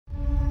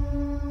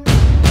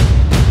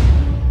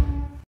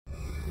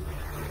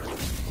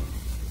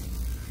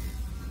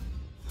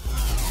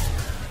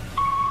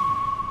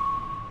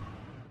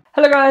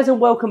Guys,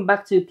 and welcome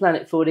back to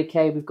Planet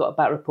 40k. We've got a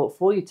battle report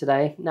for you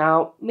today.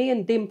 Now, me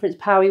and Demon Prince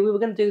Powie, we were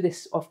going to do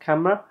this off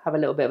camera, have a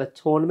little bit of a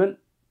tournament.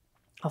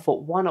 I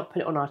thought, why not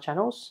put it on our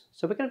channels?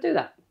 So we're going to do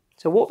that.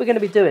 So what we're going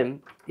to be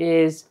doing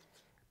is,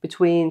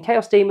 between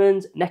Chaos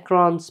Demons,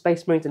 Necrons,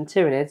 Space Marines and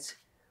Tyranids,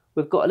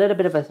 we've got a little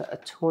bit of a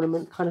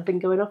tournament kind of thing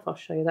going off. I'll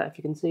show you that if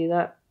you can see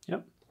that.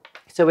 Yep.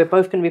 So we're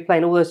both going to be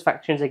playing all those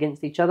factions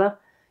against each other.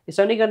 It's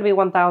only going to be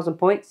 1,000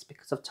 points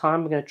because of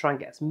time. We're going to try and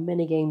get as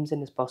many games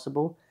in as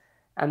possible.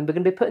 And we're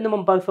going to be putting them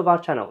on both of our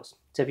channels.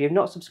 So if you've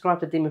not subscribed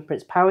to Demon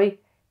Prince Powie,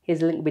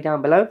 his link will be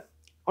down below.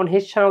 On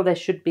his channel, there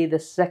should be the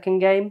second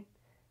game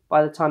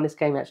by the time this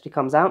game actually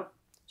comes out.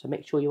 So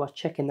make sure you are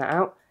checking that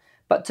out.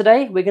 But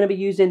today, we're going to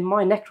be using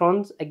my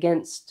Necrons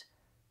against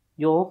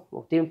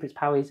Demon Prince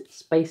Powie's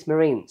Space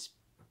Marines.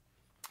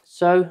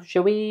 So,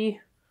 shall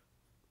we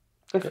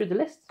go through the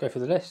list? Go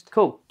through the list.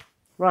 Cool.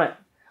 Right.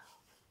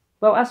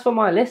 Well, as for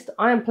my list,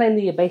 I am playing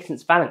the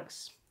Obeisance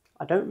Phalanx.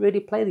 I don't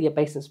really play the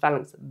Obeisance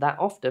Phalanx that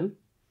often.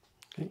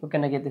 We're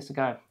going to give this a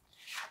go.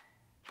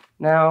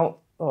 Now,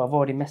 I've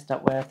already messed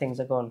up where things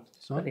are gone.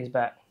 Let's put these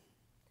back.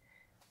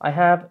 I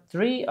have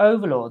 3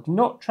 Overlords,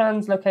 not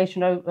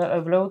translocation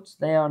Overlords.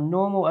 They are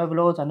normal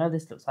Overlords. I know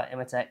this looks like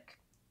Imatech,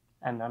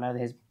 and I know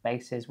his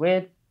base is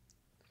weird.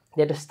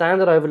 They're the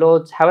standard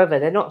Overlords. However,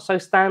 they're not so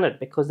standard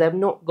because they've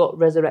not got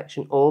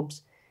Resurrection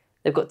Orbs.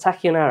 They've got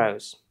Tachyon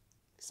Arrows.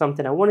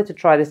 Something I wanted to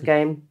try this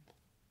game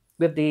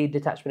with the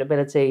detachment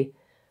ability.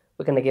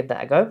 We're going to give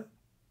that a go.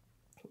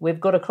 We've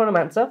got a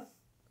Chronomancer.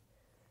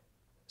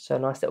 So a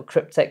nice little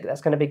Cryptek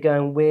that's going to be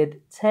going with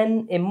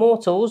 10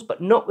 Immortals, but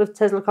not with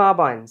Tesla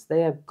Carbines.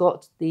 They have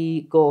got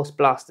the Gorse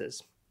Blasters.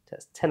 So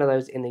that's 10 of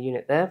those in the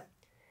unit there.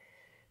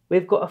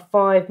 We've got a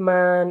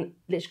 5-man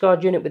Lich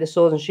Guard unit with the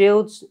Swords and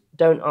Shields.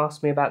 Don't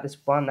ask me about this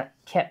one. That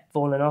kept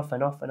falling off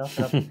and off and off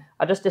and off.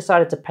 I just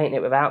decided to paint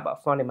it without, but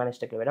I finally managed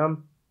to glue it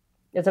on.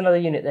 There's another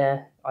unit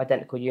there,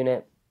 identical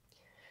unit.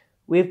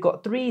 We've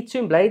got 3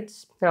 Tomb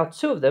Blades. Now,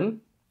 2 of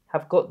them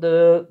have got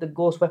the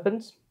Gorse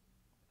weapons.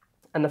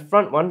 And the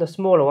front one, the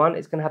smaller one,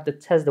 is going to have the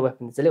Tesla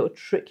weapon. There's a little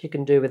trick you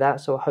can do with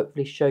that, so I'll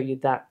hopefully show you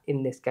that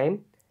in this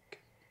game.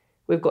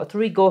 We've got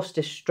 3 Gorse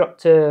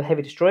Destructor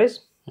Heavy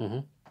Destroyers.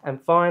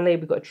 And finally,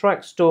 we've got a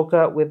Trike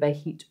Stalker with a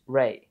Heat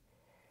Ray.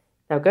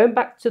 Now, going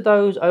back to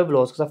those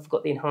Overlords, because I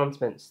forgot the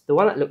enhancements. The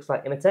one that looks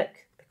like Imatech,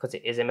 because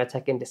it is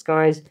Imatech in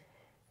disguise,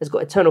 has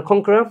got Eternal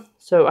Conqueror.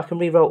 So I can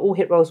reroll all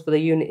hit rolls for the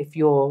unit if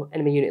your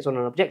enemy unit is on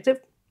an objective.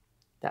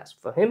 That's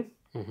for him.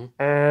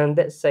 And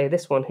let's say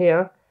this one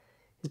here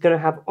is going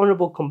to have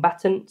Honourable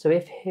Combatant, so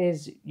if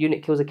his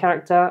unit kills a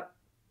character,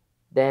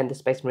 then the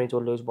Space Marines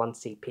will lose 1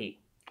 CP.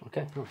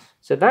 Okay, nice.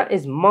 So that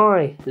is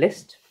my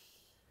list.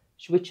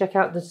 Should we check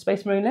out the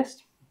Space Marine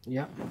list?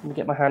 Yeah. Let me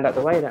get my hand out of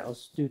the way, that was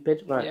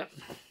stupid. Right. Yep.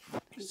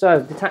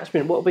 So,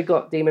 detachment, what have we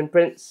got, Demon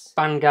Prince?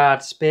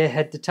 Vanguard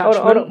Spearhead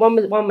Detachment. Hold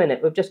on, 1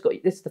 minute. We've just got,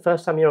 this is the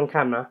first time you're on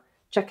camera.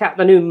 Check out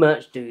the new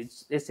merch,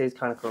 dudes. This is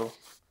kind of cool.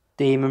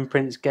 Demon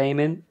Prince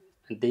Gaming.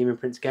 Demon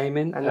Prince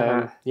Gaming.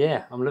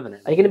 Yeah, I'm loving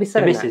it. Are you going to be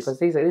selling that? Because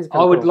these are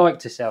I would like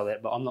to sell it,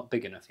 but I'm not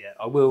big enough yet.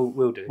 I will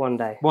do. One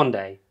day. One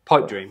day.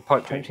 Pipe dream.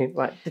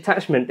 Right,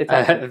 detachment.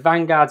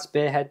 Vanguard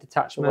Spearhead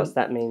Detachment. What's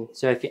that mean?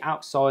 So if you're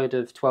outside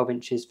of 12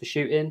 inches for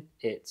shooting,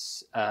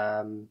 it's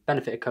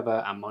benefit of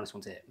cover and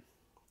 -1 to hit.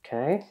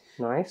 Okay,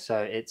 nice. So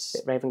it's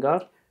Raven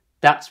Guard.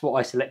 That's what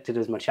I selected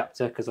as my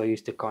chapter because I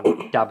used to kind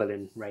of dabble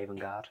in Raven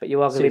Guard. But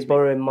you are going to be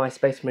borrowing my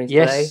Space Marines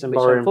today. Yes, I'm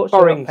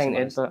borrowing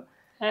painted, but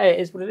hey,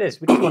 it is what it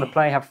is. We just want to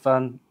play, have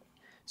fun.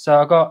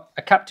 So I got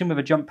a captain with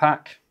a jump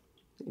pack.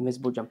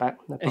 Invisible jump pack.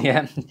 No problem.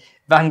 Yeah.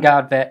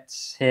 Vanguard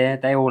vets here.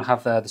 They all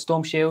have the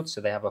Storm Shield, so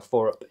they have a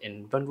 4-up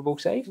invulnerable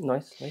save.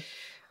 Nice.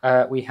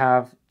 We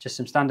have just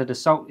some standard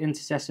Assault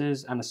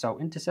Intercessors and Assault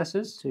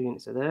Intercessors. 2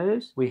 units of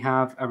those. We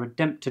have a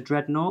Redemptor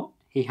Dreadnought.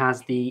 He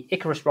has the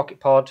Icarus Rocket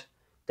Pod,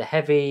 the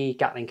Heavy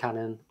Gatling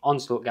Cannon,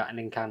 Onslaught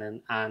Gatling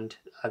Cannon, and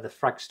the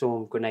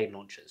Fragstorm Grenade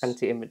Launchers.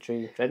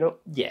 Anti-infantry Dreadnought?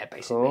 Yeah,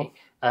 basically. Cool.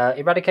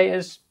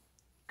 Eradicators.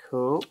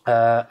 Cool.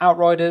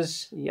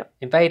 Outriders. Yep.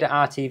 Invader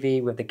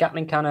RTV with the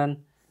Gatling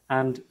Cannon,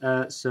 and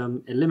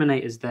some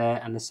Eliminators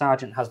there, and the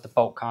Sergeant has the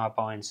Bolt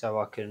Carbine so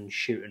I can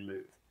shoot and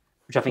move,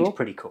 which I think is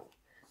pretty cool.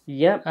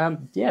 Yep.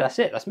 Yeah, that's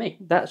it. That's me.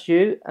 That's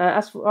you.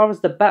 As far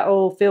as the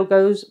battlefield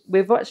goes,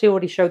 we've actually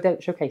already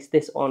showcased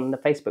this on the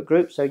Facebook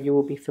group, so you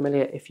will be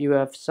familiar if you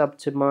have subbed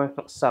to my...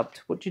 Not subbed.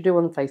 What do you do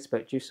on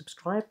Facebook? Do you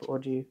subscribe or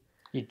do you...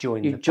 You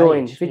join the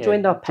page. If you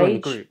joined our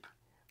page, group.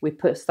 We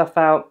put stuff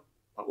out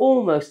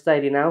almost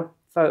daily now,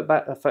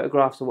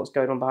 photographs of what's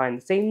going on behind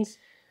the scenes,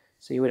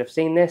 so you would have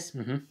seen this.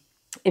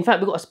 In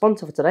fact, we've got a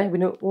sponsor for today.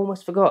 We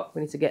almost forgot.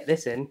 We need to get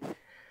this in.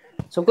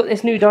 So I've got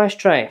this new dice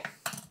tray,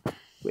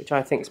 which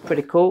I think is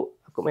pretty cool.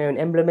 I've got my own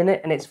emblem in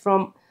it, and it's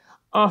from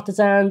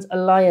Artisans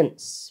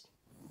Alliance.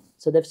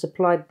 So they've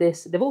supplied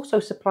this. They've also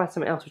supplied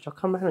something else, which I'll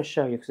come around and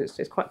show you, because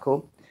it's quite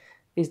cool.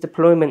 These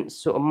deployment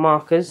sort of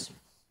markers.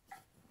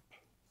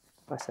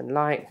 Nice and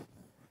light.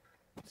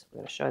 So I'm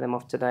going to show them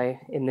off today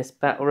in this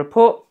battle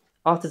report.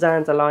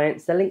 Artisans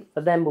Alliance. The link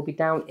for them will be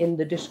down in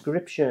the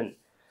description.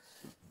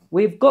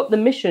 We've got the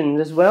missions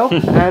as well,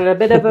 and a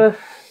bit of a...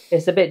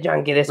 It's a bit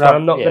janky, this one,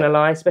 I'm not going to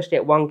lie, especially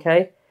at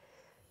 1K.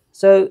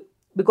 So,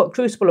 we've got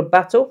Crucible of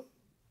Battle,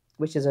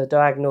 which is a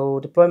diagonal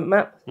deployment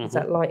map. Is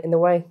that light in the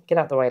way? Get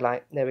out the way,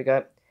 light. There we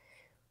go.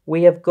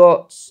 We have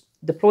got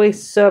Deploy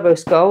Servo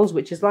Skulls,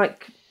 which is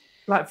like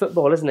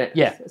football, isn't it?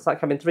 Yeah. It's like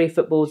having 3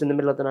 footballs in the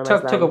middle of the no man's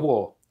land. Tug of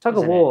war. Tug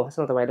of war, that's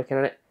another way of looking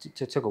at it.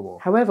 Tug of war.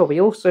 However,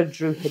 we also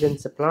drew Hidden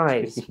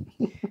Supplies,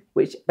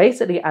 which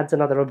basically adds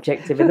another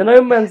objective in the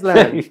no man's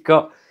land. We've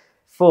got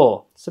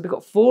 4. So we've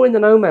got 4 in the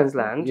no man's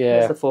land. Yeah.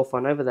 There's the 4th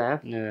one over there.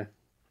 Yeah.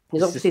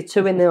 There's obviously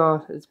 2 in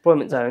our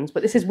deployment zones,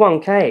 but this is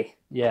 1K.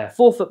 Yeah.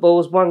 4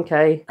 footballs,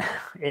 1K.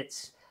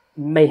 It's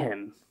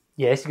mayhem.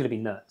 Yeah, this is going to be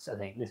nuts, I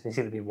think. This is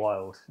going to be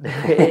wild.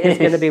 It is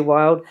going to be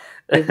wild.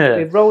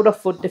 We've rolled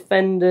off for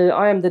Defender.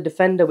 I am the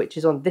Defender, which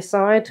is on this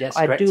side. Yes,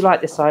 I correct. do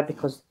like this side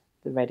because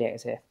the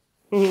radiator's here.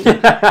 Is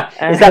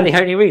that the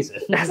only reason?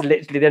 That's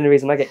literally the only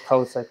reason I get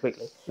cold so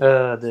quickly.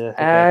 Okay.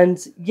 And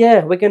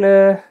yeah, we're going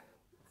to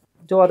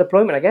do our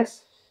deployment, I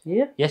guess.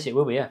 Yeah? Yes, it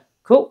will be, yeah.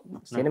 Cool.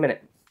 See you in a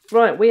minute.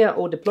 Right, we are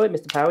all deployed,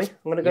 Mr. Powie. I'm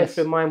going to go Yes.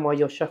 through mine while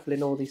you're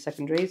shuffling all these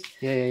secondaries.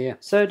 Yeah.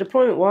 So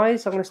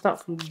deployment-wise, I'm going to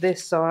start from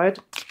this side.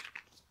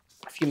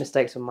 A few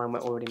mistakes on mine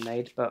were already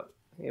made, but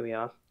here we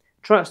are.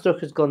 Triumph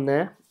Stalker's gone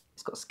there.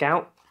 It's got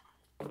Scout.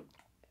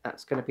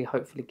 That's going to be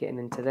hopefully getting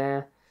into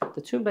there.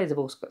 The Tomb Blades have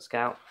also got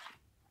Scout.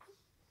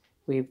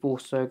 We've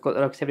also got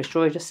the Locust Heavy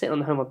Destroyer just sitting on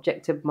the home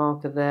objective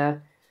marker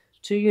there.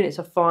 2 units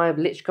of 5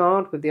 Lich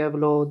Guard with the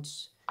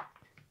Overlords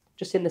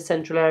just in the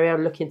central area,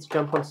 looking to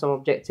jump on some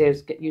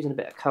objectives, using a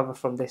bit of cover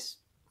from this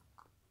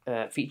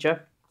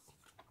feature.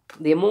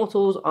 The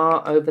Immortals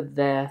are over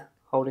there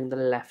holding the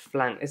left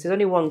flank. This is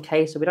only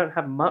 1K, so we don't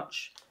have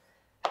much.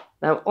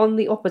 Now, on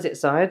the opposite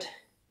side,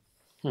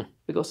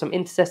 we've got some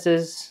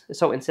Intercessors,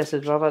 Assault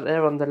Intercessors rather,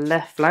 they're on the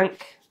left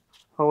flank,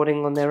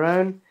 holding on their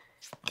own.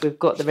 We've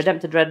got the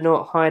Redemptor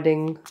Dreadnought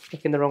hiding,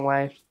 looking the wrong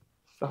way,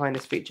 behind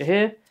this feature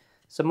here.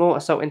 Some more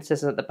Assault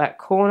Intercessors at the back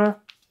corner.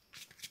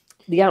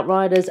 The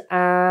Outriders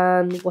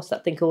and what's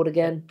that thing called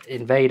again?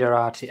 Invader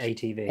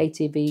ATV.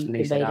 ATV.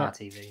 Invader.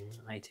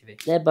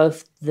 ATV. They're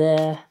both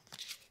there,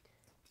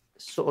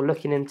 sort of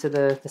looking into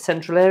the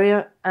central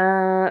area.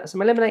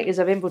 Some Eliminators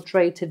have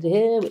infiltrated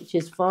here, which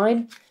is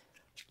fine.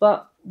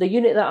 But the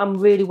unit that I'm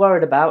really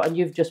worried about, and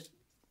you've just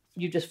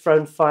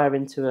thrown fire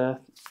into a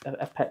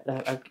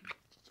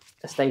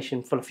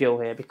station full of fuel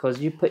here, because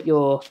you put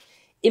your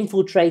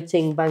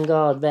infiltrating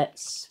Vanguard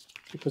vets,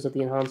 because of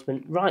the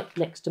enhancement, right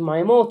next to my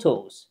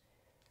Immortals.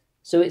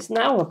 So it's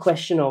now a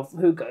question of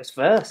who goes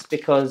first,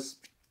 because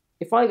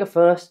if I go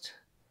first,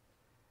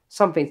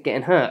 something's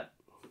getting hurt.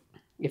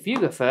 If you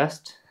go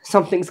first,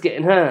 something's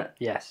getting hurt.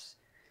 Yes.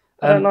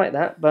 I don't like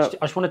that, but...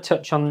 I just want to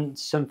touch on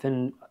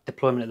something,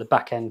 deployment at the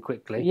back end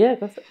quickly. Yeah,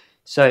 go for it.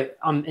 So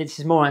this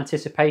is more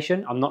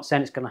anticipation. I'm not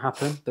saying it's going to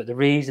happen, but the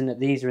reason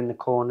that these are in the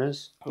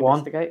corners,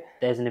 one,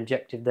 there's an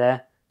objective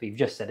there, but you've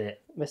just said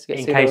it.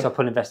 In case I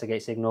put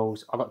investigate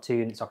signals, I've got 2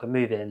 units I can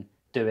move in,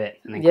 do it,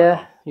 and then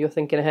yeah, you're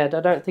thinking ahead.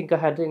 I don't think I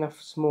had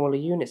enough smaller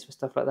units for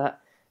stuff like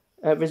that.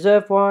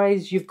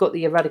 Reserve-wise, you've got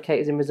the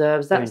Eradicators in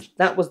reserves.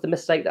 That was the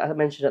mistake that I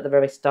mentioned at the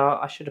very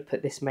start. I should have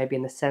put this maybe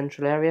in the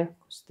central area,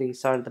 because the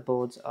side of the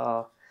boards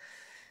are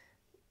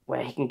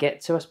where he can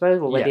get to, I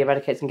suppose, or where the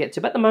Eradicators can get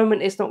to. But at the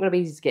moment, it's not going to be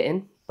easy to get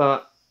in.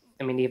 But,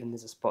 I mean, even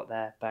there's a spot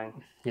there,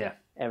 bang. Yeah.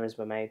 Errors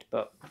were made,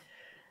 but...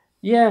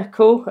 Yeah,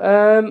 cool.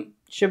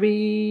 Should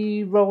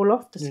we roll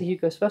off to see who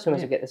goes first? I'm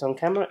going to get this on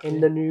camera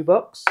in the new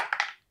box.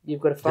 You've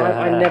got a 5.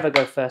 I never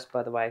go first,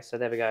 by the way, so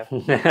there we go.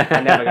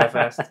 I never go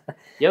first.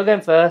 You're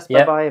going first.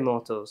 Yep. Bye-bye,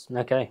 Immortals.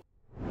 Okay.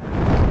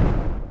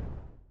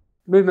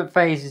 Movement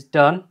phase is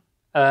done.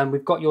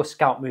 We've got your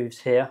scout moves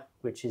here,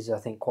 which is, I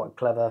think, quite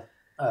clever.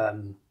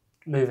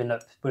 Moving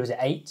up, what was it,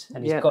 8?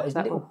 And he's got his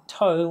little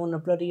toe on the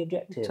bloody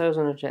objective. Toes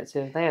on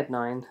objective. They had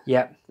 9.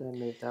 Yep. They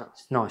moved that.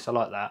 It's nice, I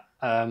like that.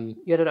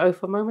 You had an O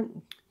for a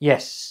moment?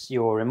 Yes,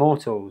 your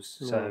Immortals.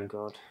 So, oh,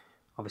 God.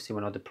 Obviously,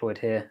 when I deployed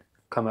here,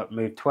 come up,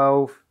 move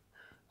 12.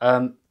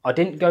 I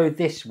didn't go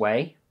this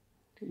way,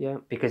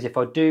 because if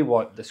I do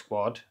wipe the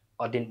squad,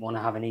 I didn't want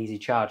to have an easy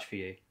charge for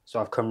you.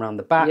 So I've come around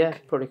the back. Yeah,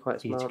 probably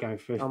quite smart. Go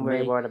through I'm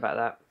really worried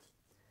about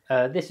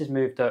that. This has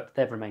moved up.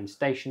 They've remained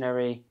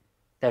stationary.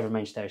 They've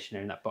remained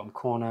stationary in that bottom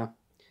corner.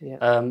 Yeah.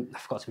 I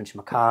forgot to mention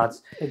my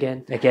cards.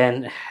 Again.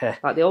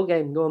 Like the old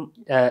game, go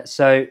on.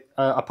 So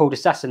I pulled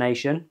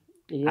Assassination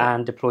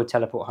and deployed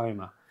Teleport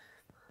Homer.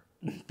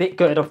 Bit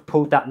gutted I've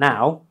pulled that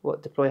now.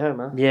 What, deploy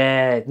Homer?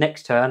 Yeah,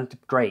 next turn,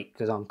 great,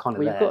 because I'm kind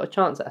of there. You've got a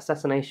chance at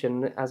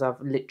Assassination, as I've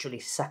literally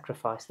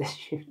sacrificed this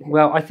unit.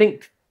 Well, I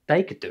think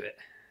they could do it.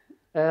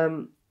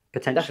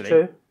 Potentially. That's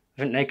true.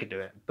 I think they could do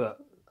it, but...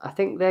 I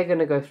think they're going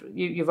to go through...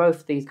 You've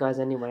oathed these guys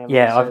anyway.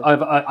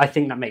 I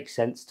think that makes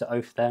sense to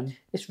oath them.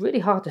 It's really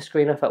hard to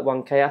screen off at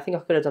 1K. I think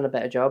I could have done a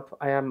better job.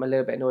 I am a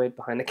little bit annoyed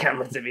behind the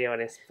camera, to be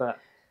honest, but,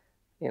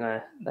 you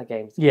know, that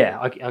game's... Yeah,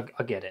 I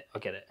get it.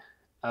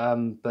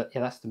 But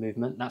yeah, that's the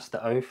movement. That's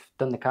the oath.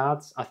 Done the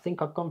cards. I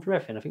think I've gone through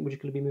everything. I think we're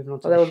just going to be moving on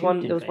to there the was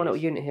one. There was phase. one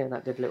little unit here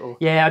that did little.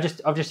 Yeah,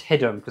 I've just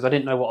hid them because I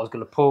didn't know what I was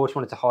going to pull. I just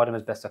wanted to hide them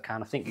as best I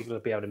can. I think you're going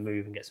to be able to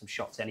move and get some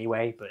shots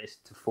anyway, but it's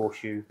to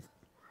force you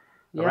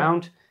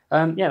around.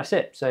 Yeah, that's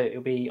it. So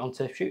it'll be on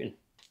to shooting.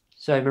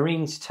 So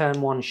Marines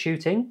turn 1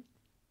 shooting.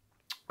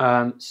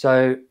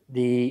 So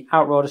the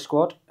Outrider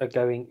squad are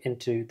going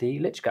into the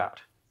Lich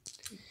Guard.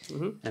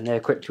 And they're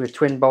equipped with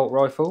twin bolt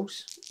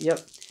rifles.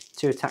 Yep.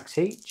 2 attacks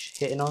each,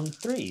 hitting on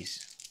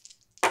 3s.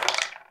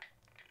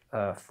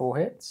 4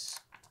 hits.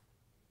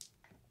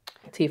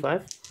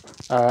 T5.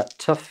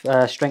 Tough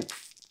strength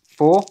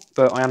 4,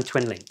 but I am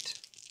twin linked.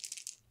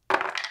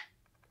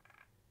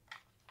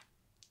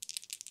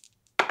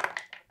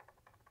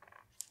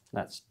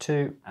 That's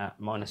 2 at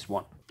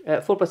 -1.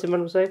 4+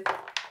 invulnerable save.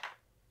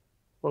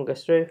 1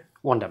 goes through.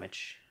 1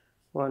 damage.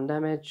 1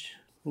 damage.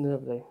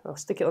 Lovely. I'll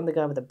stick it on the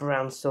guy with the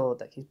brown sword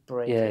that keeps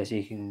breaking. Yeah, so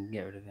you can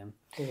get rid of him.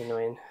 He's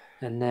annoying.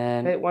 And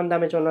then... Okay, 1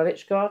 damage on the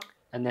Lich Guard.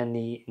 And then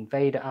the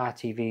Invader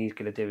RTV is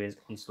going to do his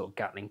onslaught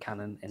Gatling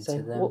cannon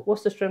into them.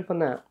 What's the strength on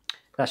that?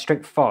 That's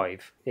strength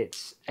 5.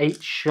 It's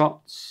 8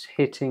 shots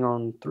hitting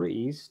on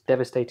 3s,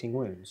 devastating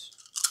wounds.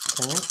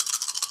 Okay.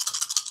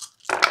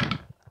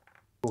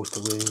 Force the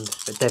wound,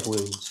 but dev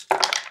wounds.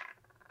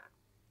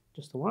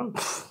 Just the 1.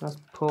 That's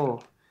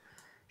poor.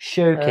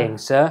 Shocking,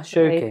 sir.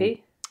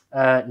 Shocking.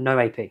 AP? No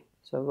AP.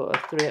 So I've got a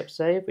 3-up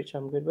save, which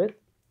I'm good with.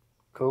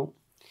 Cool.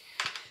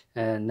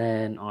 And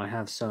then I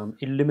have some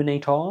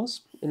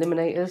Illuminators.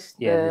 Eliminators.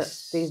 Yeah,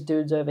 these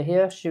dudes over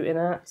here shooting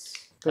at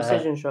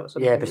precision shots.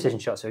 Yeah, precision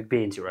shots. So it'd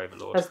be into your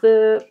Overlord.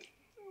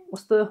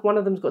 One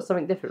of them's got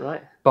something different,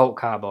 right? Bolt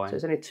carbine. So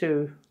it's only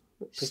 2.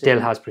 Still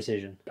has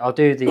precision. I'll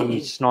do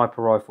the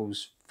sniper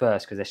rifles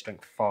first because they're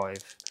strength 5.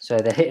 So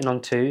they're hitting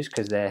on 2s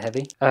because they're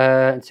heavy.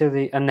 And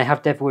they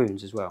have dev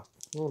wounds as well.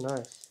 Oh,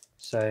 nice.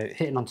 So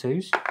hitting on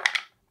 2s.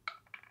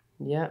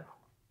 Yeah.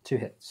 2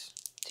 hits.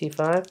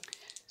 T5.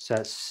 So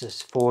it's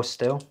just 4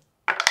 still.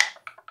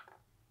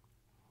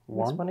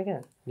 1. Missed one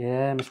again.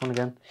 Yeah, missed one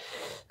again.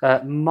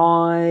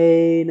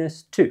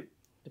 -2.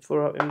 The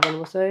 4-up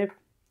invulnerable save.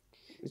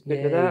 He's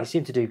good with that. You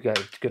seem to do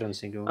good on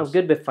singles. I'm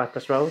good with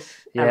 5+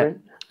 rolls. Yeah.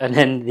 Aaron. And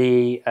then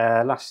the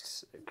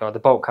last guy, the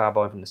bolt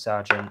carbine from the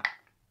sergeant.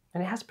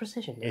 And it has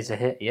precision. Is a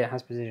hit. Yeah, it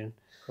has precision.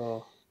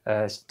 Cool.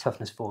 It's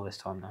toughness 4 this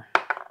time though.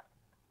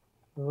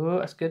 Oh,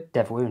 that's good.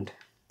 Dev wound.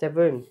 Dev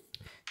wound.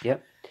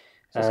 Yep.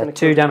 So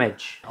 2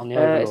 damage on the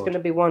Overlord. It's going to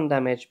be 1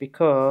 damage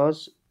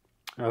because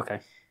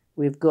Okay.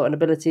 we've got an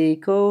ability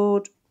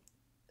called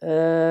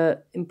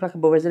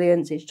Implacable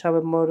Resilience. Each time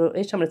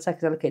an attack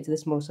is allocated to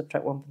this model,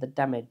 subtract 1 for the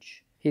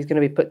damage. He's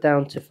going to be put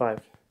down to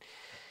 5.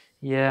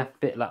 Yeah,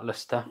 bit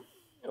lackluster.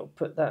 I'll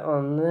put that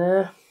on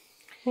there.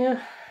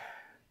 Yeah.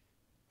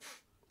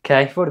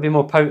 Okay, thought it'd be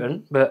more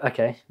potent, but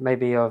okay.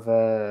 Maybe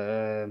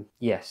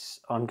yes,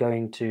 I'm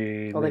going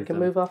to. Oh, they can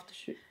move after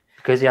shoot.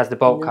 Because he has the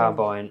bolt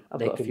carbine.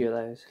 I've got a few of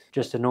those.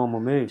 Just a normal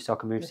move, so I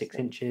can move 6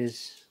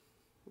 inches.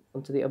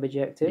 Onto the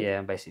objective. Yeah,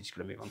 I'm basically just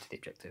going to move on to the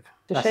objective.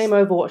 It's a shame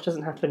Overwatch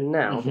doesn't happen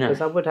now,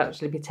 because I would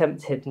actually be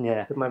tempted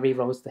with my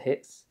rerolls to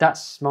hits.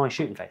 That's my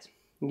shooting phase.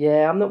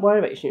 Yeah, I'm not worried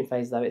about your shooting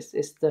phase though. It's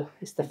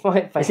the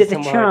fight phase. Is it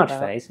the charge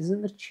phase? Isn't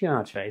it the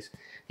charge phase?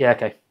 Yeah,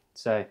 okay.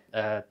 So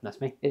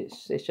that's me.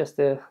 It's just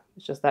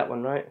that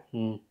one, right?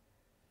 Hmm.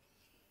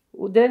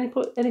 Well, did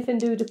anything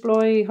do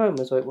deploy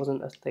homers, or it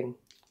wasn't a thing?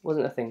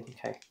 Wasn't a thing.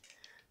 Okay.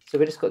 So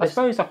we just got. I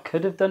suppose I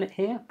could have done it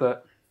here,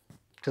 but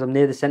because I'm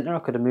near the centre, I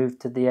could have moved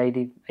to the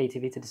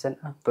ATV to the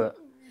centre. But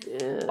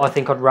I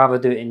think I'd rather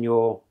do it in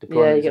your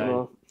deployment zone.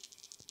 More.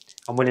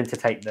 I'm willing to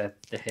take the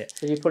hit.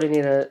 So you probably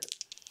need a.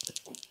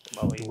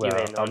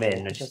 I'm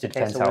in. It just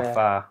depends how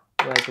far.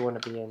 Where do you want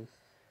to be in?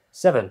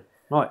 7.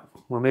 Right,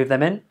 we'll move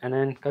them in and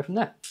then go from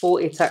there.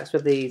 40 attacks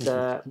with these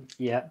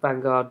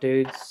Vanguard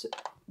dudes.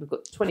 We've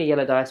got 20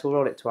 yellow dice. We'll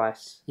roll it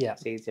twice. Yeah.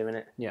 It's easier,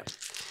 isn't it? Yeah.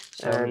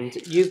 And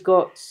you've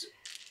got,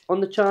 on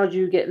the charge,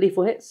 you get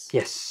lethal hits.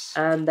 Yes.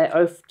 And they're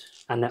oathed.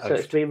 And they're So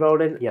it's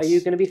re-rolling. Yes. Are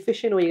you going to be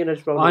fishing or are you going to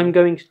just roll I'm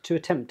going to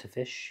attempt to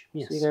fish.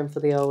 Yes. So you're going for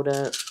the old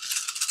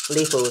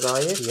lethals,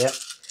 are you? Yep.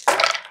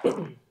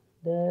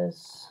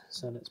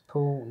 So let's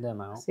pull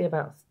them out. See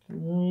about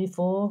 3,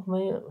 4,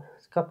 maybe.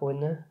 There's a couple in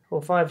there.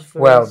 Or 5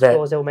 for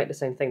scores, they'll make the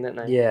same thing, don't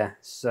they? Yeah.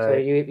 So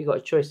you've got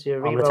a choice to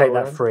re-roll. I'm going to take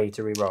that 3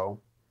 to re-roll.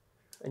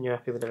 And you're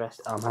happy with the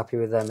rest? I'm happy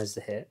with them as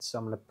the hits. So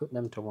I'm going to put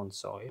them to one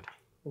side.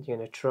 And you're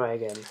going to try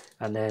again.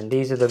 And then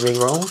these are the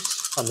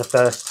re-rolls on the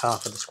first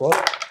half of the squad.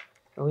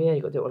 Oh yeah,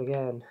 you've got to do it all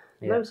again.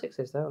 Yeah. No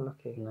 6s though,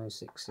 unlucky. No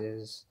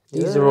 6s.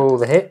 These are all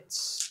the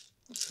hits.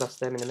 Plus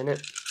them in a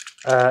minute.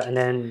 And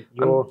then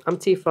I'm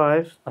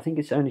T5. I think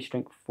it's only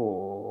strength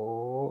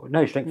 4.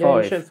 No, strength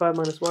 5. Yeah, strength 5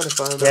 minus 1 if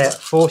I remember. Yeah,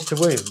 force to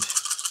wound.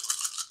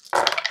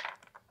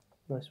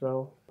 Nice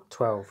roll.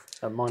 12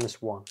 at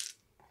 -1.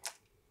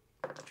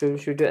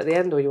 Should we do it at the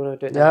end or you want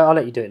to do it now? No, I'll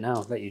let you do it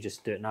now. Let you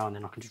just do it now and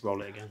then I can just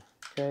roll it again.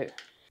 Okay.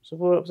 So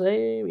 4 up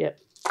save, yep.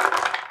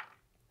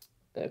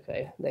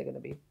 Okay, they're going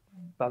to be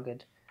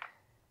buggered.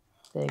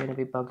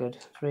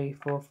 3,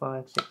 4,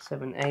 5, 6,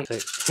 7, 8. So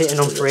Hitting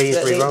on threes,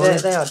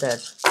 rerolling. They are dead.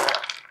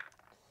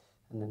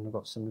 And then we've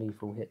got some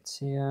lethal hits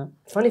here.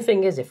 Funny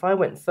thing is, if I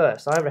went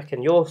first, I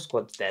reckon your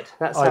squad's dead.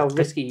 That's how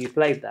risky you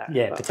played that.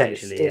 Yeah,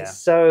 potentially. It's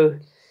so.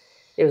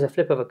 It was a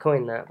flip of a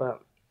coin that,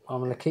 but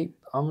I'm gonna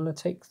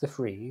take the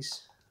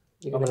freeze.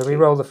 I'm gonna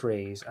re-roll the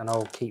freeze, and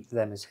I'll keep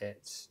them as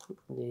hits.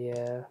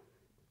 Yeah.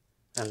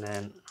 And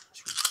then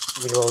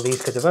re-roll these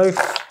because of both.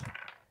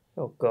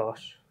 Oh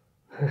gosh.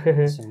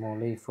 Some more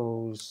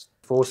lethals.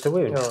 Force to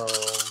wound. Oh.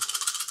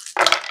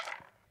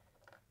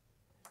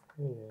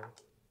 Yeah.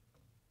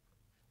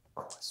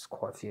 Oh, that's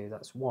quite a few.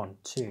 That's 1,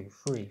 2,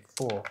 3,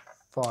 4,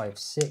 5,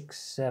 6,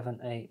 7,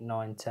 8,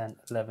 9, 10,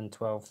 11,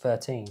 12,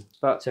 13.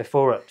 But so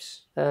 4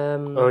 ups.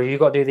 Oh, you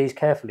got to do these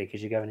carefully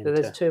because you're going into.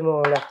 There's 2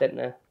 more left, isn't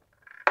there?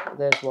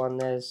 There's one.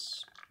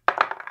 There's.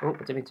 Oh, I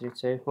didn't mean to do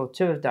 2. Well,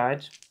 2 have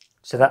died.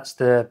 So that's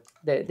the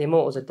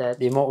immortals are dead.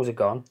 The immortals are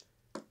gone.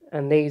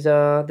 And these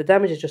are the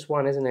damage is just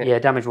 1, isn't it? Yeah,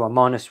 damage 1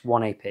 minus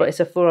 1 AP. But it's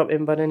a 4-up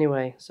invuln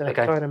anyway, so it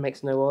kind of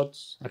makes no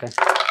odds. Okay.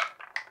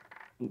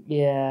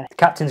 Yeah. The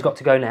captain's got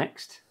to go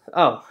next.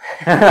 Oh.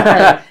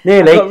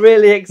 Nearly. I got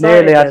really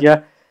excited. Nearly, had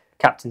you?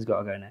 Captain's got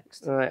to go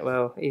next. All right.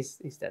 Well, he's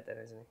dead then,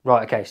 isn't he?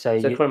 Right. Okay. So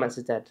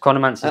Chronomancer's dead.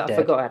 Chronomancer's dead. I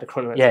forgot I had a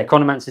Chronomancer. Yeah,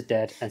 Chronomancer's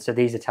dead, and so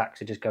these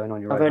attacks are just going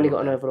on your. I've only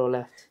got an overlord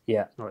left.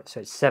 Yeah. Right. So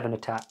it's 7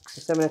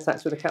 attacks. 7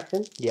 attacks with the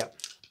captain. Yep.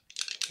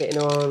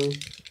 Hitting on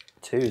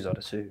 2s, I'd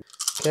assume.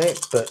 Okay.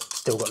 But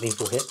still got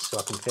lethal hits, so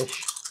I can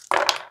fish.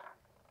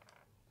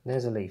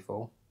 There's a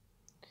lethal.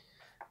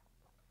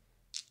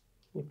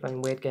 You're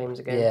playing weird games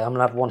again. Yeah, I'm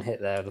gonna have 1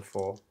 hit there of the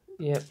 4.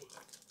 Yep.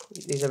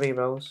 These are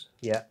re-rolls.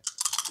 Yeah.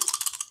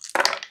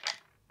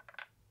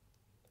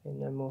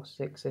 No more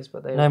 6s,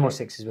 but they no more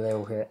 6s, but they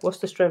all hit. What's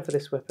the strength of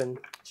this weapon?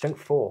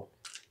 Strength 4.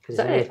 Because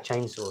it's only a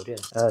chainsword,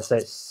 yeah. So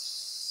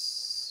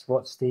it's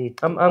what's the?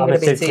 I'm going to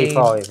be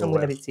T5. I'm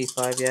going to be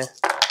T5, yeah.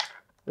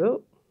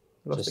 Oh,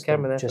 lost the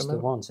camera there. Just the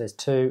 1. So it's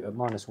 2 at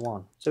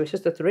 -1. So it's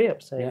just a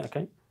 3-up save. Yeah.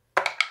 Okay.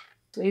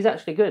 He's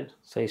actually good.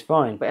 So he's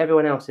fine. But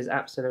everyone else is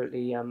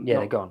absolutely yeah,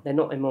 they're gone. They're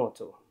not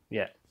immortal.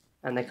 Yeah.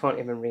 And they can't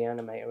even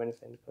reanimate or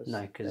anything.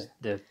 Because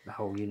the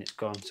whole unit's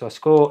gone. So I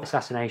score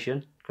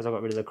assassination because I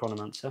got rid of the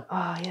chronomancer.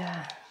 Oh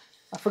yeah,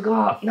 I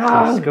forgot. No, so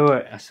I score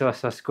it. So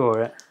I score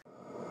it.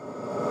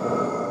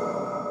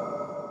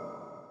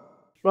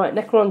 Right,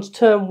 Necrons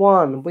turn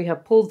 1. We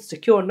have pulled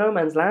secure no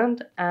man's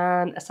land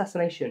and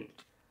assassination.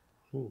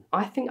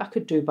 I think I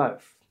could do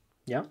both.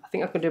 Yeah. I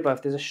think I could do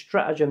both. There's a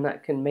stratagem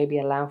that can maybe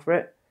allow for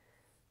it.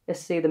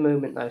 Let's see the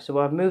movement though. So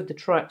I've moved the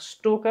Triax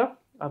Stalker.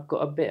 I've got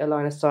a bit of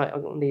line of sight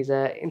on these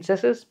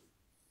intercessors.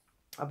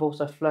 I've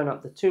also flown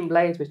up the Tomb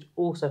Blades, which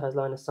also has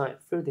line of sight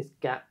through this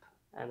gap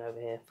and over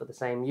here for the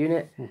same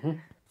unit.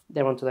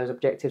 They're onto those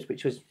objectives,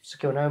 which was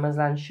secure no man's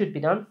land, should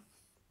be done.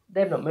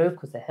 They've not moved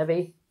because they're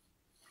heavy.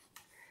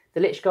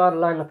 The Lich Guard are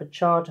lining up a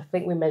charge. I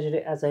think we measured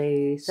it as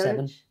a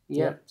 7.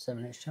 Yeah,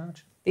 7-inch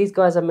charge. These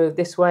guys have moved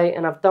this way,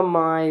 and I've done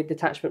my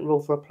detachment rule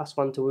for a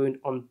 +1 to wound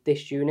on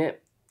this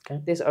unit. Okay.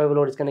 This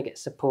Overlord is going to get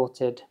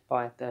supported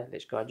by the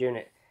Lich Guard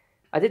unit.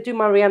 I did do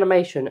my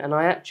reanimation, and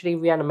I actually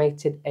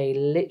reanimated a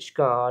Lich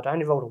Guard. I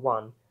only rolled a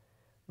 1.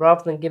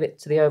 Rather than give it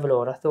to the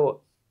Overlord, I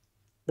thought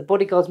the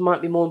bodyguards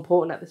might be more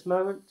important at this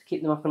moment to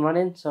keep them up and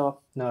running.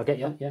 So no, I get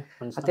you. Yeah,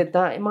 I did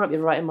that. It might be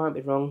right, it might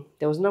be wrong.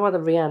 There was no other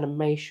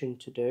reanimation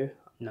to do.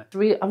 No.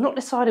 I've not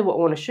decided what I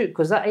want to shoot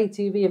because that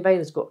ATV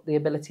invader's got the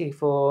ability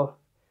for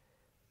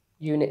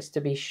units to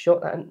be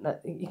shot.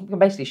 You can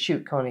basically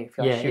shoot, can't you?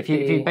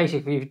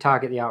 If you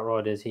target the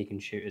Outriders, he can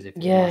shoot as if.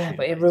 Yeah,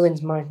 but it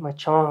ruins my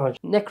charge.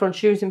 Necron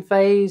shooting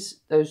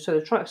phase. So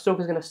the Triax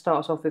Stalker is going to start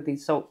us off with the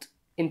Assault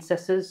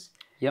Intercessors.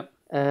 Yep.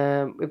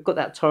 We've got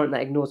that torrent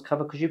that ignores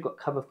cover because you've got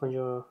cover from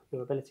your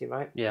ability,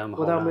 right? Yeah,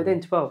 I'm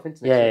within 12,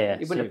 isn't it? Yeah.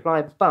 It wouldn't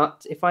apply,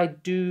 but if I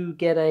do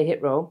get a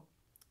hit roll,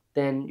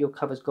 then your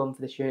cover's gone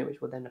for this unit,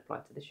 which will then apply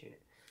to this unit.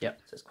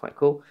 Yep. So it's quite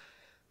cool.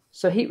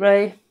 So Heat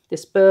Ray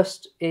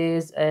Dispersed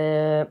is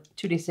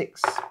 2d6.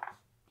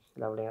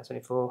 Lovely, that's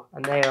only 4.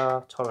 And they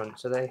are torrent,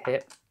 so they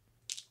hit.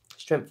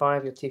 Strength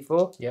 5, your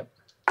T4. Yep.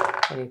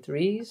 Only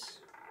 3s.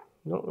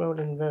 Not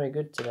rolling very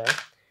good today.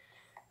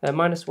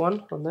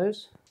 -1 on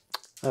those.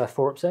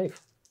 4-up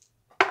save.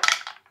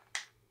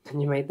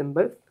 And you made them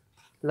both.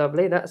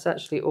 Lovely, that's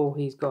actually all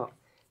he's got.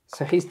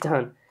 So he's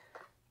done.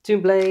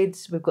 Tomb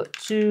Blades, we've got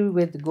 2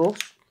 with the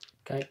Gorse.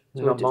 Okay,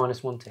 so we've got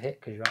 -1 to hit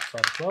because you're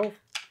outside of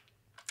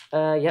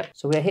 12. Yep,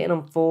 so we're hitting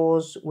on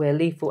 4s, we're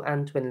lethal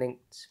and twin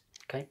linked.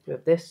 Okay. We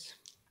have this.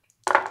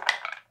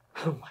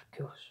 Oh my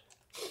gosh.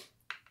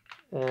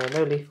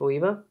 No lethal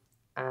either.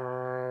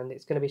 And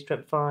it's going to be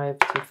strength 5,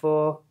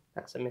 T4.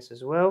 That's a miss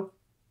as well.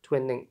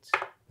 Twin linked.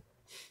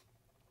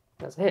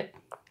 That's a hit.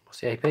 What's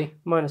the AP?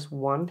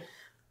 -1.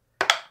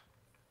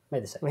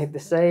 Made the save. Made the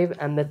save.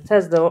 And the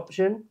Tesla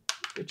option,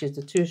 which is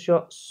the 2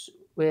 shots,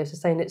 we're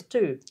sustaining it's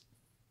 2.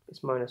 It's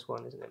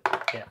 -1, isn't it?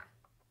 Yeah.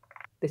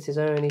 This is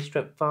only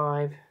strength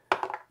 5.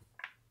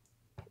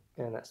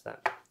 And that's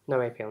that. No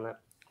AP on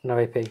that. No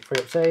AP.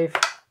 3-up save.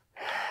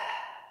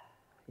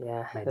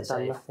 Yeah, Made they've the done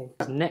save. nothing.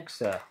 Next,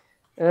 sir.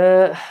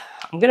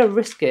 I'm going to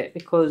risk it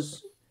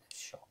because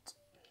Shot.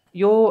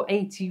 Your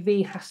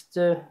ATV has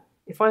to...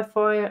 If I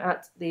fire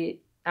at the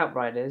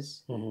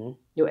Outriders,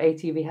 your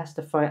ATV has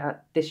to fire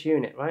at this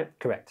unit, right?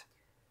 Correct.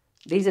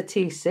 These are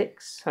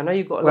T6. I know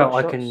you've got a lot of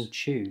shots. Well, I can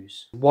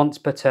choose. Once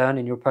per turn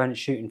in your opponent's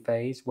shooting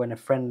phase, when a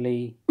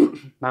friendly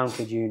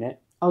mounted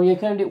unit... Oh, you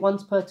can only do it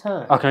once per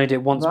turn? I can only do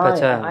it once per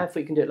turn. I thought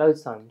you can do it loads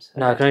of times.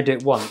 No, I can only do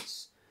it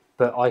once,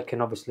 but I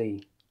can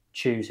obviously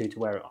choose who to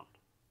wear it on.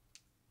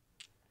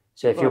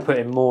 So if you're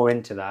putting more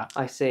into that...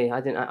 I see.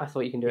 I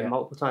thought you can do it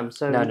multiple times.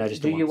 So no,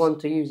 just do you want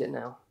to use it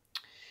now?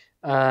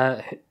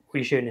 Were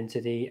you shooting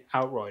into the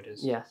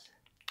Outriders? Yes.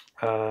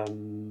 Or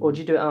do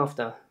you do it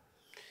after?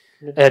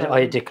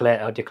 I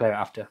declare it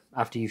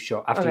after you've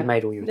shot, after you've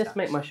made all your attacks. Let's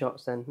make my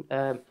shots then.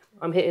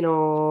 I'm hitting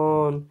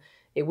on...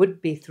 It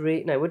would be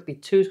 3... No, it would be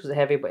 2s because they're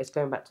heavy, but it's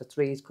going back to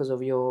 3s because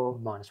of your...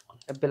 -1.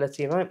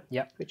 Ability, right?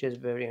 Yep. Which is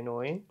very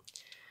annoying.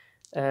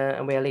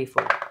 And we are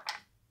lethal.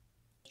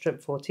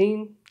 Strength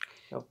 14.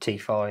 Oh.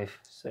 T5.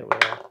 So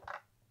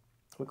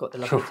we've got the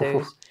lucky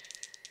 2s.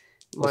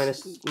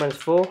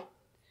 -4.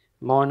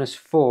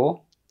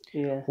 -4?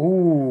 Yeah.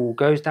 Ooh,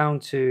 goes down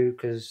to...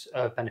 Because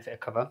benefit of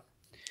cover.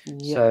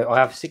 Yep. So I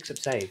have 6 up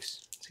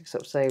saves. 6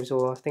 up saves,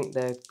 or I think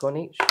they're gone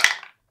each.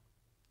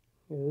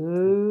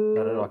 Ooh.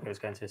 I don't like it was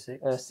going to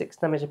 6. 6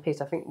 damage apiece.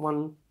 I think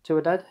 1, 2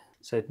 are dead.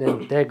 So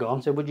they're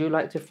gone. So would you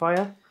like to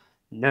fire?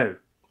 No.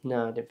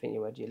 No, I didn't think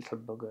you would, you little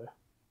bugger.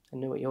 I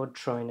knew what you're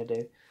trying to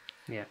do.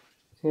 Yeah.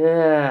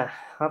 Yeah,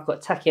 I've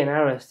got tacky and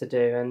arrows to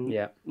do, and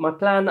my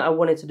plan that I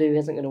wanted to do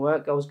isn't going to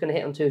work. I was going to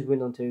hit on 2s,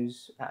 win on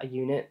 2s at a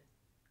unit.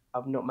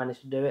 I've not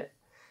managed to do it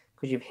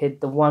because you've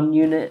hid the one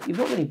unit. You've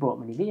not really brought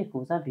many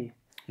vehicles, have you?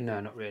 No,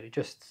 not really.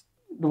 Just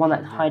the one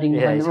that's hiding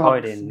behind the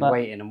rocks. Hiding,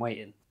 waiting and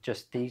waiting.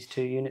 Just these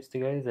 2 units to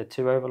go. The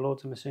 2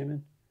 overlords, I'm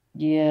assuming.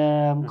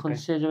 Yeah, I'm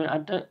considering. I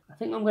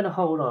think I'm going to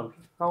hold on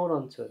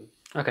to him.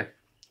 Okay.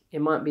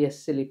 It might be a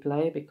silly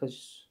play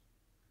because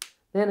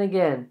then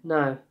again,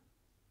 no,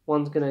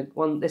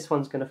 this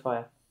one's gonna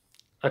fire.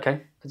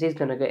 Okay. Because he's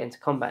gonna get into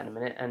combat in a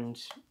minute and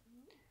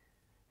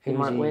he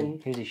might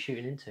win. Who's he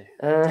shooting into?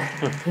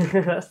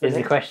 That's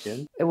the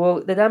question.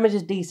 Well, the damage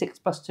is D6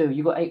 plus 2.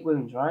 You got 8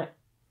 wounds, right?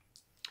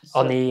 So,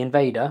 on the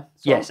invader?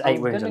 So yes,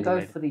 8 wounds. I'm going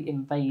to go for the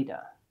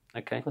invader.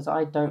 Okay. Because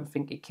I don't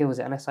think it kills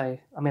it unless I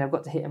mean, I've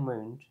got to hit and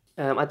wound.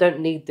 I don't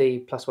need the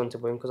 +1 to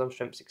wound because I'm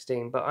strength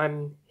 16, but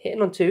I'm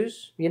hitting on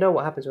 2s. You know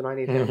what happens when I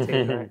need to hit on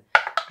 2s, right?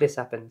 This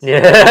happens.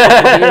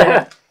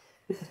 Yeah.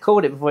 I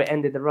called it before it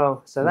ended the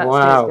roll, so that's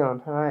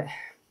gone. All right.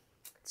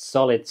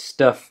 Solid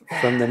stuff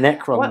from the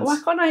Necrons. Why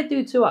can't I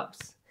do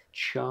 2-ups?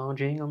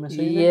 Charging, I'm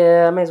assuming?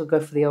 Yeah, I may as well go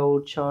for the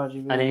old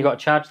charging. And then you got a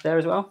charge there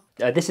as well?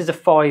 This is a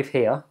 5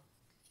 here.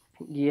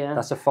 Yeah.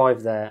 That's a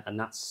 5 there, and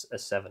that's a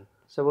 7.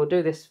 So we'll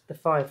do the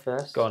 5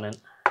 first. Go on in.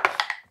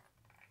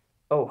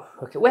 Oh,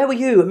 okay. Where were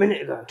you a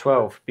minute ago?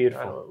 12.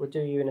 Beautiful. Right, we'll do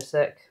you in a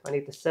sec. I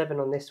need the 7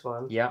 on this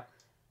one. Yeah.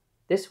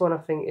 This one I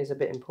think is a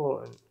bit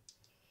important.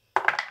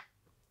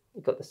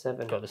 You got the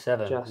 7. Got the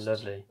 7.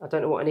 Lovely. I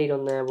don't know what I need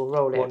on there. We'll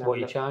roll it. What are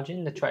you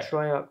charging? The tray?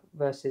 Triumph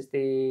versus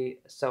the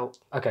assault.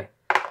 Okay.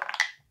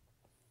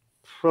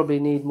 Probably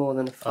need more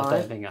than a 5. I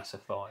don't think that's a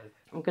 5.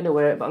 I'm going to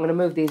wear it, but I'm going to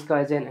move these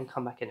guys in and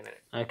come back in a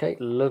minute. Okay,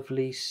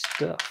 lovely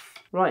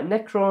stuff. Right,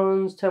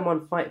 Necrons, turn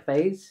 1 fight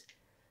phase.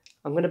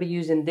 I'm going to be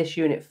using this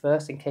unit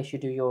first in case you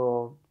do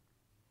your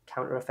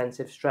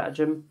counter-offensive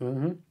stratagem.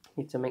 Mm-hmm.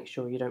 Need to make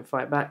sure you don't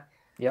fight back.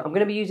 Yeah. I'm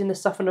going to be using the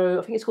Suffano,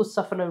 I think it's called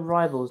Suffano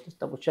Rivals, just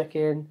double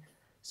checking.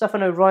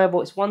 Suffano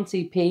Rival, it's 1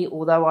 CP,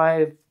 although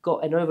I've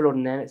got an Overlord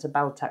in there, it's a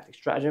battle tactic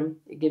stratagem.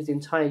 It gives the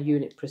entire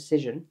unit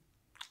precision.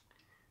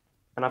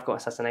 And I've got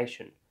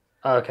Assassination.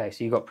 Oh, okay,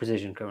 so you've got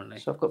precision currently.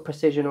 So I've got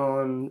precision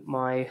on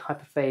my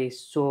Hyperphase,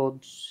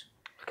 Swords,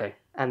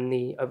 and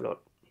the Overlord.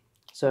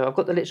 So I've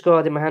got the Lich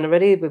Guard in my hand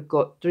already. We've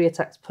got 3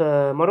 attacks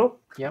per model.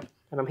 Yep.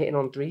 And I'm hitting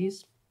on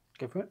 3s.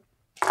 Go for it.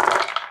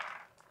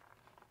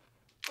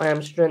 I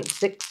am strength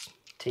 6.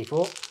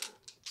 T4.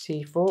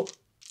 C4.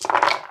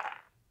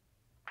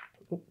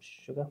 Oops,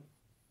 sugar.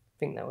 I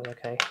think that was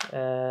okay.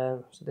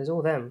 So there's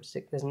all them.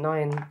 6. There's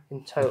 9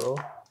 in total.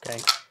 Okay.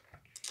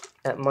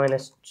 At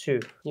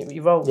 -2.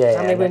 You roll. Yeah,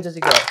 how many wounds does he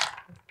got?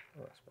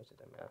 Oh, I suppose it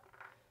don't matter.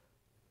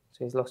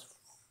 So he's lost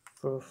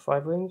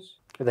 5 wounds.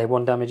 Are they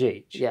 1 damage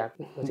each? Yeah.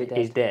 Was he dead?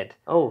 He's dead.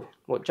 Oh,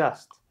 what,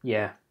 just?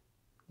 Yeah.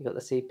 You got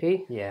the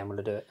CP? Yeah, I'm going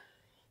to do it.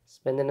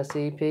 Spending a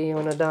CP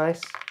on a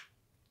dice.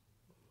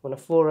 On a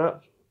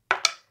 4-up.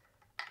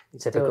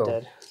 He's Typical. still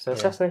dead. So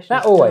assassination.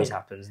 That always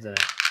happens, doesn't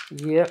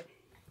it? Yep.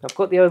 I've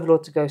got the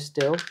Overlord to go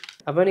still.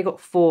 I've only got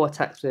 4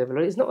 attacks with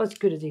Overlord. It's not as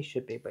good as he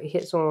should be, but he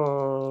hits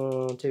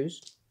on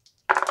 2s.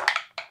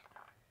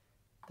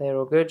 They're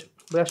all good.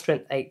 We have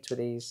strength 8 with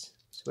these.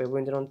 So we're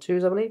wounded on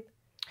 2s, I believe.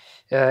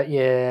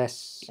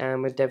 Yes.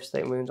 And with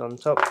devastating wounds on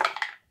top.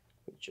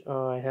 Which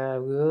I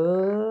have...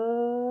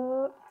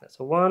 that's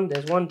a 1.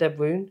 There's 1 dev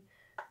wound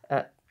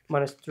at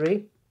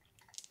 -3.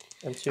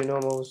 And 2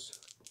 normals.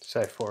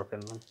 So 4 up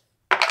in one.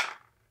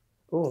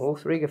 Oh, all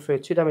 3 go through.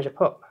 2 damage a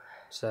pop.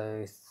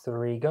 So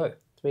 3 go.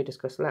 3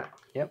 discuss that.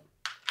 Yep.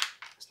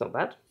 That's not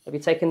bad. Have you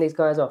taken these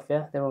guys off,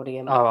 yeah? They're already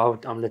in. Oh,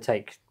 I'm going to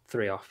take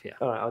 3 off, yeah.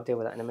 Alright, I'll deal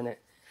with that in a minute.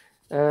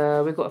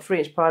 We've got a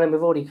 3-inch pile in.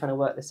 We've already kind of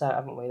worked this out,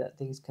 haven't we? That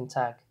these can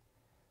tag.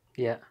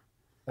 Yeah.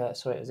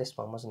 Sorry, it was this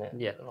one, wasn't it?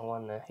 Yeah. The wrong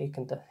one there. He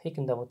can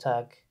double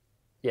tag.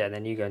 Yeah,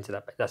 then you go into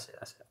that. That's it.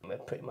 We're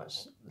pretty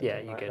much. Yeah,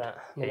 you're like good. That.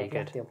 I mean, Yeah,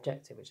 you're good. The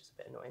objective, which is a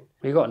bit annoying.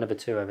 We've got another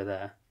 2 over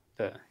there,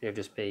 but it'll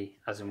just be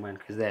as and when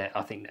because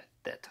I think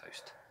they're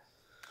toast.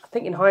 I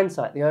think in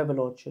hindsight, the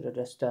Overlord should have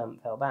just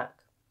fell back.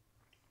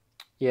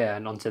 Yeah,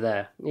 and onto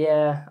there.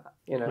 Yeah,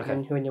 you know, Okay.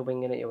 when you're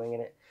winging it, you're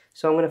winging it.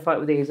 So I'm going to fight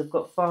with these. I've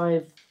got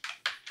 5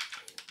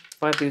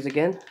 dudes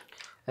again.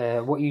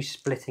 What are you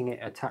splitting it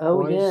attack-wise?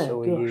 Oh, yeah,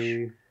 or gosh.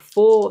 you...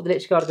 4 of the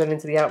Lich Guard are going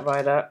into the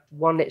Outrider,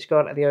 1 Lich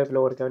Guard of the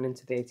Overlord are going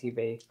into the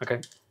ATB. Okay.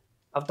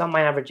 I've done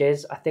my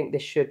averages. I think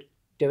this should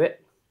do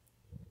it.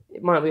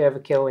 It might be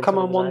overkill. In Come some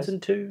on, of 1s those.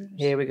 and 2s.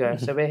 Here we go.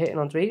 So we're hitting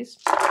on 3s.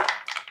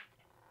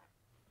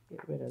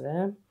 Get rid of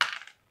them.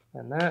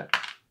 And that.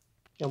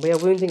 And we are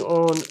wounding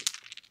on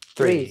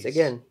 3s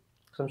again.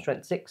 So I'm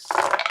strength 6.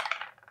 I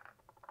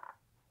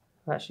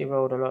actually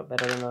rolled a lot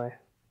better than I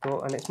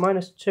thought. And it's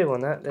 -2 on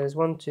that. There's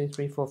 1, 2,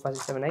 3, 4, 5,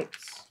 6, 7, 8.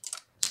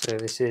 So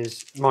this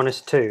is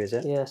 -2, is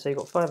it? Yeah, so you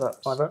got 5 ups.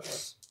 5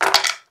 ups.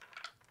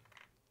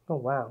 Oh,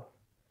 wow.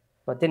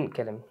 I didn't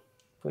kill him.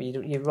 But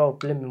you rolled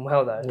blooming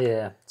well, though.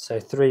 Yeah, so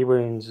 3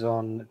 wounds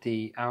on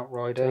the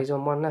Outrider. So he's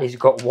on 1 left. He's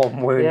got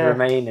 1 wound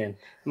remaining.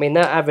 I mean,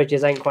 that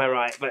averages ain't quite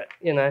right, but,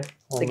 you know,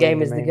 the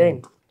game is the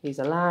game. He's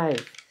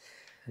alive.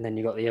 And then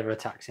you got the other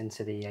attacks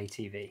into the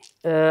ATV.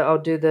 I'll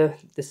do the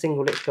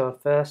single Lich Guard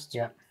first.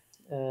 Yeah.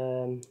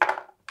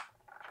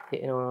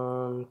 Hitting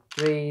on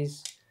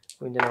 3s.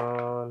 Wounding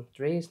on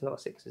 3s. A lot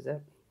of 6s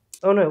there.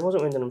 Oh, no, it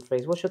wasn't wounding on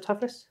 3s. What's your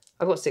toughness?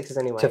 I got 6s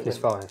anyway. Toughness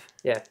 5.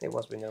 Yeah, it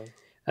was wounding on.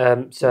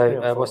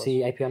 What's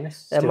the AP on this?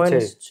 Still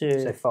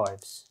 -2. So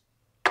 5s.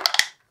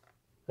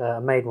 I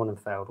made 1 and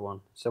failed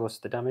 1. So what's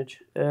the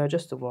damage?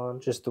 Just the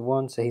 1. Just the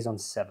 1, so he's on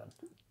 7.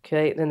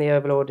 Okay, then the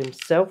Overlord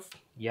himself.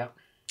 Yeah.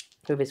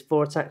 With his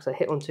 4 attacks, I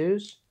hit on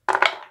 2s.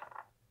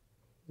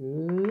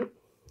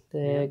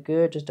 They're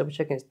good. Just double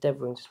checking it's dead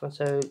wounds.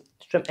 So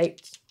strength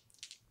 8.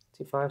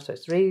 2, 5, so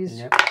it's 3s.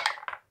 Yep.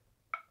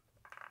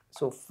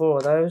 So 4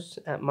 of those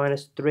at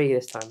 -3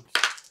 this time.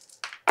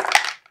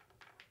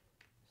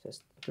 So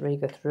it's 3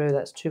 go through.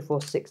 That's 2,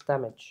 4, 6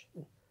 damage.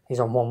 He's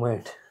on 1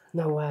 wound.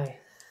 No way.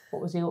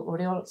 What was he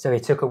already on? So he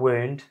took a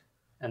wound,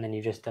 and then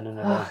you've just done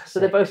another. So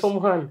they're both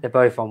on 1. They're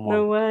both on 1.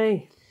 No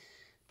way.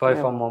 Both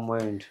on 1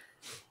 wound.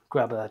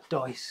 Grab a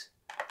dice.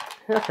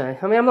 Okay.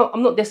 I mean,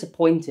 I'm not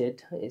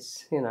disappointed.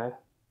 It's, you know.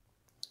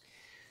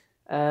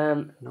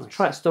 Nice.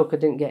 Track Stalker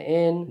didn't get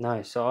in.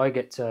 No, so I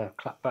get to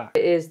clap back.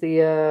 It is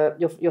the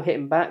you're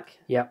hitting back.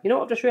 Yeah. You know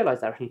what I've just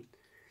realised, Aaron?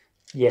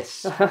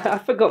 Yes. I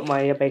forgot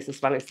my baseless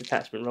phalanx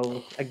detachment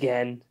roll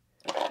again.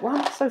 Why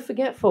am I so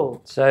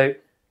forgetful? So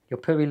your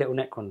pooey little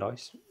Necron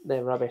dice.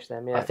 They're rubbish,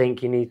 them. Yeah. I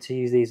think you need to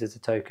use these as a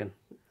token.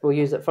 We'll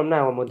use it from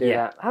now on. We'll do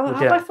that. How we'll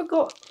have do I that.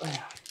 forgot?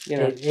 You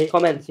know,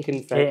 comments you can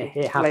It flame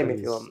happens. me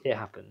if you want. It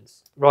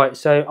happens. Right.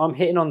 So I'm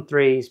hitting on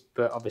 3s,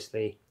 but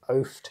obviously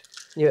oafed.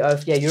 You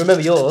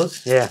remember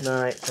yours? Yeah.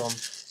 Right, Tom.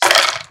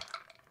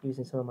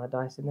 Using some of my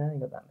dice in there. You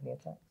got that many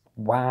attacks.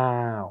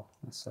 Wow.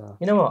 That's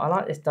You know what? I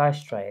like this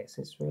dice tray. It's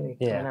really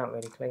coming Yeah. out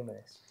really clean with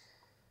this.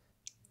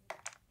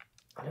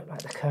 I look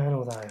like the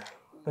Colonel though.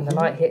 When the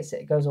light hits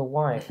it, it goes all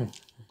white.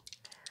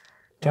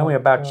 Tell me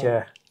about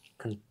your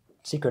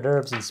secret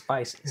herbs and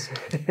spices.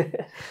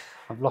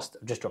 I've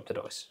just dropped a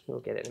dice. We'll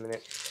get it in a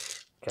minute.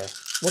 Okay.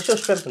 What's your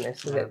strength on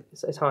this?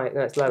 Is it's high?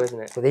 No, it's low,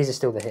 isn't it? Well, these are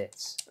still the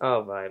hits.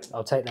 Oh, right.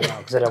 I'll take them out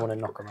because I don't want to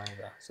knock them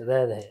over. So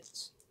they're the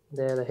hits.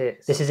 They're the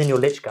hits. This is in your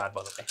Lich Guard,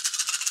 by the way.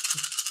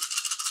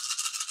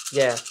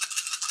 Yeah,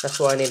 that's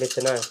what I needed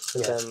to know.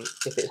 'Cause, Yeah.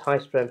 if it's high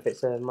strength,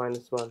 it's a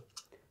 -1.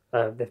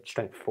 They're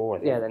strength 4. I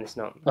think. Yeah, then it's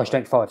not. Oh,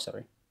 strength 5.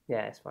 Sorry.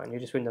 Yeah, it's fine. You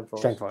just win them 4.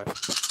 Strength 5.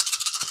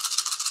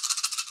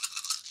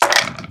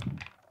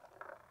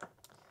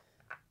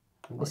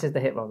 This is the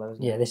hit roll, though,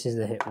 isn't it? Yeah, this is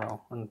the hit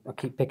roll, and I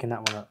keep picking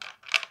that one up.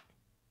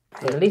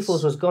 Yeah, the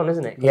lethals was gone,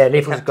 isn't it? Yeah,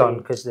 lethal's gone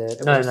because the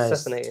was no,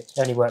 assassinated. it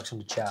only works on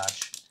the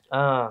charge.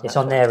 Ah, It's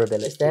on their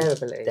ability. It's their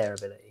ability. Their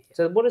ability.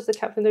 So what does the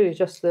captain do? Is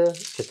just the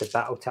Just a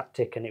battle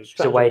tactic, and it was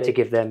a way to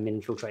give them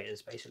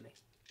infiltrators, basically.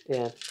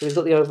 yeah. So he's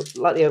got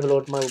the like the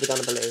Overlord, mine will be done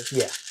ability.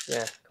 Yeah.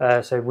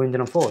 Yeah. So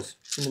wounded on 4s.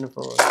 And then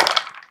forward.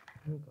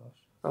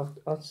 Oh gosh.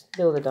 I'll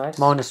steal the dice.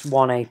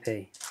 -1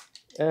 AP.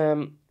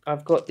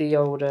 I've got the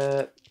old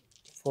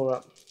 4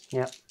 up.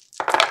 Yeah.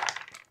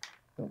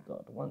 Oh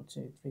god, 1,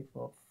 2, 3,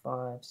 4,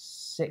 5,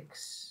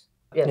 6.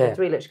 Yeah, Yeah. the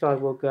 3 Lich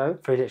Guard will go.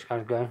 3 Lich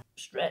Guard go.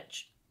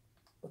 Stretch.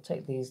 We'll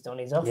take these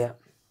donnies off. Yeah.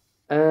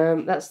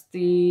 That's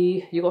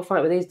the you got to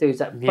fight with these dudes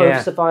that Yeah.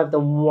 both survived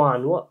on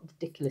 1. What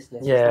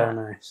ridiculousness! Yeah, I is that?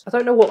 know. I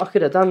don't know what I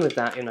could have done with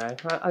that. You know,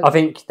 I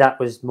think that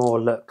was more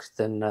luck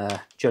than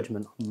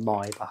judgment on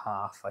my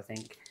behalf. I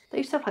think. they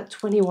used to have like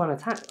 21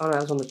 attacks. Oh no,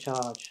 that was on the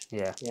charge.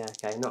 Yeah. Yeah,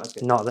 okay, not as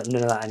good. Not that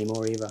none of that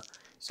anymore either.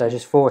 So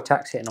just 4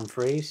 attacks hitting on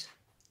 3s.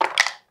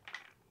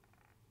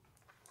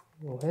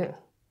 We'll hit.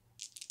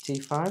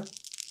 T5.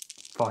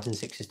 5s and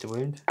 6s to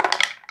wound.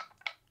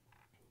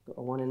 Got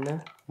a 1 in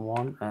there.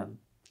 1.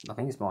 I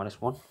think it's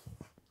 -1.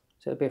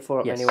 So it'll be a 4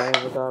 up anyway,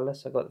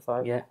 regardless. I got the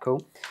 5. Yeah,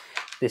 cool.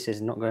 This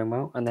is not going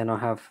well. And then I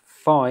have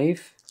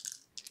 5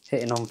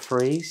 hitting on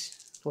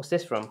 3s. What's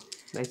this from?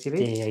 ATV?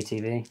 The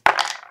ATV.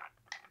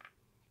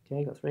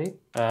 Okay, got 3.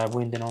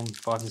 Wounding on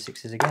 5 and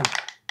 6s again.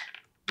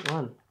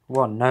 1.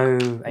 1. No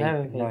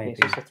No AP.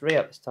 So it's a 3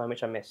 up this time,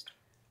 which I missed.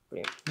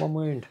 Brilliant. 1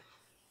 wound.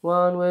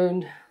 1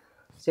 wound.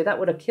 See, that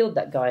would have killed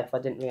that guy if I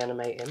didn't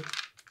reanimate him.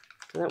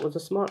 So that was a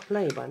smart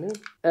play by me.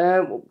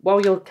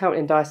 While you're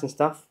counting dice and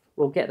stuff,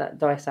 we'll get that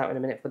dice out in a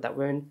minute for that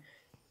wound.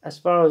 As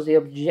far as the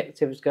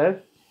objectives go,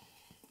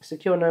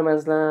 secure no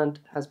man's land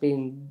has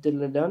been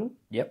done.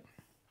 Yep.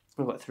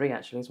 We've got 3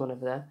 actually, there's 1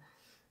 over there.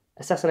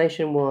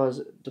 Assassination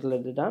was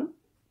done.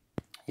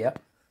 Yep.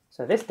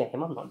 So this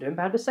game, I'm not doing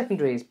bad with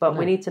secondaries, but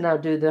we need to now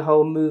do the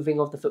whole moving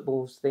of the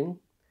footballs thing.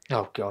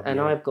 Oh, God.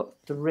 And I've got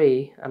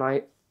 3, and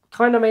I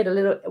kind of made a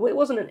little... It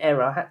wasn't an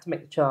error, I had to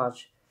make the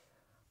charge.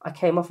 I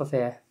came off of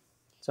here,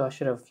 so I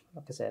should have,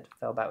 like I said,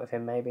 fell back with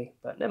him maybe,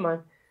 but never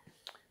mind.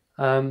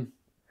 I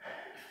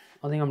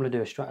think I'm going to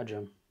do a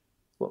stratagem.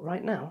 What,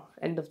 right now?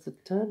 End of the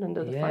turn? End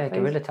of the fight phase?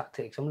 Guerrilla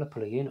tactics. I'm going to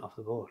pull a unit off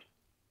the board.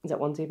 Is that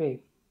 1 TB?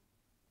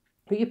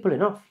 Who are you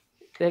pulling off?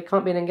 There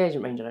can't be an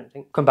engagement range, I don't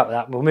think. Come back with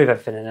that. We'll move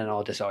everything and then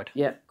I'll decide.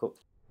 Yeah, cool.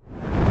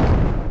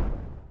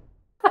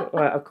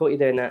 Right, I've caught you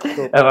doing that.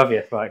 Cool. Oh, have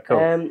you? Right,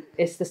 cool.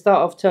 It's the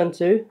start of turn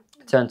 2.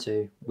 Turn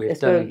 2. Let's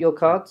go your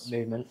cards.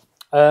 Movement.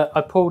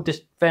 I pulled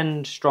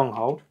Defend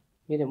Stronghold.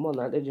 You didn't want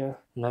that, did you?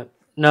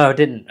 No, I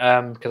didn't.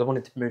 Because I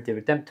wanted to move the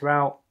Redemptor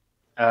out.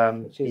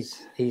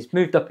 He's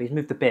moved up. He's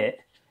moved a bit.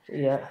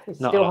 Yeah, he's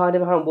still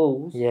hiding behind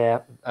walls. Yeah.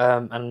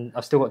 And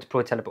I've still got to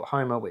deploy Teleport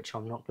Homer, which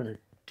I'm not going to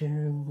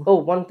do. Oh,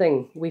 one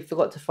thing. We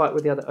forgot to fight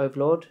with the other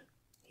Overlord.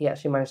 He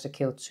actually managed to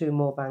kill 2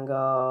 more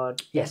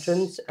Vanguard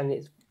veterans, and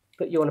it's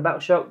put you on a battle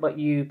shock, but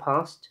you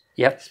passed.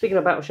 Yep. Speaking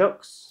of battle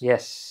shocks.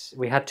 Yes,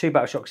 we had 2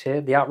 battle shocks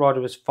here. The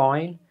Outrider was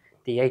fine.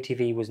 The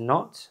ATV was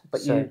not.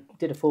 But you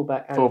did a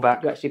fallback, and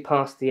you actually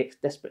passed the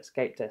Desperate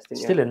Escape test, didn't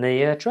you? Still in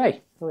the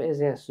tray. Oh, it is,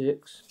 yeah,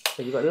 6.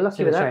 So you got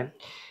lucky with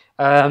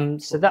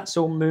that. So that's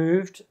all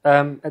moved.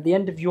 At the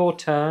end of your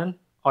turn,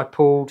 I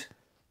pulled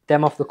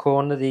them off the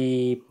corner,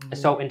 the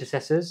Assault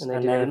Intercessors. And they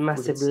did a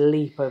massive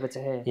leap over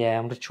to here. Yeah,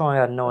 I'm going to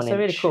try a 9-inch. That's a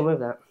really cool move,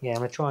 that. Yeah, I'm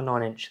going to try a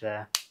 9-inch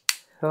there.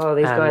 Oh,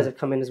 these guys have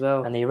come in as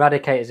well. And the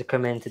Eradicators have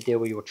come in to deal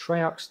with your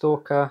Treyarch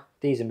Stalker.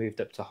 These are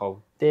moved up to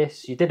hold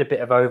this. You did a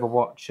bit of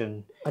Overwatch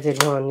and I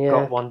did 1, yeah.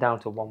 Got 1 down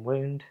to 1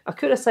 wound. I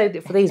could have saved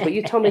it for these, but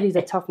you told me these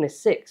are toughness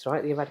 6,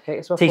 right? The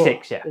Eradicators. So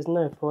T6, yeah. There's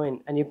no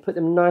point. And you put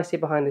them nicely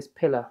behind this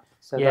pillar.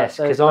 So yes,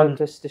 because I'm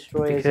just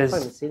destroyers. I can't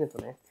even see them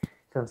from here.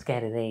 I'm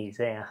scared of these,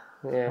 yeah.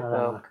 Yeah,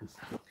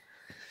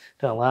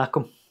 don't like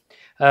them.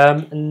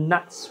 And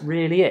that's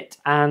really it.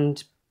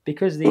 And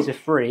because these are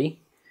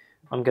free,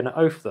 I'm going to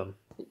oath them.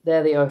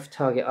 They're the oath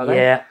target, are they?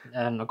 Yeah,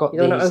 and I got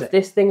these. You want to oath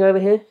this thing over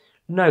here?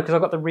 No, because I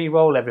got to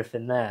re-roll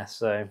everything there.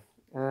 So.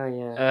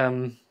 Yeah.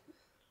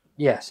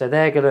 Yeah, so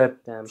they're gonna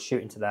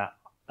shoot into that.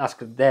 That's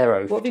good. Their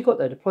oath. What have you got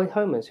though? Deploy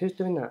homers. Who's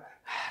doing that?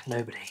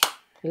 Nobody.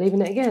 You're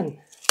leaving it again.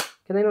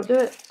 Can they not do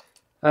it?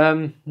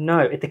 No.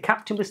 If the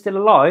captain was still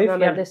alive.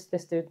 No, this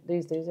dude,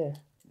 these dudes here.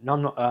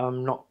 No,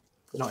 I'm not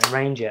in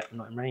range yet. I'm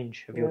not in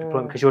range of your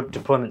deployment because your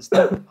deployment's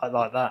like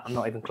that. I'm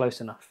not even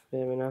close enough.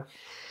 Fair enough.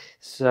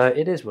 So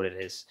it is what it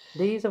is.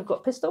 These have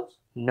got pistols?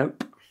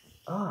 Nope.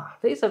 Ah,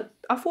 these are.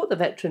 I thought the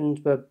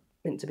veterans were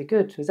meant to be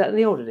good. Was that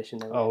the old edition?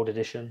 Though? Old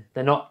edition.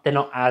 They're not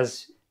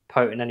as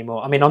potent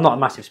anymore. I mean, I'm not a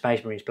massive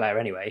Space Marines player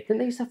anyway. Didn't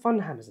they used to have fun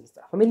hammers and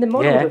stuff? I mean, the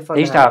models were fun.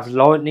 They used to have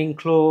lightning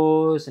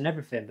claws and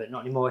everything, but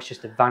not anymore. It's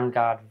just a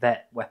Vanguard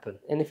vet weapon.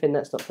 Anything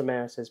that's not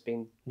Primaris has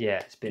been. Yeah,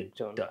 it's been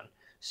done.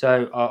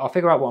 So I'll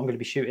figure out what I'm going to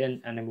be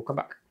shooting, and then we'll come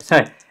back.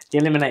 So the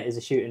Eliminators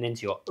are shooting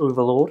into your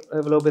Overlord.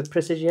 Overlord with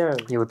precision.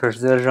 Yeah, with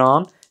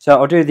precision. So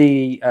I'll do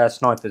the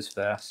snipers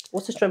first.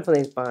 What's the strength on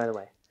these, by the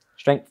way?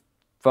 Strength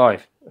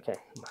 5. Okay.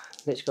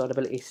 Lich Guard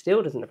ability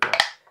still doesn't apply.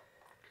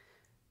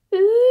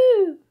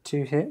 Ooh.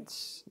 2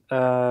 hits.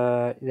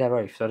 They're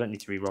oath, so I don't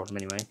need to re-roll them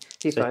anyway.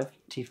 T5. So,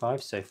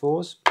 T5, so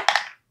 4s.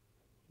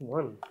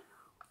 1.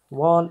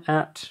 1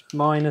 at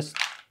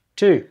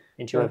 -2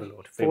 into your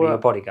Overlord. For your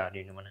bodyguard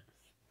unit, wasn't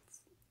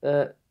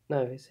it?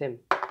 No, it's him.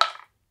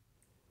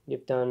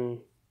 You've done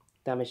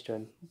damage to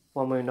him.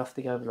 1 wound off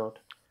the Overlord.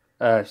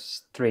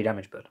 3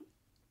 damage, bud.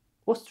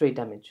 What's 3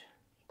 damage?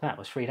 That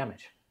was 3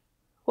 damage.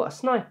 What, a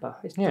sniper?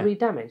 It's 3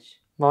 damage?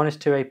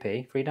 -2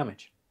 AP, 3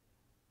 damage.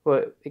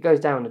 Well, it goes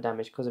down the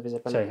damage because of his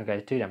ability. So,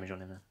 okay, 2 damage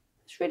on him then.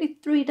 It's really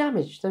 3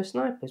 damage, those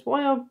snipers.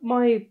 Why are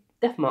my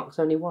death marks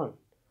only 1?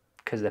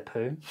 Because they're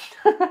poo.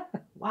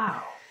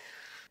 Wow.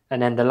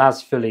 And then the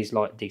Las Fully's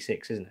like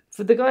D6, isn't it?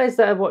 For the guys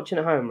that are watching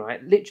at home,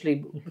 right,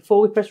 literally, before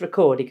we press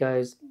record, he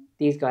goes,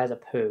 these guys are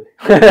poo.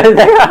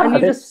 And you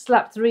just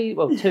slapped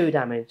 2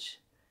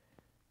 damage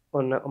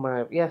on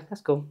my... Yeah,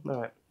 that's cool.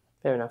 All right,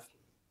 fair enough.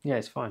 Yeah,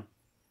 it's fine.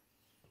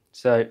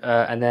 So,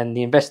 and then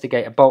the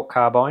Investigator Bolt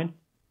Carbine,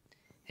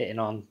 hitting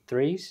on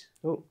 3s.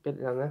 Oh, get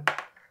it down there.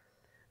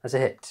 That's a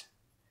hit.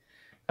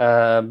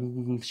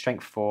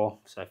 Strength 4,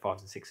 so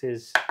 5s and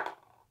 6s.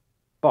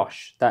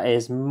 Bosh, that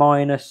is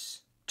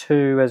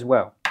 -2 as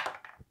well.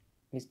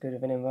 He's good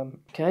with an invuln.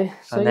 Okay,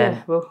 so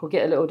yeah, we'll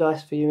get a little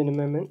dice for you in a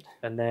moment.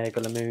 And they're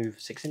going to move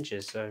 6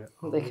 inches, so...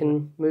 They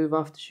can move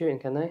after shooting,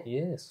 can they?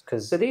 Yes,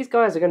 because... So these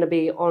guys are going to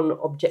be on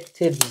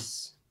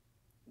objectives,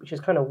 which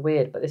is kind of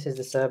weird, but this is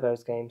the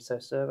servos game, so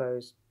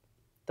servos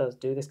does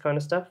do this kind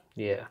of stuff.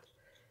 Yeah.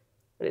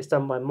 But it's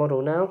done by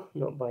model now,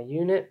 not by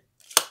unit.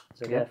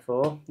 So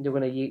therefore, you're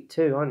going to yeet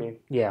 2, aren't you?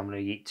 Yeah, I'm going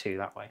to yeet 2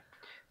 that way.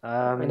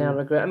 I now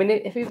regret... I mean,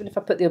 even if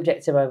I put the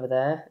objective over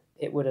there,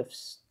 it would have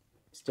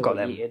still got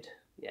yeeted.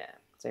 Yeah,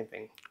 same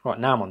thing. Right,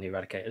 now I'm on the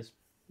Eradicators.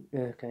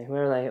 Yeah, okay,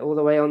 where are they? All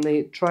the way on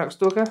the Triarch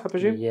Stalker, I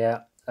presume?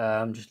 Yeah,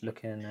 I'm just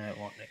looking at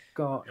what they've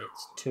got.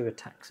 It's 2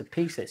 attacks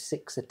apiece, it's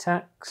 6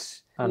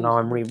 attacks. And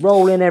I'm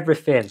re-rolling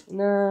everything.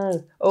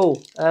 No. Oh,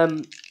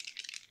 1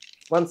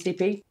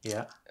 CP.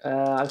 Yeah.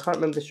 I can't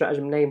remember the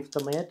stratagem name off the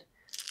top of my head.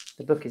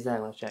 The book is there,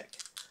 I'm going to check.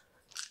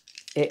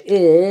 It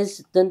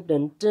is... Dun,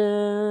 dun,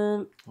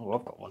 dun. Oh,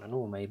 I've got one and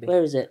all, maybe.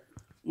 Where is it?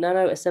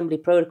 Nano Assembly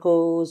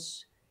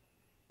Protocols.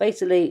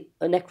 Basically,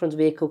 a Necron's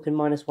vehicle can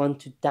 -1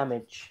 to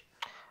damage.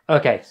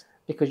 Okay.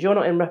 Because you're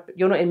not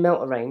in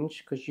melter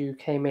range, because you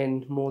came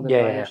in more than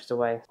 9 inches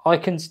away. I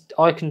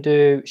can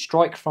do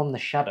Strike from the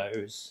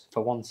Shadows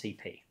for 1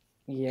 CP.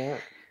 Yeah.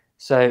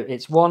 So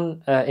it's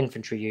 1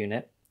 infantry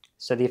unit.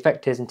 So the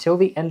effect is, until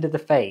the end of the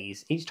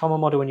phase, each time a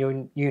model in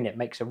your unit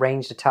makes a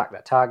ranged attack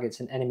that targets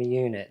an enemy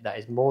unit that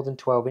is more than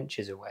 12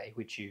 inches away,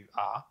 which you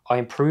are, I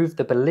improve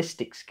the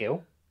ballistic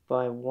skill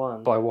by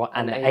 1. By 1,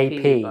 and the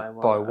AP by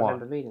 1. I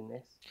remember reading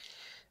this.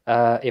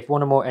 If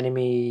 1 or more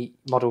enemy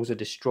models are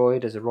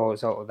destroyed as a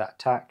result of that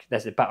attack,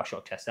 there's a battle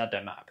shock test. That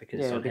don't matter because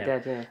it's on him.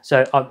 Dead, yeah.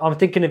 So I'm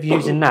thinking of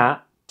using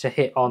that to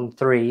hit on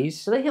 3s.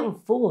 So they hit on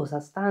 4s,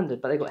 that's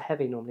standard, but they got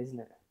heavy normally, isn't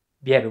it?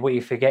 Yeah, but what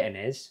you're forgetting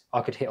is I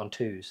could hit on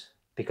 2s.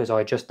 Because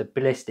I adjust the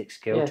ballistic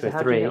skill to a 3.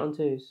 How do you hit on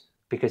 2s?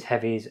 Because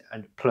heavy is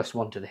a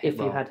 +1 to the hit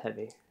roll. If you had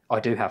heavy.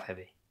 I do have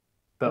heavy.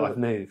 But I've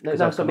moved. No,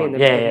 that's what I mean.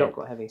 They've not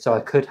got heavy. So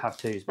I could have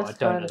 2s, but I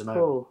don't at the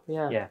moment. Cool.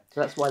 Yeah.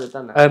 So that's why they've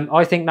done that.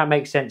 I think that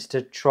makes sense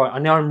to try. I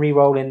know I'm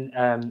re-rolling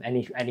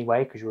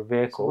anyway because you're a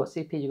vehicle. So what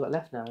CP you got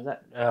left now? Is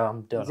that?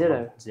 I'm done.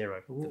 0. 0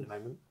 at the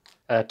moment.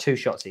 2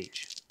 shots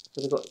each.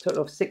 So they've got a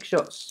total of 6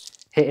 shots.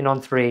 Hitting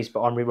on 3s,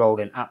 but I'm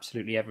re-rolling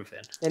absolutely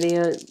everything. Any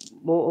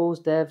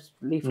mortals, devs,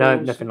 lethals? No,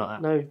 nothing like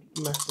that. No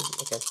massive.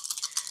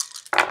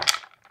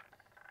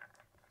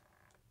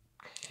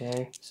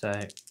 Okay. So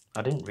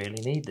I didn't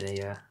really need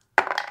the.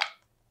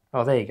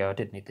 Oh, there you go. I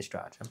did need the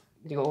stratagem.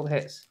 You got all the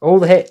hits. All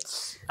the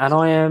hits, and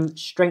I am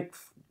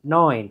strength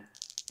 9.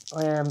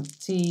 I am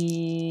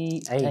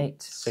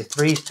T8. So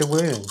 3s to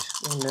wound.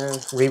 Oh no.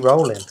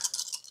 Re-rolling.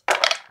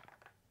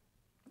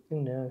 Oh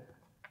no.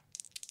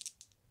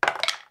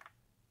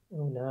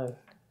 Oh no.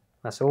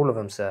 That's all of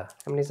them, sir.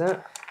 How many is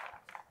that?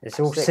 It's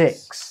all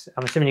 6.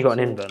 I'm assuming you got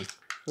an invuln.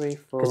 3,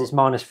 4. Because it's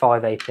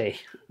 -5 AP.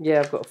 Yeah,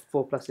 I've got a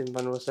 4+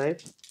 invulnerable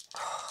save.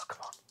 Oh, come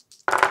on.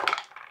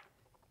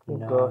 Oh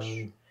no. Gosh.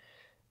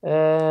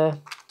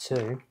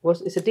 2.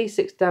 It's a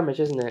D6 damage,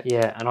 isn't it?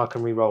 Yeah, and I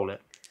can re-roll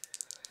it.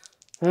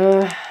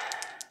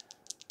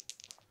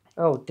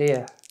 Oh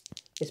dear.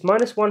 It's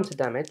 -1 to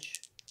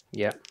damage.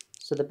 Yeah.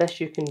 So the best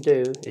you can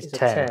do is a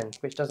 10,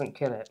 which doesn't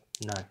kill it.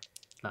 No,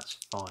 that's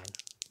fine.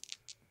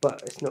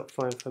 But it's not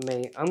fine for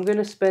me. I'm going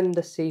to spend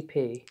a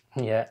CP.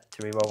 Yeah,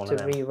 to re-roll one of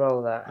them. To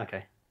re-roll that.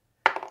 Okay.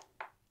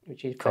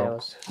 Which he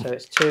fails. So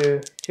it's 2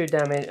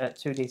 damage at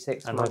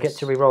 2d6. And I get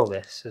to re-roll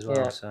this as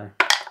well, so...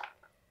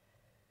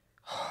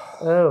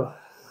 Oh,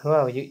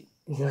 well,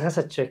 that's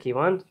a tricky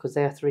one, because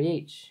they are 3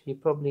 each. You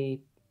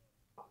probably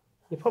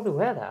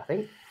wear that, I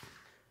think.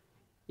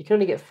 You can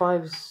only get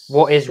 5s.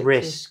 What is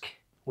risk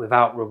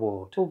without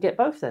reward? We'll get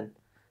both then.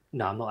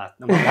 No, I'm not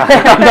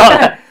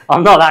that.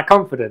 I'm not that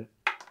confident.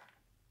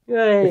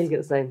 Yeah, you get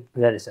the same.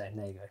 They're the same.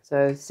 There you go.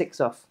 So 6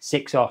 off.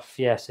 6 off.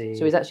 Yeah. So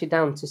he's actually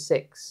down to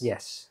 6.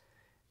 Yes.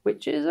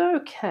 Which is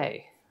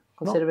okay,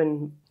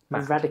 considering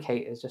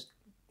Eradicators just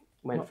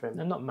went for him.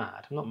 I'm not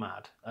mad. I'm not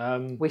mad.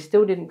 We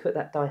still didn't put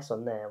that dice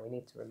on there. We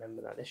need to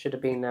remember that. There should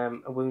have been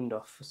a wound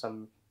off for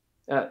some.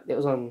 It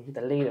was on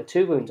the leader.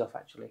 2 wounds off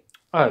actually.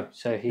 Oh,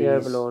 so he's the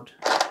Overlord.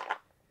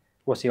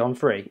 What's he on?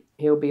 3?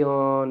 He'll be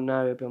on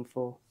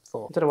 4.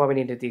 4. I don't know why we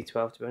need a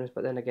D12 to be honest,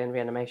 but then again,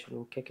 reanimation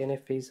will kick in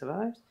if he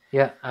survives.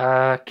 Yeah.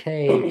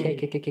 You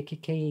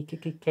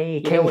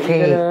know what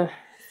you're gonna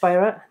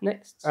fire at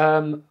next?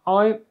 I'm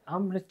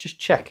gonna just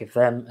check if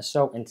them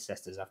assault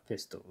intercessors have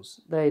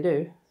pistols. They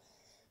do.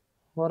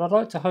 Well, I'd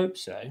like to hope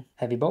so.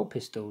 Heavy bolt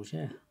pistols,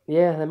 yeah.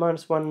 Yeah, they're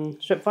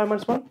 -1. Strength 5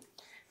 -1.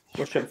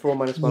 Or strength 4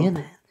 -1. Yeah,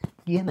 man.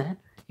 Yeah, man.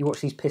 You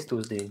watch these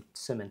pistols do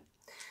swimming.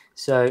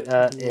 So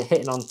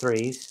hitting on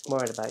 3s. I'm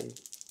worried about you.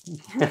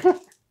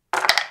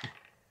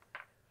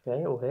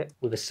 Okay, all hit.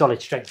 With a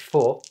solid strength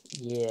 4.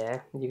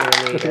 Yeah, you're going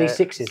to need... Look at these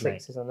 6s, mate.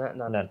 6s on that?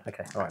 None.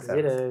 Okay, all right, fair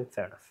enough.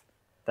 Fair enough.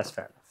 That's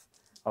fair enough.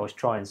 I was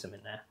trying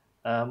something there.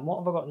 What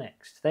have I got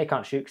next? They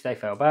can't shoot because they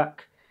fell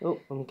back. Oh,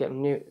 I'm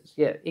getting new...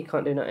 Yeah, he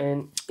can't do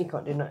nothing. He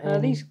can't do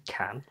nothing. These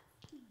can.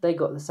 They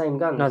got the same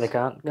guns. No, they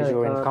can't because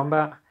you're in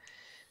combat.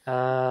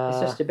 It's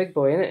just a big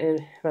boy, isn't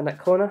it? Around that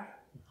corner.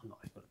 I'm not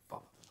even going to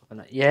bother.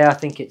 Yeah, I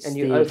think it's. And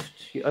you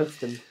oafed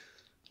them.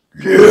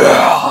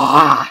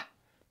 Yeah.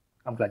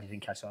 I'm glad you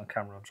didn't catch that on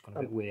camera. I'm just going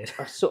a bit weird.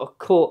 I sort of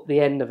caught the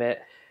end of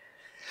it.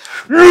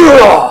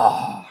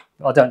 I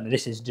don't know.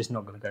 This is just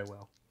not going to go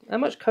well. How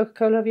much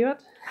Coca-Cola have you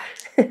had?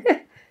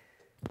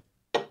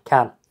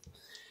 Can.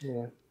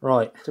 Yeah.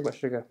 Right. Too much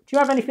sugar. Do you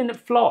have anything that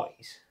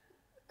flies?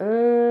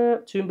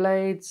 Tomb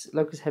Blades,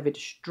 Locust Heavy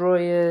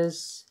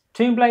Destroyers.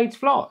 Tomb Blades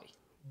fly?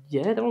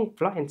 Yeah, they're on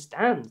flying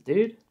stands,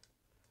 dude.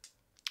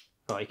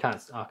 Right,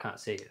 I can't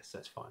see it, so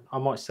that's fine. I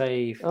might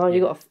save... Oh,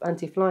 you got an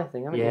anti-fly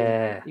thing, haven't you?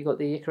 Yeah. You got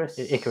the Icarus.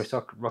 The Icarus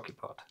rocket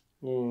pod.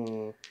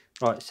 Yeah.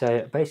 Right,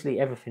 so basically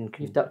everything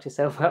can... You've ducked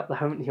yourself out there,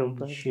 haven't you?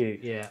 On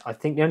shoot, yeah. I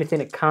think the only thing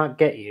that can't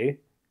get you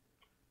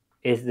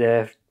is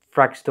the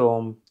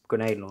Fragstorm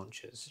grenade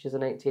launchers. Which is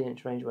an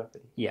 18-inch range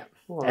weapon. Yeah.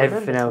 Oh,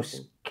 everything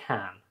else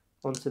can.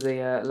 Onto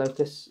the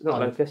Locust,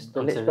 not Locust,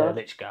 the Lich Guard. Guard.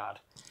 Lich Guard.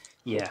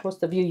 Yeah. What's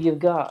the view you've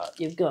got?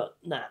 You've got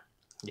that.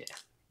 Yeah.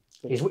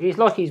 He's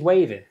like he's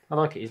waving. I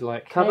like it. He's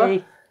like, cover.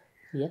 Hey,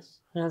 yes.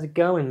 How's it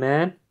going,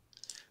 man?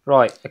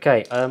 Right.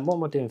 Okay. What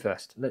am I doing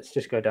first? Let's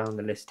just go down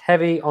the list.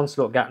 Heavy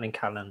Onslaught Gatling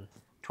Cannon,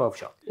 12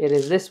 shot. It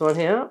is this one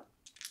here.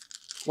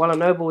 While a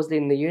noble is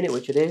leading the unit,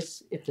 which it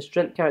is, if the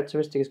strength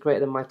characteristic is greater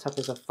than my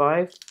toughness of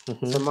 5, so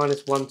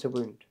 -1 to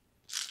wound.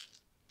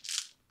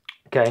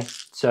 Okay,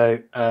 so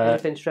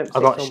anything strength 6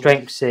 I got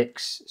strength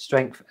 6,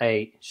 strength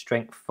 8,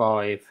 strength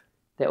 5.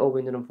 They're all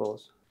wounded on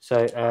 4s.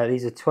 So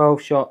these are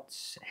 12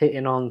 shots,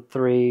 hitting on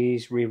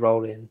 3s,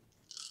 re-rolling.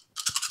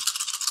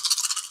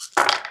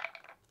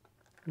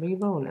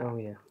 Re-rolling? Oh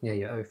yeah. Yeah,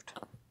 you're oafed.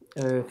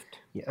 Oafed.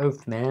 You're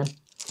oafed, man.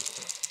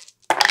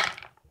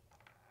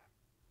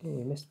 Yeah,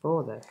 you missed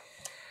 4 there.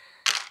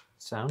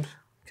 Sound.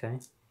 Okay.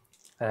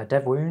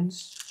 Dev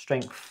wounds,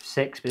 strength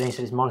 6, but then he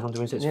said it's -1 to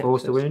wound, so it's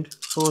 4s to wound.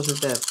 4s of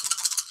dev.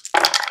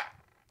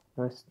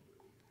 Nice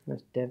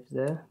devs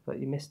there, but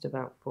you missed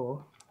about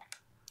 4.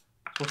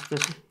 What's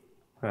this?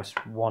 That's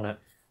 1 at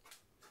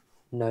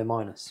no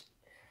minus.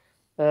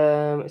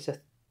 It's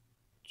a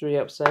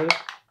 3-up save.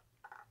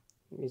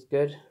 It's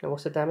good. And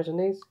what's the damage on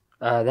these?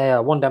 They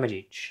are 1 damage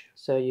each.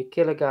 So you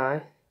kill a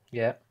guy.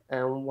 Yeah.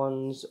 And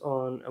 1's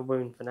on a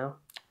wound for now.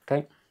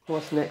 Okay.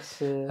 What's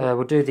next?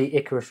 We'll do the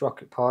Icarus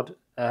rocket pod.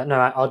 No,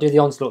 I'll do the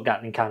Onslaught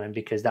Gatling Cannon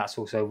because that's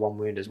also 1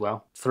 wound as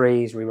well.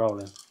 3s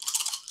re-rolling.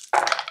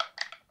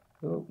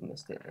 Oh,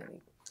 missed it.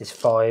 It's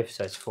 5,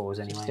 so it's 4s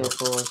anyway. Still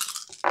 4s.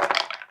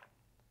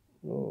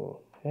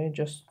 Oh, okay,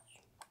 just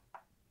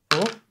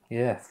 4?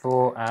 Yeah,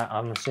 4.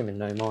 I'm assuming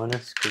no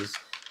minus because,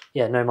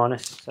 yeah, no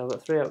minus. So I've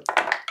got 3 up.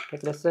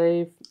 Regular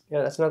save.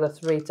 Yeah, that's another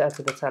 3 to add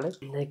to the tally.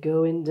 They're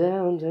going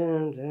down,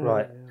 down, down.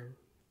 Right. Down.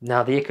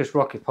 Now the Icarus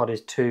rocket pod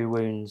is 2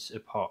 wounds a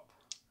pop.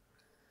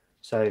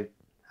 So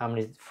how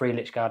many? 3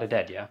 Lich Guard are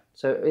dead, yeah?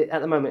 So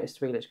at the moment it's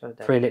 3 Lich Guard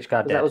dead. 3 Lich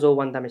Guard dead. That was all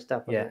 1 damage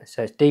stuff, wasn't Yeah, it?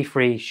 so it's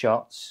D3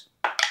 shots.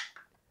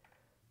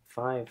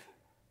 5.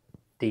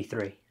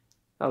 D3.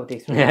 Oh,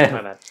 D3. Yeah.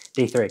 My bad.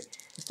 D3.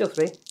 Still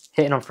 3.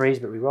 Hitting on 3s,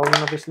 but re-rolling,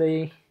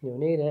 obviously. You'll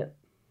need it.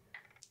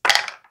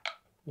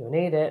 You'll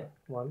need it.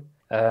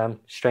 1.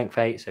 Strength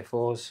 8, so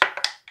 4s.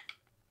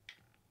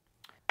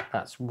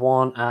 That's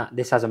 1 at...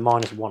 This has a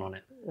 -1 on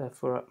it.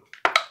 4 up.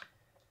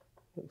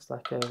 Looks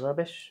like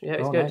rubbish. Yeah,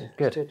 it's Oh, good. no,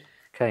 good. It's good.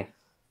 Okay.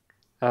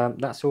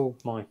 That's all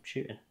my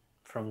shooting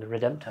from the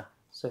Redemptor.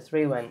 So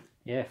 3 went.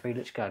 Yeah, 3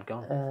 Lich Guard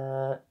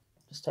gone.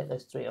 Just take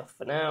those 3 off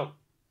for now.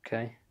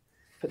 Okay.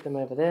 Put them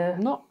over there. I'm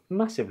not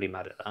massively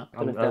mad at that.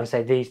 I'm if going to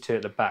say these 2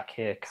 at the back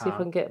here can't. See if I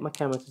can get my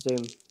camera to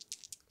zoom.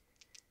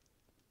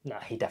 No,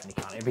 he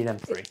definitely can't. It'll be them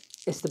 3.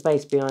 It's the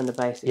base behind the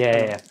base. It's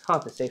Yeah.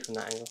 hard to see from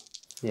that angle.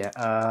 Yeah.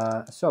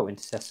 Assault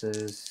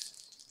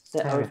Intercessors.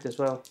 They're oafed as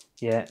well.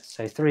 Yeah,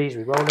 so 3s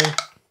re-rolling.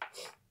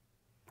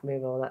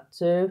 Reroll that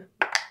too.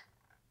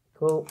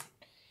 Cool.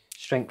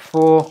 Strength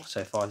 4,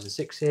 so 5s and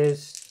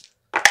 6s.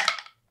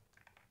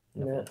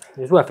 No. It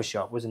was worth a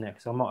shot, wasn't it?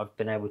 Because I might have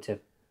been able to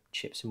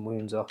chip some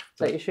wounds off. Is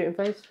that your shooting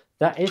phase?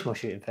 That is my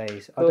shooting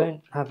phase. Cool. I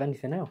don't have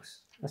anything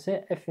else. That's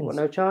it. Everything's... What,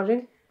 no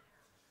charging?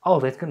 Oh,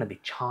 there's going to be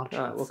charge.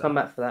 Alright, we'll come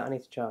back for that. I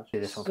need to charge. Do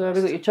this one So first.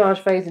 we've got your charge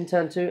phase in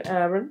turn 2,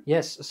 Aaron.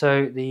 Yes,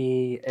 so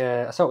the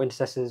Assault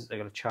Intercessors are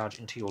going to charge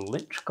into your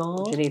Lich Guard.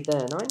 What do you need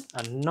there? 9?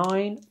 A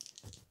 9.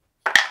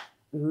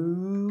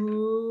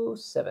 Ooh,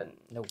 7.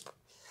 Nope.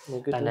 No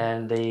good. And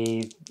then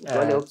the...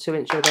 got a little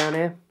 2-incher down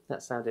here.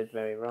 That sounded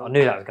very wrong. I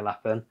knew that was going to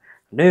happen.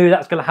 I knew that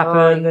was going to happen.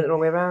 Oh, you got it the wrong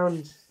way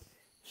around.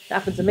 That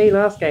happened to me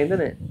last game,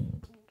 didn't it?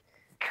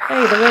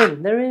 Hey, they're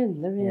in. They're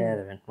in. They're in. Yeah,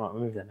 they're in. Right,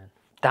 we'll move them in.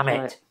 Damn it.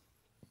 Right.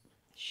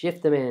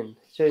 Shift them in.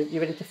 So you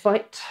ready to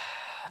fight?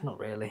 Not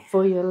really.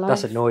 For your life.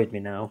 That's annoyed me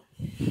now.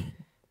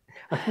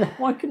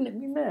 Why couldn't it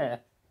be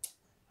there?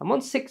 I'm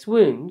on 6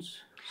 wounds,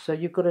 so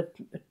you've got a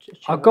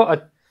I've got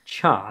a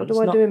chance. What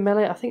do I do in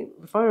melee? I think,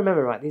 if I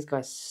remember right, these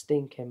guys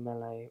stink in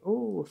melee.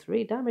 Ooh,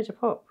 3 damage a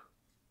pop.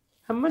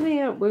 How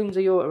many wounds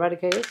are your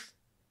Eradicators?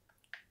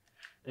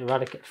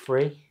 Eradicate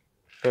 3.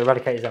 The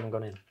Eradicators haven't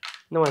gone in.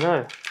 No, I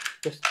know.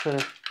 Just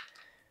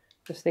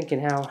thinking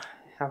how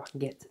I can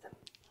get to them.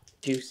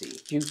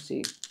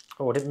 Juicy.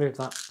 Oh, I didn't move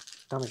that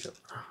damage up.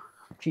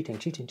 Cheating.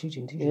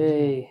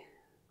 Yay.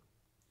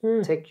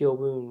 Take your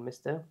wound,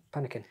 mister.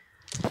 Panicking.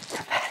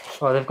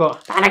 Oh, they've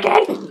got...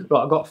 Panicking!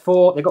 Right, I've got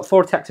 4... They've got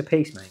 4 attacks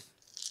apiece, mate.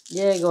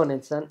 Yeah, go on,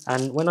 Instant.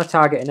 And when I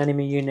target an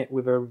enemy unit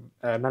with a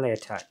melee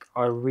attack,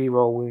 I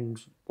re-roll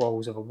wound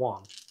rolls of a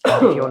 1.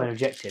 If you're on an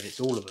objective, it's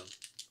all of them.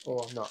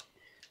 Or not.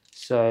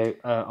 So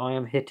I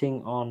am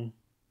hitting on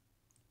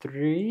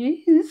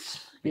 3s.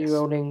 You're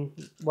rolling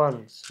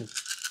 1s.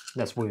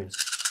 That's wounds.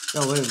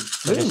 Oh, wounds.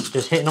 So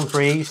just hitting on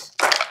 3s.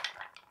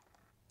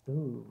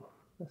 Ooh.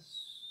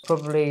 That's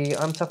probably...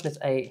 I'm toughness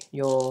 8.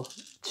 You're...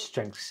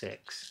 Strength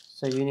 6.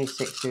 So you need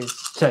 6s.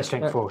 So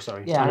strength 4,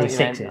 sorry. Yeah, I need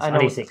 6s. I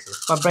need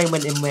 6s. My brain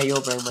went in where your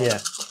brain went. Yeah.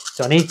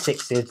 So I need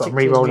 6s, but I'm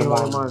re-rolling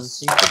 1s.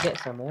 So you could get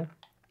some there.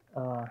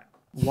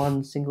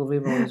 1 single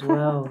re-roll as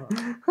well.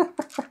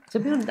 To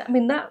be honest, I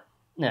mean that...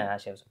 No,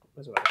 actually, it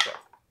was alright as well.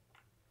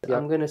 Yep.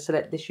 I'm going to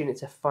select this unit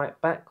to fight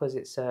back because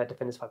it's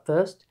defenders fight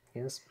first.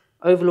 Yes.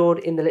 Overlord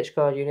in the Lich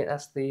Guard unit.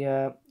 That's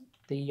the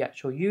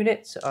actual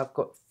unit. So I've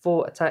got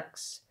 4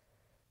 attacks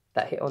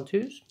that hit on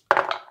 2s.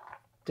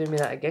 Do me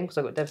that again because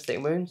I've got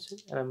devastating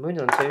wounds and I'm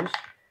wounded on 2s.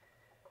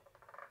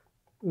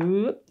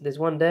 Ooh, there's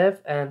 1 dev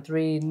and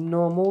 3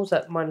 normals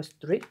at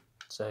 -3.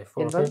 So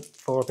 4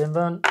 up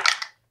invuln.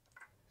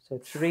 So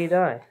 3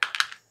 die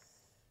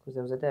because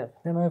there was a dev.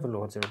 Them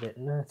overlords are a bit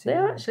nerdy.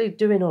 They're actually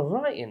doing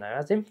alright, you know,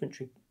 as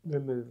infantry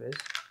removers.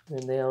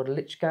 And the old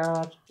Lich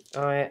Guard.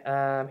 I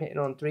am hitting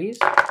on 3s.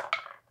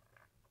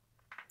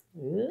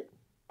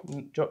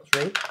 Drop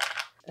 3.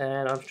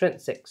 And I'm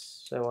strength 6,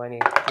 so I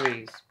need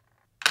 3s.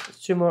 It's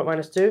 2 more at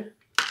 -2.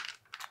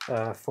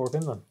 4 up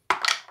invuln.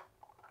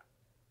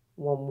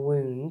 1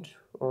 wound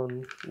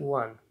on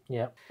 1.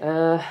 Yeah.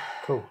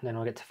 Cool. Then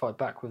I'll get to fight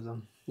back with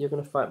them. You're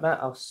going to fight back.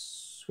 I'll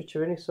switch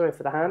you in. Sorry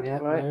for the hand. Yeah,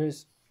 right. there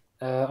is.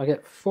 I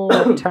get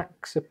 4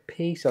 attacks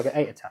apiece. I get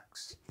 8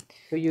 attacks.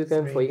 Who are you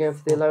going for? Are you going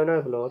for the Alone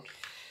Overlord?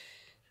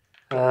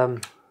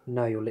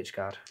 No, your Lich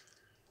Guard.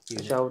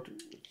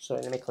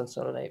 Sorry, let me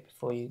consolidate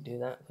before you do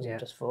that because I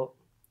just fought.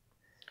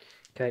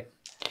 Okay.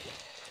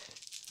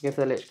 Go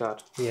for the Lich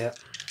Guard. Yeah.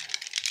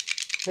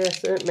 Yeah,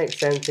 so it makes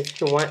sense. If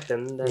you can wipe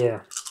them, then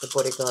the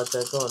bodyguards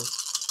are gone.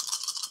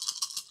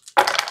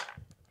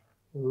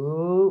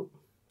 Ooh.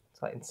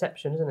 It's like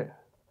Inception, isn't it?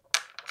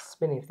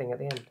 Spinning thing at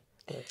the end.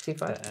 Yeah,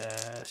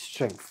 T5.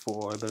 Strength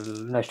 4,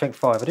 no, strength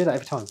 5. I do that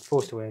every time.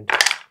 Force to wound.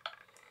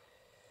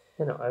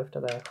 They're not oafed,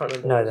 are they? I can't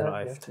remember. No, they're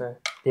not oafed. No.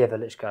 The other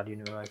Lich Guard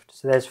unit are oafed.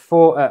 So there's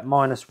 4 at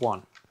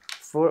 -1.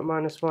 4 at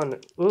 -1.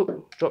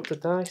 Ooh, drop the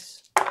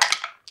dice.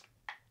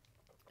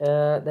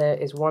 There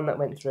is 1 that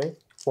went through.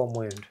 1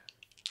 wound.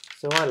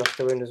 So I lost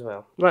the wound as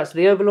well. Right, so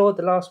the Overlord,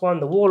 the last one,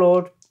 the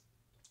Warlord.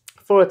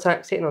 4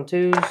 attacks, hitting on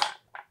 2s.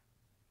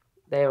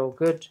 They're all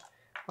good.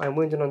 I'm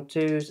wounded on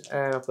 2s,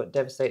 and I've got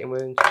devastating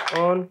wounds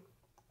on.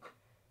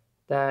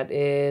 That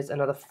is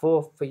another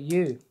 4 for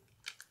you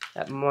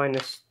at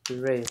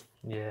 -3.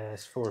 Yeah,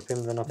 it's 4 up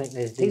invuln. I think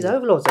there's these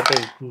Overlords are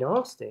being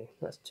nasty.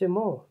 That's 2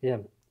 more. Yeah,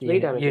 the 3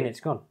 damage. Unit's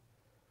gone.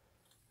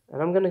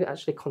 And I'm going to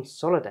actually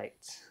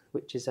consolidate,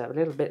 which is a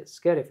little bit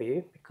scary for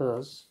you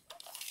because,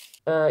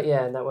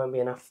 yeah, that won't be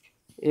enough.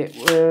 It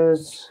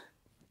was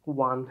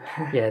 1.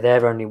 Yeah,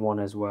 they're only 1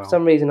 as well. For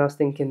some reason, I was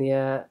thinking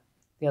the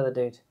other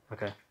dude.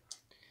 Okay.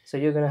 So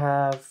you're going to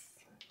have...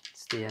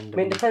 It's the end. I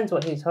mean, it depends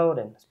what he's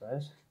holding, I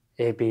suppose.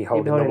 He'd be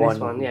holding, this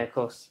one. Yeah, of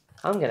course.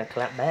 I'm going to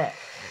clap back.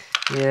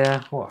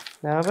 Yeah, what?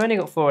 Now, I've only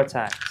got 4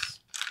 attacks.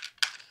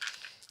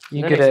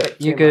 You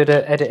good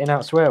at editing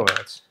out swear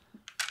words?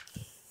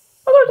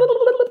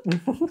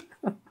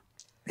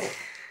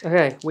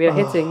 Okay, we are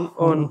hitting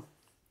on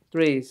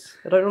 3s.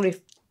 I don't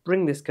normally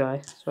bring this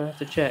guy, so I have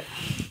to check.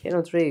 Hitting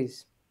on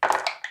 3s.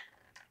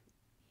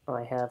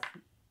 I have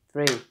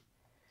 3.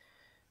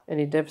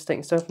 Any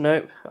devastating stuff?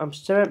 No. I'm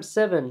still at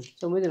 7,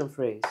 so I'm within on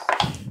 3s.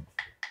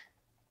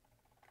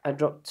 I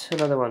dropped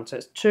another one, so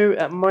it's 2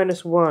 at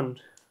 -1.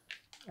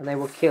 And they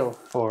will kill.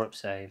 4 up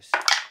saves.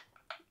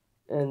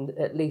 And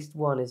at least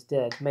 1 is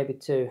dead, maybe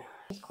 2.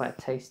 It's quite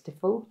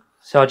tasteful.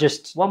 So I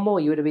just... 1 more,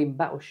 you would have been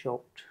battle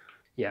shocked.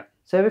 Yeah.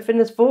 So everything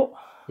is fought?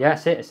 Yeah,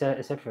 that's it.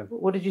 It's everything.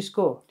 What did you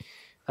score?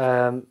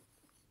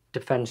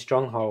 Defend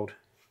stronghold.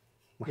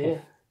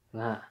 Yeah.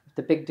 That.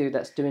 The big dude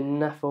that's doing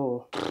naff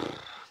all.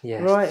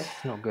 Yes. Right.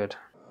 Not good.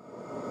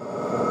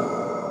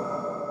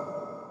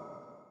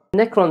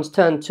 Necrons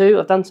turn 2.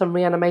 I've done some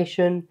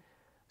reanimation.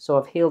 So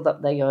I've healed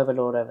up the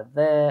Overlord over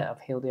there.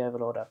 I've healed the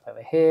Overlord up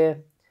over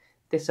here.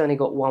 This only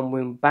got 1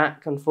 wound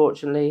back,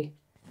 unfortunately.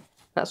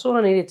 That's all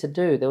I needed to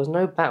do. There was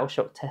no battle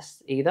shock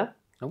tests either.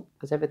 Nope.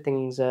 Because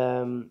everything's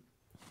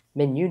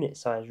min unit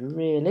size,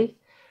 really.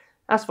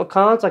 As for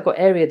cards, I got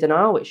Area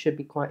Denial, which should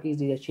be quite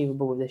easily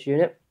achievable with this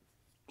unit.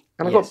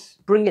 And I've got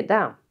Bring It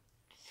Down.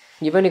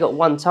 You've only got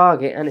 1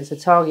 target, and it's a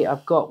target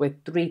I've got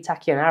with 3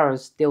 Tachyon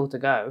arrows still to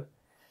go.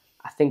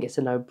 I think it's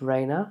a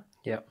no-brainer.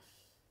 Yep.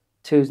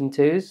 2s and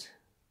 2s.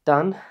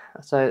 Done.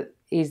 So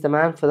he's the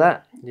man for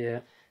that.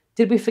 Yeah.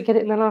 Did we forget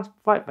it in the last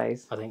fight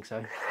phase? I think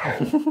so. I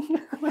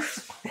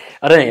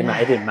don't think it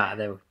mattered. It didn't matter.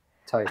 They were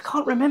toast. I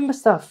can't remember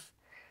stuff.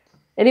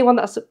 Anyone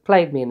that's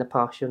played me in the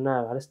past, you'll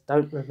know. I just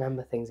don't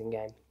remember things in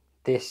game.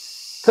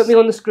 This... Put me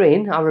on the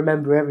screen, I'll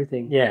remember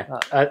everything. Yeah.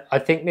 I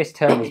think this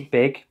turn is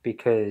big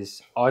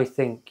because I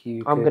think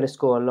I'm going to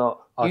score a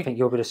lot. I think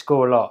you're going to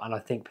score a lot, and I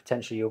think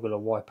potentially you're going to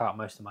wipe out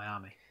most of my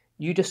army.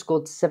 You just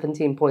scored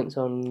 17 points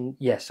on...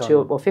 Yes.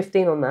 Or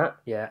 15 on that.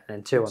 Yeah,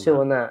 and 2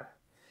 on that.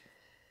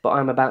 But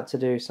I'm about to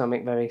do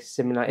something very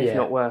similar, if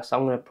not worse.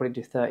 I'm going to probably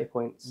do 30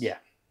 points. Yeah.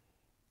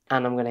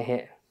 And I'm going to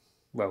hit.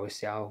 Well, we'll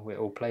see how it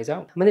all plays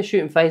out. I'm in the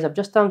shooting phase. I've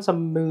just done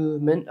some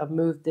movement. I've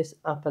moved this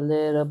up a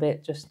little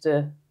bit just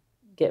to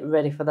get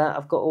ready for that.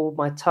 I've got all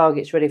my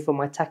targets ready for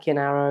my Tachyon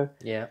arrow.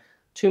 Yeah.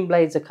 Tomb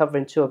Blades are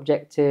covering 2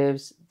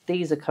 objectives.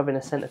 These are covering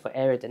a centre for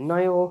area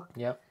denial.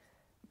 Yeah.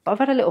 But I've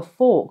had a little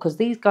thought, because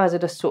these guys are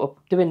just sort of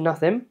doing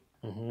nothing.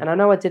 And I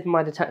know I did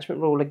my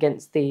detachment rule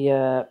against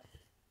the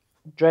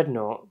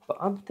Dreadnought, but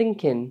I'm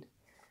thinking,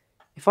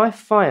 if I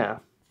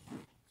fire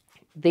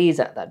these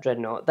at that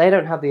Dreadnought, they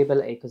don't have the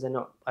ability because they're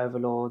not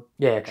Overlord,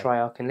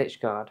 Triarch and Lich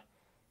Guard.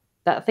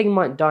 That thing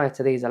might die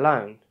to these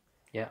alone.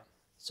 Yeah.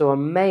 So I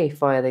may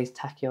fire these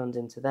Tachyons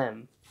into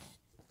them.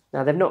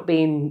 Now, they've not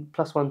been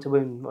 +1 to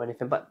wound or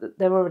anything, but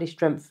they're already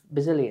strength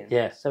bazillion.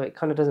 Yeah. So it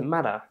kind of doesn't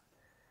matter.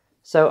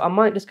 So I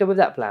might just go with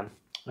that plan.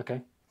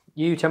 Okay.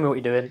 You tell me what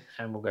you're doing,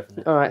 and we'll go from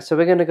there. All right, so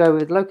we're going to go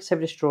with Locust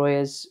Heavy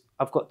Destroyers.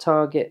 I've got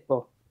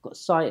got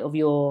sight of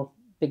your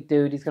big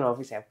dude. He's going to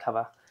obviously have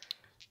cover.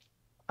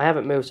 I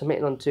haven't moved, so I'm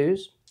hitting on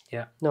 2s.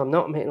 Yeah. No, I'm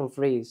not. I'm hitting on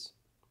 3s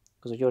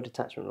because of your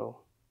detachment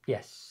rule.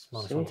 Yes.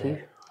 -1 to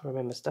hit. I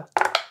remember stuff.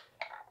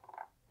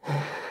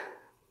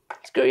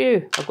 Screw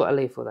you. I've got a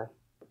lethal though.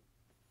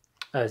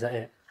 Oh, is that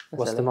it?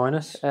 What's the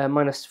minus?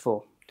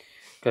 -4.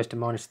 Goes to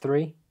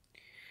 -3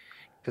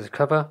 because of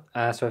cover.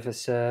 So if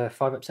it's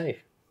 5 up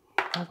save.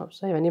 5 up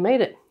save, and you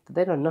made it.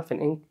 They done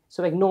nothing.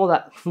 So ignore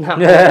that. That I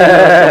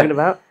was talking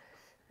about.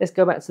 Let's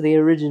go back to the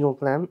original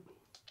plan.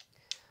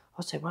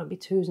 I'll say it won't be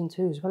 2s and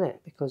 2s, will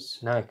it? Because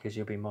no, because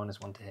you'll be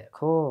 -1 to hit. Of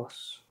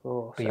course.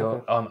 But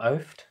you're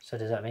oafed. So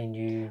does that mean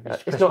you?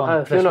 It's not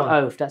oafed. You're not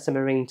oafed. That's a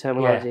marine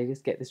terminology. Yeah.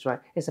 Let's get this right.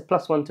 It's a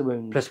 +1 to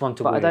wound. +1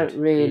 to but wound. I don't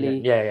really.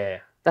 Yeah.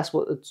 That's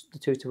what the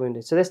 2 to wound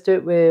is. So let's do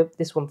it with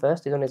this one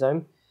first. He's on his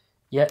own.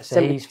 Yeah,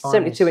 so he's fine.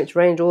 72-inch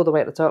range all the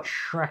way at the top.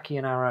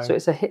 Tachyon arrow. So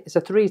it's a hit. It's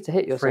a 3 to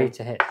hit. You're saying 3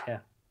 to hit. Yeah.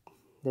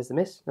 There's the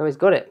miss. No, he's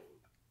got it.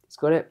 He's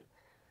got it.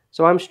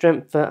 So I'm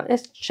strength.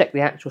 Let's check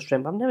the actual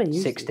strength. I've never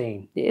used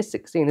 16. It is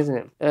 16, isn't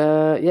it?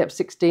 Yep,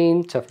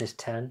 16. Toughness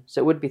 10. So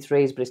it would be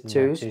 3s, but it's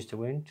 2s. 2s to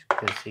wound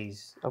because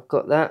he's. I've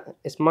got that.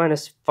 It's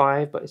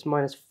 -5, but it's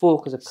 -4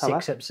 because of cover.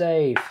 6 up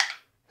save.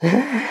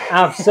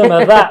 Have some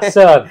of that,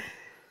 son.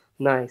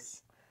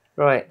 Nice.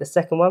 Right, the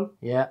second one.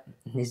 Yeah,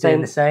 he's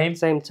doing the same.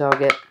 Same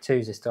target.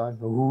 2s this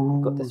time. Ooh.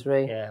 Got the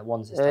 3. Yeah,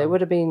 1s this time. It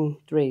would have been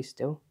 3s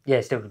still. Yeah,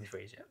 it's still going to be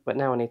 3s, yeah. But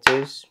now I need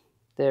 2s.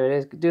 There it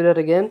is. Do that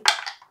again.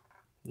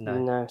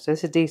 No. So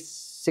this is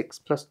D6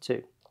 plus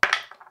 2.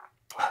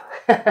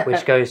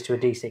 Which goes to a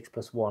D6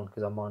 plus 1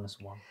 because I'm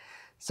 -1.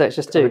 So it's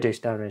just 2.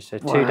 Reduced damage, so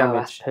 2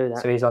 damage.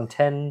 So he's on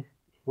 10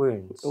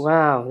 wounds.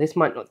 Wow, this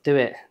might not do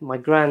it. My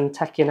grand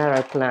Tachyon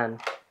arrow plan.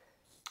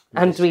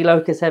 And 3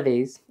 Locust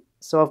Heavies.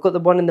 So I've got the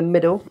one in the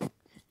middle.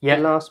 Yeah.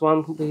 The last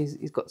one,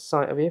 he's got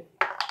sight of you.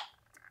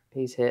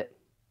 He's hit.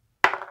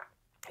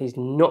 He's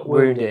not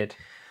wounded.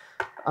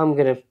 I'm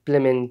going to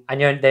blimmin'...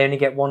 And they only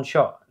get 1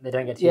 shot? They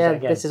don't get to use that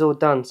again? Yeah, this is all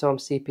done, so I'm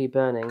CP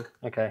burning.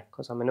 Okay.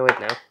 Because I'm annoyed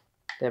now.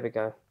 There we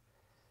go.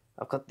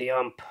 I've got the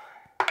ump.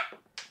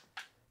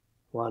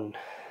 1.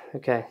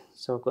 Okay,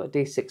 so I've got a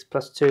D6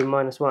 plus 2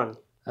 minus 1.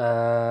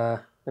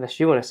 Unless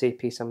you want to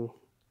CP some...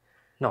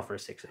 Not for a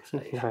 6 up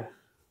save. No.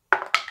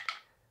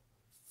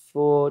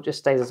 4 just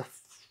stays as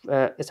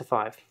a... it's a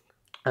 5.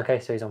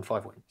 Okay, so he's on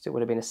 5 wounds. So it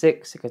would have been a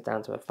 6, it goes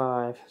down to a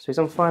 5. So he's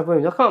on 5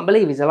 wounds. I can't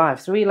believe he's alive.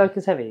 3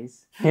 Locust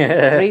Heavies.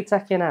 Yeah. 3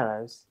 Tachyon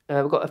arrows.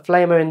 We've got a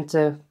Flamer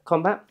into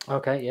combat.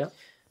 Okay, yeah.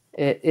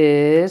 It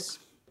is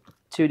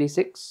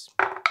 2d6.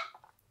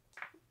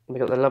 We've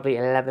got the lovely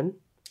 11.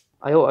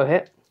 I auto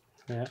hit.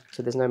 Yeah.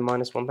 So there's no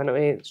 -1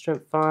 penalty.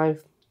 Strength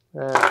 5.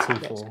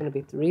 It's going to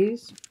be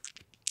 3s.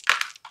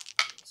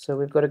 So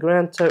we've got a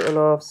grand total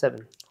of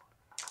 7.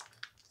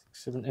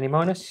 7. Any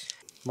minus?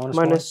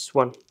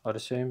 -1. I'd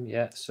assume,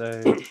 yeah.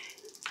 So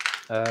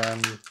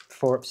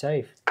 4 up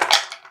save.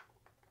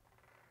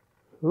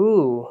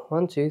 Ooh,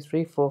 1, 2,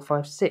 3, 4,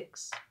 5,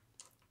 6.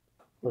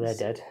 Well, they're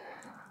dead.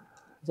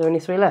 Is there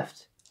only 3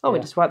 left? Oh, yeah. We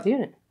just wiped the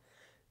unit.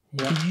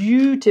 Yeah.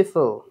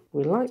 Beautiful.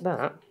 We like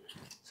that.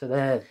 So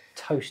they're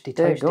toasty.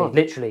 Gone.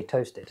 Literally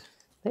toasted.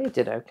 They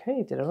did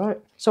okay. Did all right.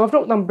 So I've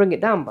not done Bring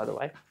It Down, by the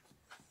way.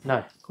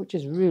 No. Which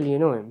is really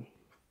annoying.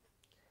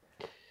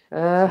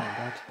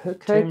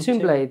 Okay, Tomb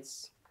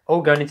Blades.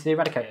 All going into the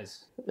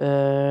Eradicators.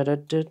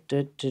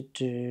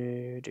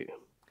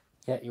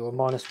 Yeah, you're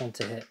 -1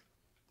 to hit.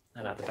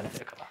 And have the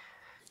benefit of cover.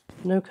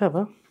 No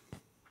cover.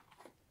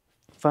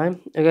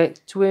 Fine. Okay,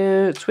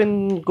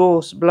 twin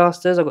Gorse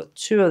Blasters. I've got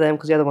 2 of them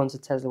because the other one's a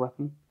Tesla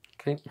weapon.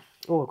 Okay.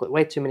 Oh, I've got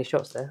way too many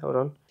shots there. Hold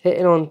on.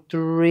 Hitting on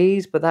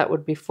 3s, but that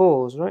would be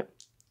 4s, right?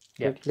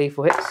 Yeah.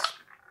 Lethal hits.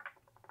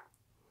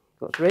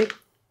 Got 3.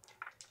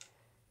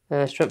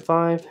 Strength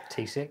 5.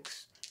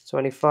 T6. So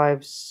only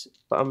 5s,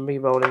 but I'm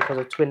re-rolling because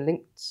of twin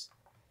links.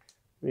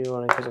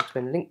 Re-rolling because of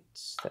twin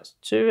links. That's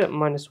 2 at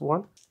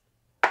 -1.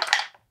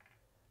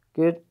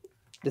 Good.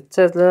 The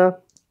Tesla,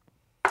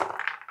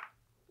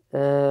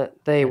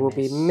 they will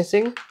be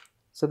missing.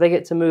 So they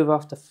get to move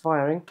after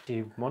firing. Do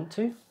you want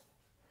to?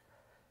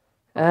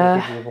 I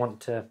think you would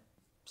want to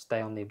stay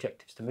on the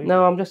objectives to move.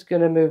 No, I'm just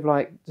going to move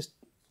like, just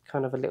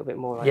kind of a little bit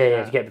more like that.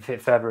 Yeah, to get a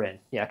bit further in.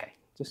 Yeah, okay.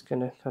 Just going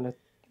to kind of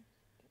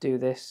do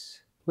this.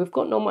 We've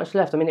got not much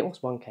left. I mean, it was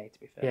 1k to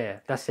be fair. Yeah,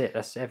 that's it.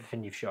 That's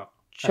everything you've shot.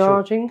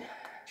 Charging.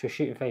 It's your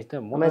shooting phase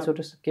done. I may as well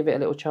just give it a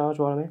little charge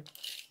while I'm here.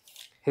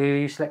 Who are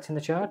you selecting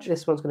the charge?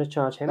 This one's going to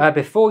charge him.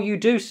 Before you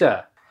do,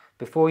 sir,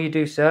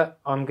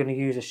 I'm going to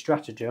use a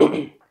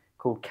stratagem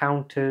called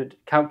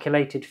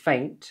calculated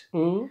feint,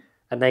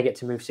 and they get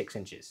to move 6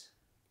 inches.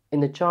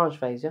 In the charge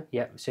phase, yeah?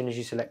 Yeah, as soon as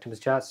you select them as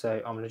charge,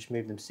 so I'm going to just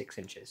move them 6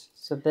 inches.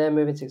 So they're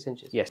moving 6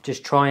 inches? Yes,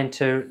 just trying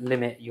to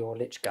limit your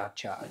Lich Guard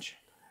charge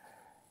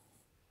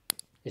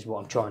is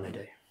what I'm trying to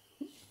do.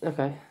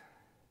 Okay.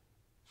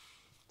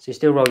 So you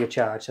still roll your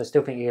charge, so I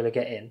still think you're going to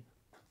get in.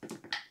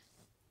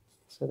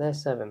 So they're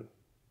 7.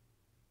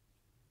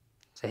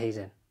 So he's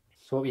in.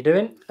 So what are you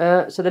doing?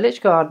 So the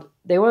Lich Guard,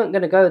 they weren't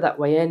going to go that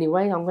way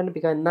anyway. I'm going to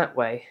be going that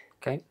way.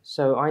 Okay.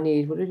 So I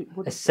need...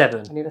 a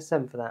 7. I need a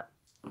 7 for that.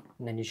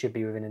 And then you should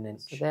be within an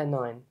inch. So they're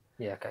 9.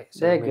 Yeah, okay. So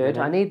they're good.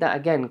 I need that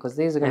again because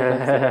these are going to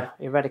go for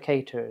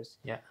Eradicators.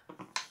 Yeah.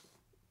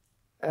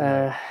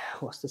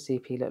 What's the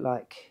CP look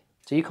like?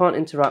 So you can't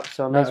interrupt,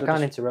 so I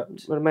can't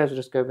interrupt. Well, I may as well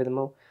just go with them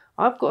all.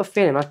 I've got a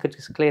feeling I could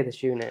just clear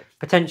this unit.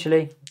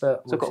 Potentially,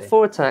 but So I've got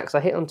 4 attacks. I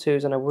hit on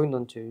 2s and I wound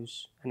on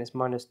 2s, and it's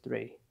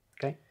 -3.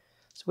 Okay.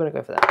 So we're going to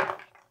go for that.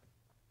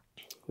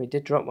 We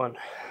did drop one.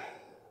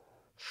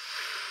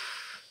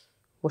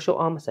 What's your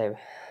armor save?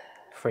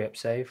 3 up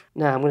save.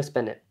 No, I'm going to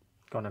spend it.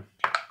 Go on then.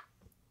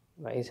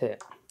 Right, he's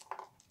hit.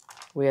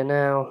 We are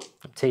now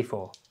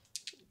T4.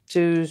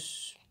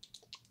 2s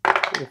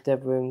with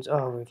dead wounds.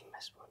 Oh, we've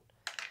missed one.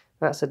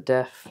 That's a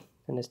death,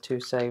 and there's 2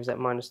 saves at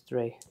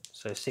 -3.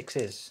 So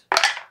 6s.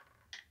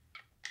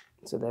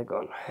 So they're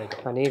gone. They're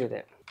gone. I needed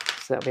it.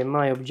 So that'll be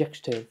my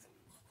objective.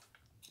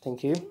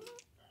 Thank you.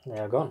 They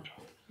are gone.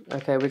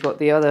 Okay, we've got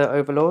the other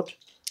Overlord.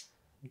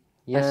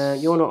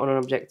 Yes. You're not on an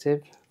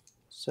objective,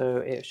 so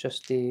it's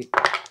just the...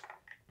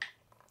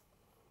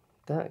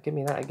 That. Give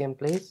me that again,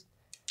 please.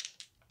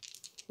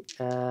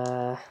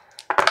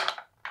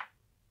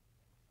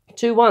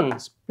 2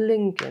 1s.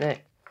 Blinking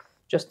heck.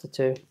 Just the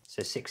 2.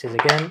 So 6s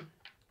again.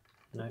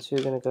 No. 2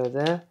 going to go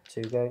there.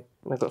 2 go.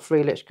 I've got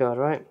 3 Lich Guard,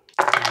 right?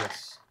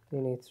 Yes.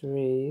 You need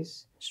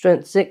 3s.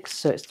 Strength 6,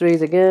 so it's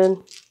 3s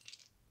again.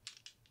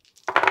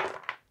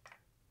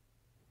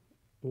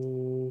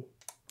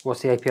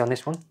 What's the AP on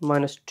this one?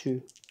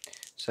 -2.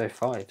 So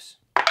 5s.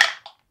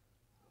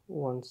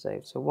 1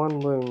 save, so 1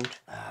 wound.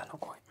 Not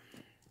quite.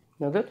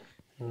 No good?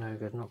 No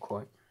good, not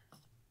quite.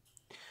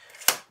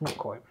 Not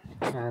quite.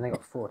 And they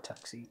got 4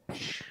 attacks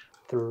each.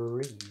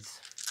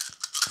 3s.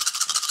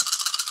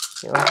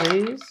 Get on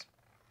these.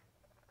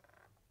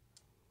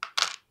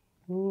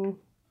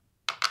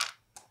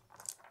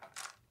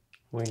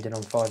 Wounded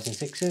on 5s and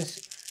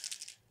 6s.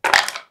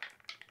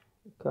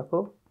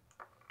 Couple.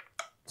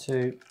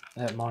 2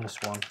 at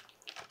 -1.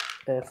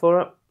 4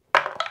 up.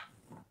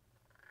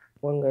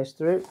 1 goes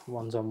through.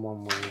 1's on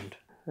 1 wound.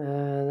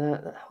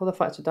 All the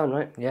fights are done,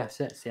 right? Yeah, that's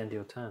it. It's the end of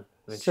your turn.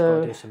 We've just So-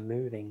 got to do some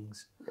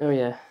movings. Oh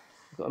yeah.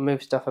 We've got to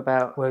move stuff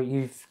about. Well,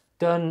 you've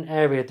done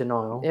area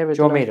denial. Area Do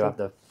you want me to denial. have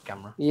the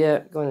camera? Yeah,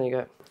 go on, there you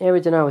go.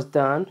 Area denial was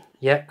done.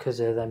 Yeah, because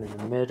of them in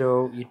the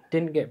middle. You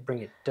didn't get bring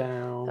it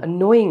down.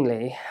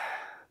 Annoyingly,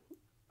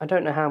 I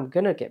don't know how I'm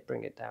going to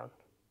bring it down.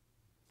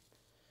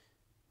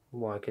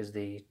 Why? Because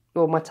the...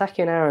 Well, my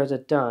attacking arrows are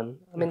done.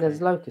 I mean, Okay.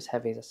 there's locust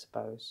heavies, I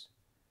suppose.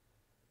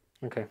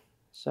 Okay.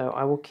 So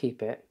I will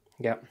keep it.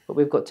 Yeah. But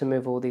we've got to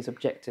move all these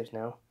objectives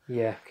now.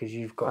 Yeah, because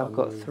you've got... I've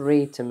got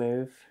 3 to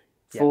move,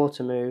 4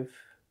 to move.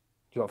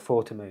 You've got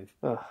 4 to move.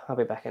 Oh, I'll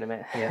be back in a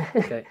minute. Yeah,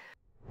 okay.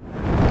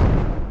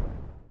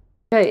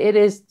 Okay, it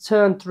is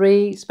turn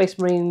 3, Space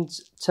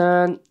Marines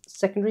turn.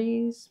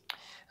 Secondaries.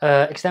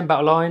 Extend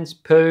battle lines,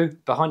 poo,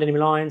 behind enemy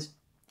lines,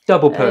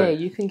 double poo. Hey,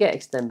 you can get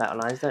extend battle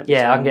lines, don't you?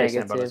 Yeah, I can get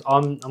extend battle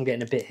lines. I'm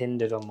getting a bit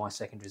hindered on my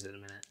secondaries at the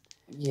minute.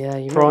 Yeah,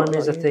 you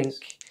Primaries, I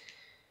think,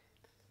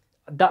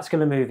 that's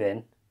going to move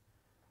in,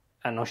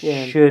 and I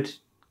Yeah. should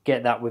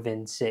get that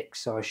within 6,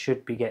 so I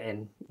should be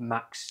getting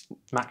maxed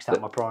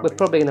out my primary. We're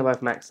probably going to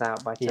both max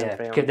out by turn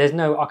 3. Yeah, there's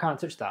no, I can't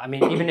touch that. I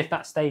mean, even if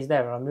that stays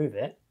there and I move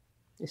it,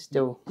 It's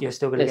still... you're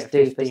still going to It's get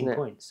deep, 15 isn't it?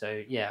 points.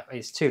 So yeah,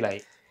 it's too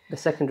late. The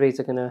secondaries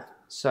are going to...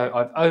 So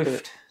I've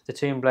oathed the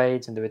Tomb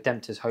Blades, and the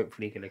Redemptor's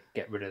hopefully going to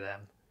get rid of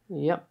them.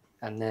 Yep.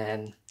 And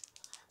then...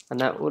 And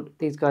that would...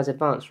 These guys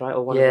advance, right?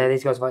 Or one Yeah, of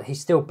these guys, he's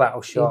still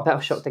battle them? shocked.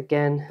 Battle shocked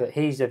again. But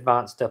he's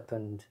advanced up,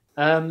 and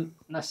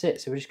that's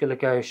it. So we're just going to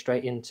go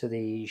straight into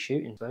the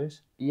shooting, I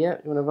suppose. Yeah,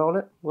 you want to roll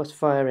it? What's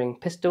firing?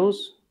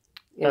 Pistols?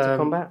 Into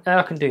combat?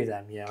 I can do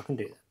them, yeah, I can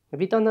do them.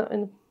 Have you done that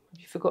in... Have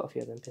you forgot a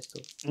few of them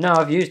pistols? No,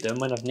 I've used them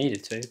when I've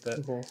needed to, but...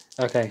 Okay.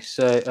 Okay,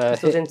 so...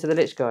 Pistols into the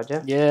Lich Guard,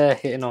 yeah? Yeah,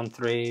 hitting on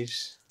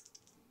 3s.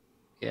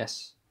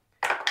 Yes.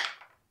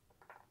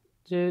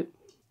 2.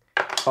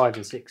 5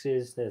 and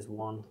 6s. There's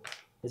 1.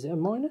 Is it a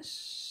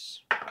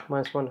minus?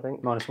 -1, I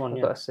think. -1, I've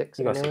yeah. got a 6.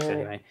 You got a 6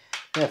 anyway.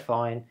 They're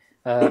fine.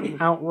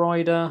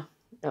 Outrider.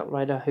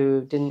 Outrider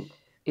who didn't...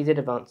 He did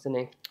advance, didn't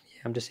he?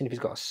 Yeah, I'm just seeing if he's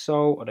got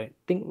assault. I don't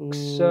think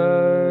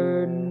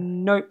so.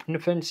 Nope,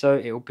 nothing. So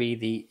it'll be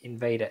the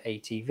Invader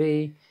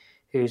ATV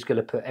who's going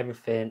to put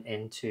everything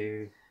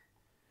into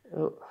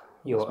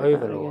your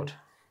Overlord.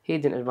 He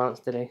didn't advance,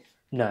 did he?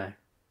 No.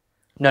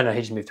 No,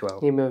 he just moved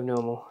 12. He moved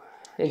normal.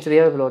 Into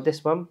the Overlord,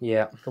 this one.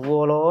 Yeah. The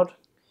Warlord.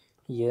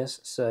 Yes,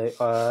 so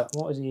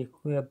what is he?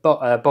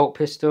 Bolt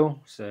pistol,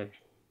 so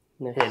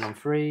Nice. hitting on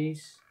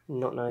 3s.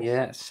 Not nice.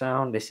 Yeah,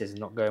 sound. This is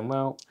not going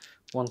well.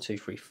 1, 2,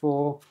 3,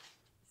 4,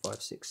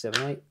 5, 6,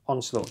 7, 8.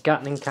 Onslaught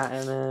Gatling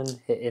Cannon,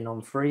 hitting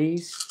on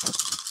 3s.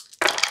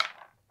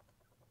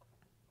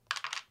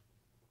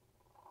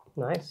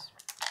 Nice.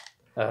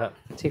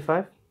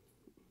 T5.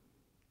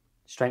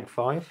 Strength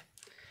 5.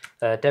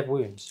 Dev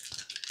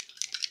wounds.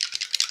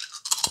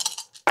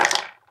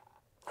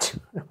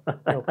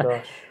 Oh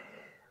gosh.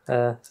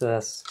 So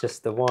that's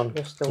just the 1.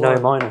 Just the no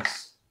 1.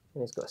 minus.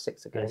 And he's got a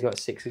 6 again. And he's got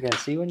a 6 again.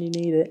 See when you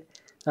need it.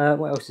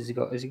 What else has he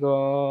got? Has he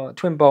got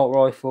twin bolt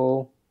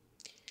rifle?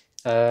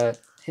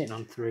 Hitting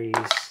on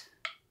 3s.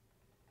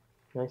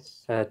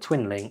 Nice.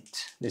 Twin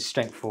linked. There's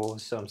strength 4,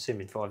 so I'm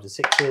assuming 5s and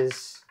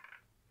 6s.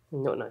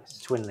 Not nice.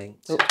 Twin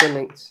linked. Oh, twin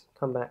linked.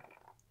 Come back.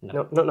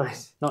 No. Not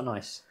nice. Not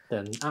nice.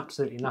 Then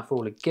absolutely naff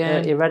all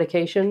again.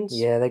 Eradications.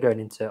 Yeah, they're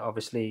going into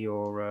obviously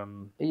your.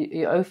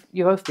 You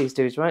oath these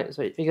dudes, right?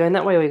 So you're going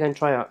that way, or you're going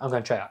Triarch? I'm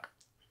going Triarch.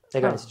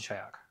 They're going into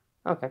Triarch.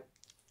 Okay.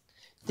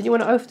 Did you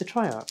want to oath the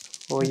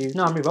Triarch, or you?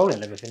 No, I'm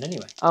re-rolling everything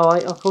anyway. Oh,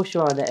 of course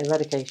you are. The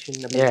eradication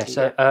ability. Yeah.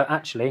 So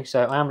actually,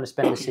 so I am going to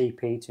spend the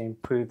CP to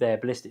improve their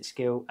ballistic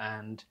skill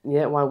and.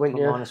 Yeah. Why wouldn't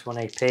you? -1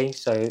 AP,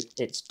 so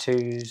it's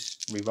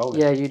 2s re-rolling.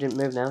 Yeah, you didn't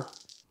move now.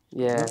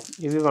 Yeah,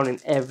 you're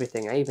re-rolling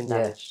everything, even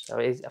damage. So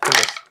I think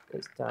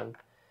it's done.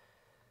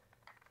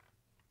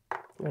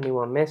 Only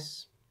 1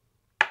 miss.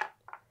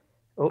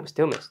 Oh,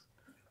 still missed.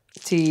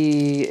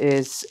 T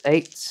is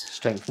 8.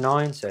 Strength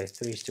 9, so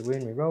 3s to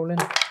wound, re-rolling.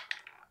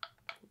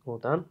 All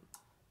done.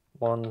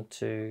 1,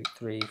 2,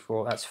 3,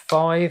 4. That's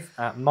 5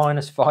 at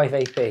 -5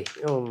 AP.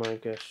 Oh my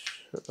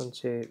gosh. 1,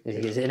 2.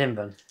 Is it an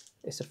invuln?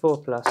 It's a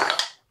 4+.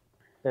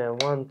 Yeah,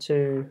 1,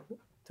 2,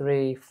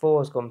 3,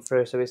 4's gone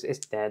through, so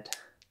it's dead.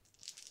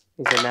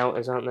 These are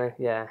melters, aren't they?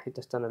 Yeah, he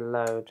just done a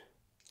load.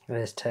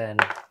 There's 10.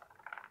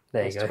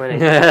 There you go. 20.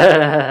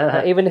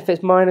 Even if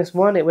it's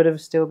 -1, it would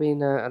have still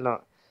been a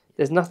lot.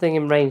 There's nothing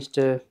in range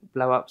to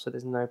blow up, so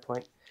there's no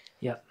point.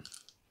 Yep.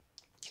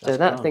 So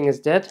that thing is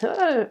dead.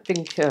 I don't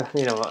think,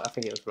 you know what, I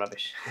think it was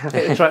rubbish.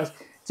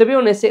 To be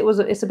honest,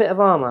 it's a bit of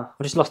armour.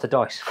 We just lost the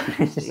dice.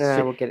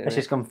 No, we'll get it. It's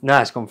just gone. No,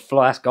 it's gone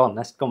fly. That's gone.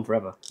 That's gone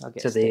forever. I'll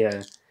get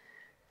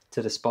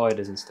to the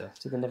spiders and stuff.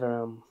 To the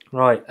Never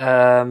Right.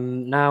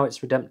 Now it's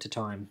Redemptor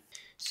time.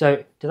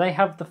 So, do they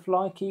have the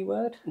fly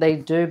keyword? They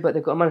do, but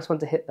they've got a -1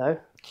 to hit though.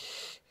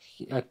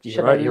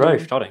 You're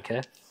oafed. I don't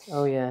care.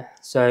 Oh yeah.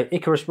 So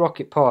Icarus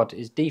rocket pod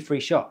is D3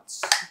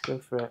 shots. Go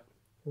for it.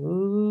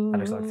 Ooh, That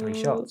looks like 3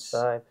 shots.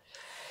 5.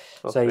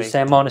 So you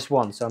say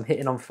 -1, so I'm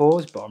hitting on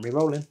 4s, but I'm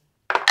re-rolling.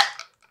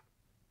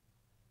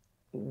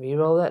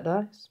 Reroll that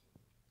dice.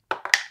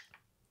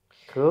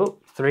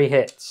 Cool. 3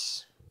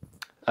 hits.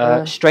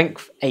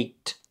 Strength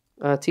 8.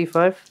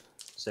 T5.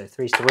 So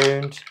 3s to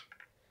wound.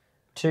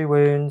 2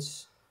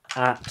 wounds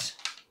at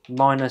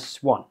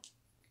 -1.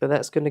 So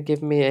that's going to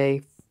give me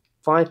a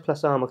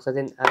 5+ armor because I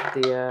didn't add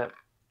the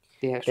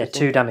extra. Yeah,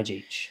 2 damage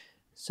each.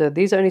 So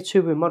these are only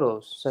 2 wound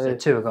models. So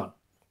 2 are gone.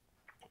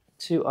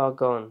 2 are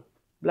gone.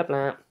 Blah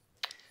blah.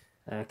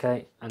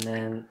 Okay, and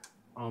then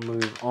I'll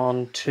move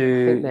on I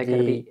to think they're going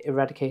to be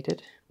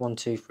eradicated. 1,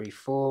 2, 3,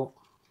 4,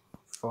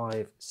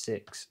 5,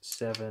 6,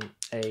 7,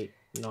 8,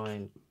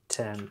 9,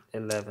 10,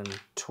 11,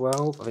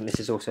 12. I think this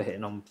is also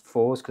hitting on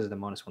 4s because of the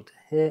 -1 to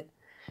hit.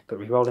 But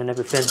re-rolling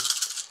everything.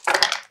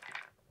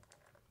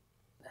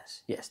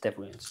 Yes, dev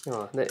wounds.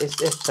 Oh,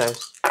 it's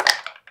toast.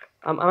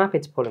 I'm happy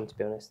to pull him, to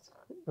be honest.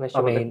 Unless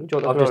you want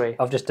the glory.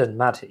 I've just done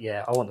mad.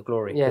 Yeah, I want the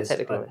glory. Yeah, take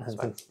the glory.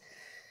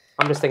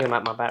 I'm just thinking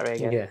about my battery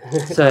again.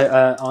 Yeah.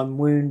 So I'm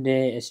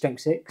wounded.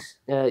 Strength 6.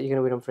 You're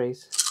gonna win on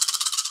freeze.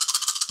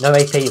 No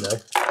AP though.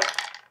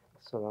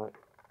 It's alright.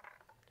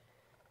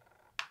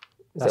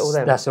 Is it all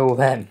them? That's all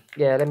them.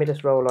 Yeah, let me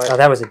just roll like. Oh,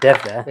 that was a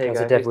dev there. There you was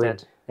go. a dev wound.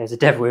 Dead. There's a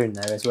dev wound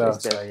there as well.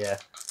 He's So dead. yeah.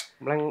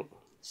 Blank.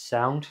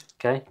 Sound.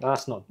 Okay,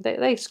 that's not.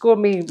 They scored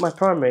me my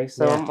primary,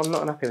 so Yeah. I'm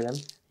not unhappy with them.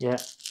 Yeah,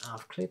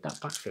 I've cleared that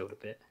backfield a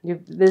bit.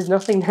 There's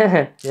nothing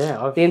there.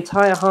 Yeah, The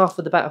entire half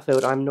of the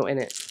battlefield, I'm not in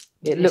it.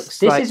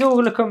 This is all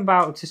going to come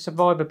back to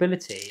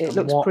survivability. It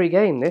looks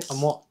pre-game, this.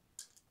 And what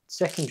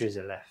secondaries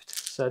are left.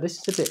 So this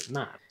is a bit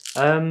mad.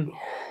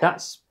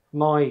 That's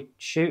my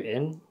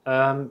shooting.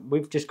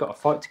 We've just got a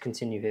fight to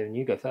continue here, and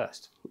you go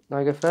first.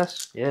 I go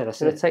first? Yeah,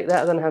 that's I'm going it. to take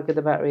that. I don't know how good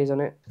the battery is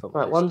on it.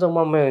 Right, one's on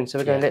 1 wound, so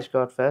we're going Lich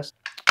Guard first.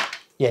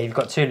 Yeah, you've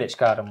got 2 Lich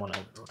Guard and 1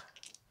 Overlord.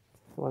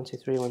 1, 2,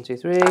 3, 1, 2,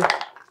 3.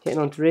 Hitting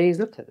on 3s.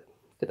 Look at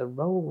the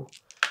roll.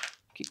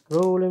 Keep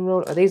rolling,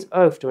 rolling. Are these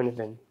oathed or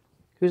anything?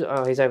 Who's?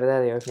 Oh, he's over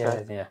there. The oath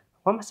guy. Yeah.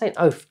 Why am I saying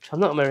oathed? I'm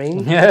not a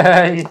marine.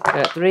 Yeah.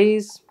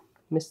 3s.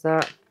 Missed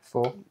that.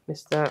 4.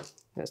 Missed that.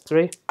 That's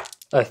 3.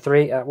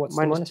 3. What's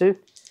minus the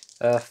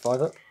 2?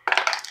 5 up.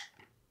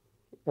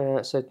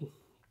 So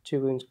 2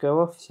 wounds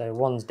go off. So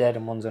 1's dead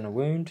and 1's on a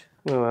wound.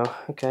 Oh well.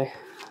 Okay.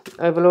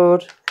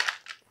 Overlord.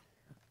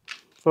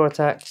 4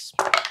 attacks.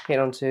 Hit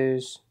on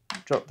 2s.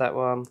 Drop that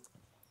one.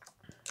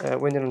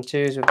 Wounded on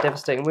 2s with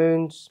devastating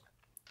wounds.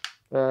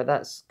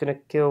 That's gonna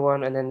kill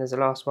one, and then there's the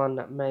last one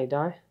that may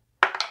die.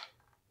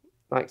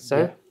 Like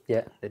so.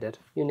 Yeah, they did.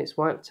 Units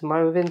wiped. Am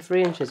I within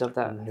 3 inches of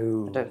that?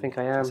 No. I don't think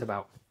I am. It's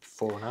about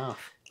 4.5.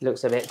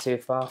 Looks a bit too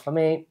far for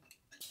me.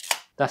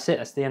 That's it.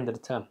 That's the end of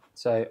the turn.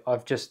 So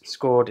I've just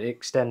scored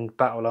extend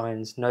battle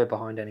lines, no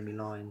behind enemy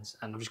lines,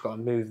 and I've just got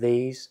to move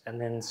these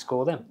and then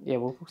score them. Yeah,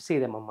 we'll see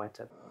them on my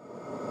turn.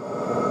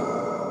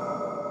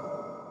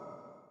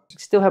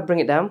 Still have bring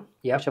it down.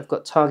 Yeah. Which I've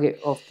got target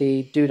of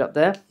the dude up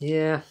there.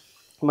 Yeah.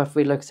 My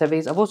 3 locus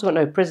heavies. I've also got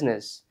no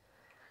prisoners.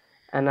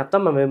 And I've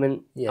done my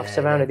movement. Yeah, I've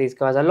surrounded these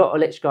guys. A lot of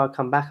Lich Guard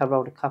come back. I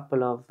rolled a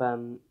couple of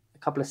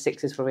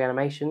 6s for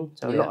reanimation.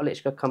 So a lot of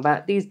Lich Guard come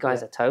back. These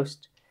guys are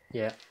toast.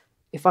 Yeah.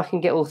 If I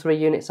can get all 3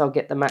 units, I'll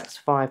get the max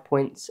 5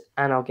 points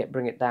and I'll get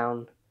bring it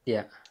down.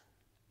 Yeah.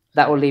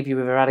 That will leave you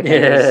with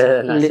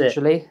eradicators, Yeah,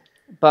 literally.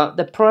 But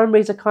the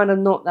primaries are kind of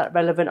not that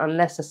relevant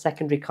unless a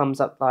secondary comes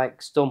up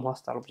like Storm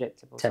Hostile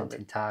Objective or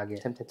Tempting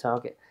target. Tempting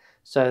target.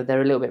 So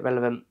they're a little bit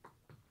relevant.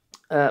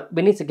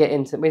 We need to get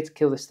into we need to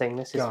kill this thing.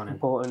 This is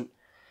important.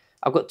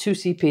 I've got 2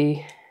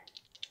 CP.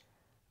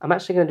 I'm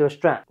actually going to do a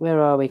strat.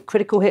 Where are we?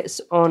 Critical hits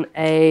on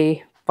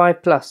a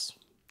 5+.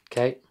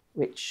 Okay.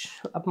 Which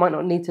I might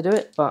not need to do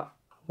it, but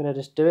I'm going to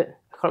just do it.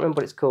 I can't remember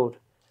what it's called.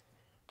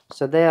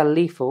 So they are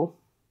lethal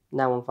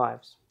now on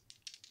 5s.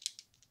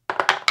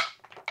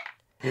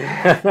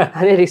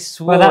 I nearly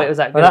swore it was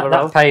that good of a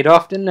roll. That paid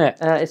off, didn't it?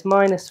 It's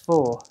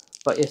 -4,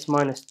 but it's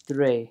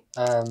 -3.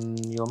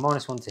 You're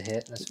 -1 to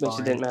hit. That's which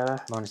fine. It didn't matter.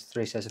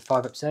 -3, so it's a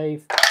 5 up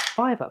save.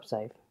 5 up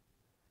save?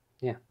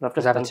 Yeah. But I've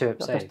just done,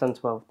 I've just done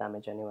 12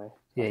 damage anyway.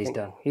 Yeah, he's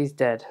done. He's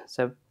dead.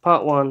 So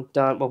part 1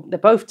 done. Well, they're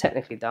both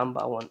technically done,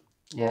 but I want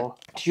more.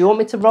 Do you want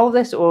me to roll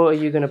this, or are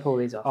you going to pull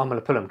these off? I'm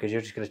going to pull them because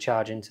you're just going to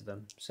charge into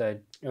them. So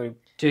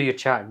do your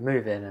chat,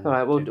 move in. And all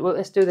right, well,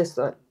 let's do this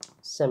like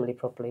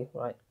semi-properly.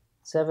 Right,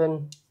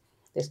 7,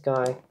 this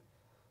guy,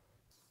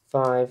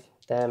 5,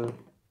 them.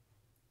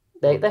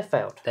 They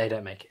failed. They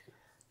don't make it.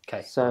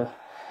 Okay. So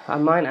I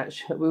might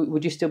actually.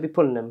 Would you still be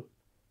pulling them?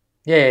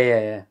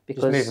 Yeah.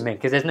 Because just move them in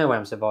because there's no way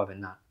I'm surviving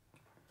that.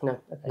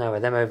 No. Okay. No,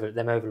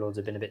 them overlords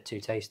have been a bit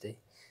too tasty.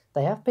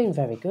 They have been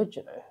very good,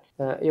 you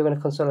know. You're going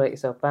to consolidate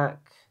yourself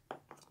back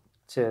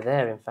to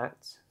there, in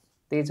fact.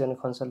 These are going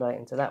to consolidate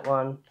into that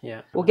one.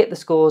 Yeah. We'll get the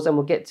scores and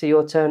we'll get to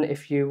your turn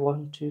if you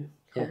want to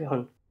carry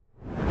on.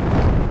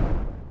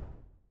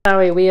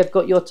 Harry, we have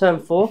got your turn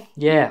 4.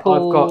 Yeah,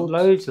 I've got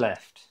loads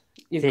left.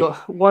 You've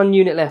got 1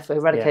 unit left for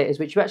Eradicators,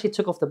 which you actually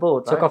took off the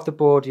board, right? Took off the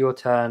board, your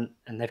turn,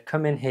 and they've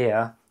come in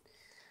here.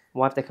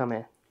 Why have they come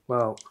here?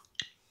 Well,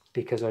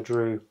 because I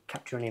drew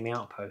Capture Enemy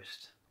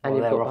Outpost. And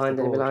you've got behind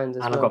enemy lines as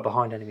well. And I've got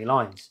behind enemy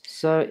lines.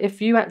 So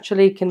if you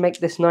actually can make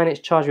this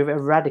 9-inch charge with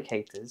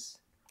Eradicators...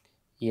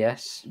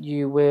 Yes.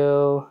 You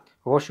will...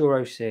 What's your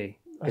OC?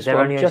 Because they're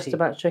only just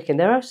about checking.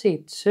 They're OC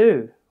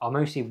 2. I'm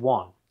OC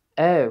 1.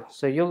 Oh,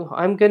 so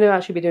I'm going to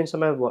actually be doing some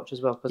Overwatch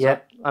as well, because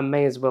I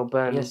may as well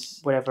burn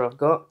whatever I've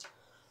got.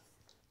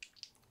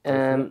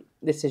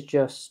 This is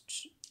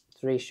just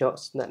 3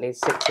 shots, and that needs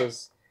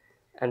 6s.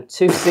 And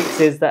 2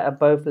 6s that are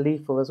both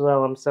lethal as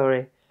well, I'm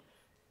sorry.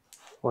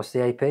 What's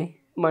the AP?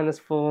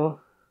 -4.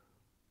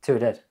 2 are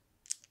dead.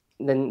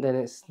 Then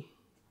it's...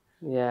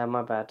 Yeah,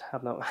 my bad.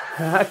 I'm not...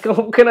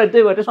 What can I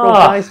do? I just rolled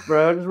dice,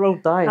 bro. I just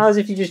rolled dice. How as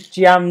if you just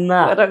jammed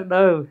that? I don't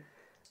know.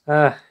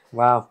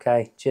 Wow,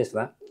 okay. Cheers for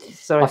that.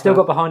 Sorry, I've still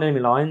got behind enemy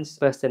lines.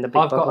 Burst in the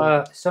big I've bubble.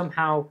 got to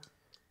somehow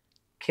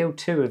kill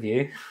 2 of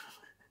you.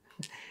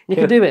 You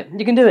can do it.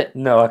 You can do it.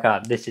 No, I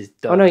can't. This is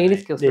done. Oh, no, you need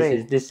to kill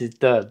 3. This is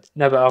done.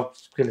 No, but I'll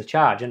kill a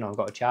charge, and I've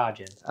got a charge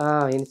in.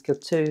 Ah, you need to kill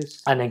 2.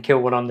 And then kill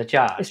 1 on the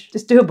charge.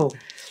 It's doable.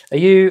 Are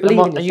you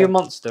a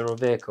monster or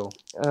vehicle?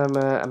 I'm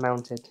a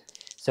mounted.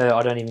 So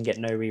I don't even get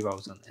no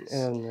rerolls on this.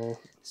 Oh, no.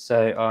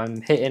 So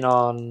I'm hitting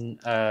on...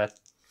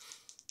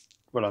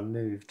 well, I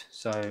moved,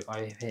 so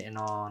I'm hitting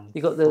on...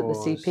 You got the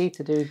CP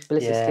to do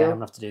ballistic skill? Yeah, I'm going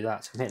to have to do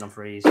that. So I'm hitting on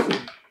 3s.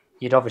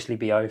 You'd obviously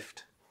be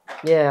oathed.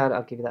 Yeah,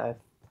 I'll give you that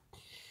oath.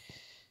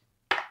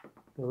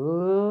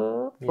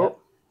 Ooh, yep.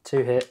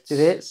 2 hits. 2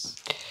 hits.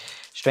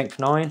 Strength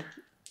 9.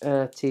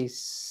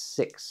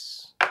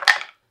 T6.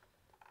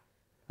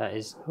 That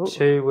is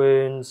 2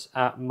 wounds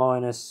at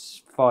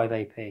 -5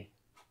 AP.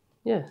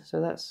 Yeah, so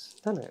that's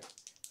done it.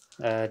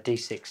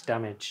 D6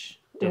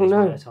 damage. Oh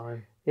no!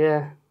 Time.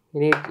 Yeah,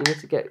 you need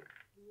to get.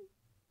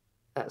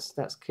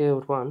 That's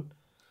killed 1.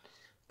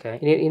 Okay.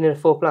 You need a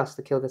 4+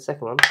 to kill the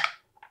second one.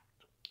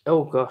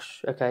 Oh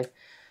gosh. Okay.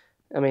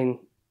 I mean,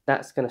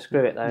 that's going to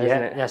screw it though,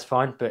 isn't it? Yeah, that's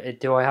fine. But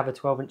do I have a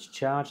 12-inch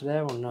charge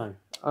there or no?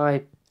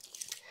 I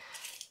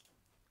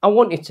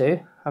want you to.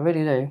 I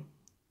really do.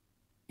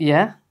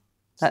 Yeah.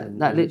 So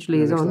That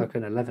literally is looks on. like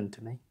an 11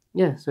 to me.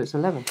 Yeah, so it's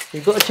 11.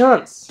 You've got a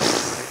chance.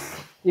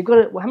 You've got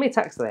it. Well, how many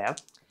attacks do they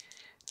have?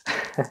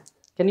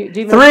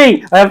 Do you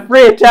 3! I have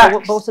 3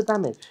 attacks! What's the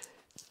damage?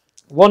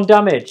 1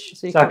 damage.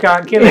 So, I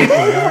can't kill him.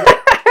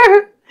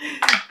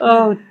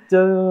 Oh,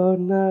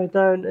 no,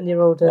 don't. And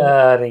you're all dead.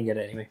 I didn't get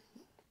it anyway.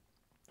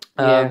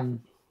 Yeah.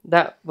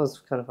 That was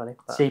kind of funny.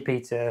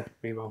 CP to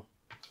reroll.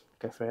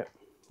 Go for it.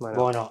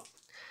 Why not?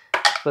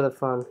 For the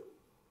fun.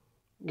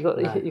 You got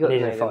I the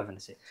needed a 5 and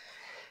a 6.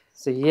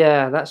 So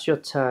yeah, that's your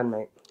turn,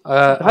 mate.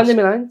 Behind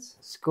enemy lines?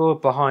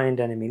 Scored behind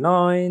enemy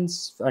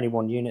lines. Only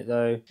 1 unit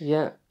though.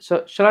 Yeah.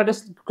 So shall I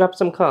just grab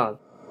some cards?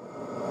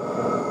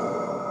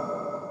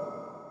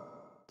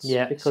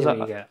 Yeah, because what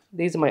you get.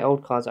 These are my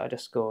old cards that I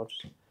just scored.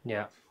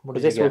 Yeah. What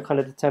Because did this you will get? kind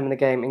of determine the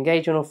game.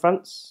 Engage on all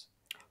fronts.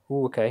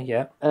 Oh, okay,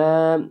 yeah.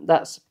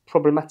 That's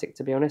problematic,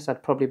 to be honest.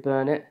 I'd probably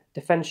burn it.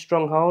 Defend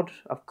stronghold.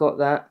 I've got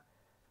that.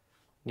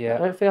 Yeah. I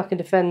don't think I can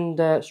defend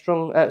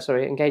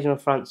engage on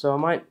front. So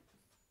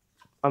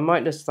I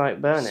might just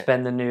like burn it.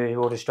 Spend the new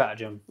order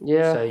stratagem.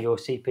 Yeah. So your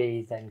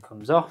CP then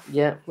comes off.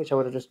 Yeah, which I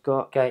would have just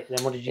got. Okay,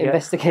 then what did you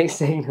Investigate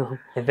signal.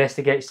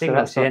 Investigate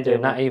signal. So you ain't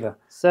doing that either.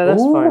 So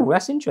that's fine.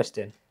 That's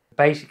interesting.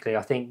 Basically,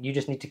 I think you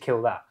just need to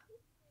kill that.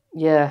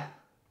 Yeah.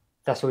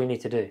 That's all you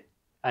need to do.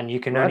 And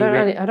you can I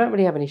only... don't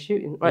really have any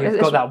shooting. Right,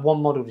 You've got that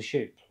 1 model to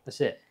shoot. That's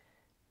it.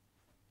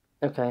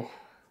 Okay.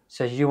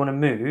 So you want to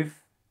move...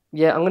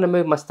 Yeah, I'm going to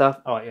move my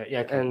stuff. Oh, yeah,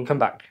 okay. Come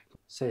back.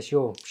 So it's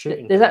your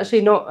shooting. There's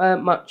actually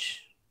not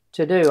much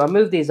to do. I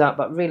move these up,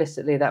 but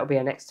realistically, that will be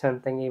a next turn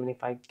thing, even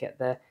if I get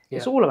there. Yeah.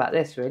 It's all about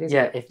this, really, isn't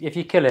it? If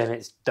you kill him,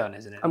 it's done,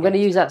 isn't it? I'm going to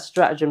use that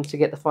stratagem to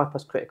get the 5+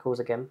 criticals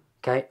again.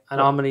 Okay, and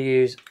I'm going to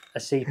use a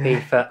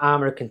CP for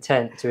Armour of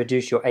Content to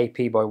reduce your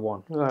AP by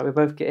 1. Right, we're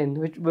both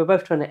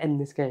trying to end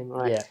this game,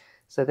 right? Yeah.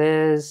 So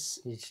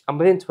I'm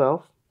within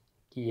 12.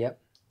 Yep.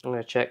 I'm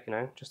going to check,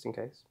 just in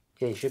case.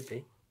 Yeah, you should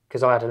be.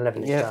 Because I had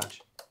 11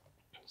 charge.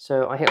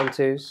 So I hit on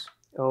 2s.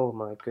 Oh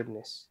my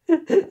goodness.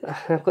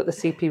 I've got the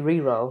CP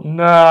reroll.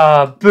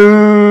 Nah,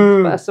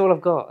 boo! But that's all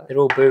I've got. They're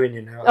all booing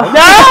you now.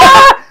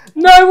 Oh.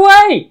 No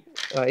way!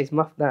 Right, he's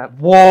muffed that.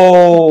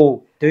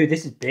 Whoa! Dude,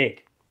 this is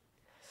big.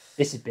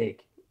 This is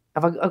big.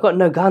 I've got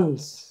no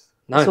guns.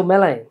 No. It's all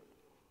melee.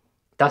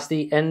 That's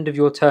the end of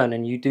your turn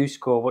and you do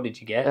score. What did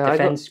you get?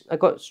 I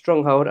got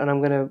Stronghold and I'm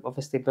going to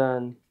obviously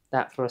burn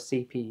that for a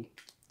CP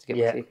to get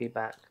my CP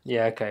back.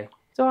 Yeah, okay.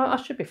 So I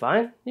should be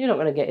fine. You're not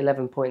going to get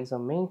 11 points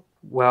on me.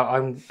 Well,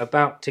 I'm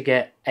about to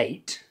get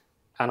 8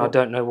 and I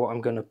don't know what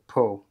I'm going to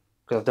pull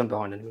because I've done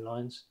behind enemy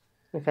lines.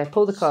 Okay,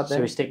 pull the card then.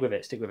 So we stick with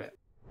it,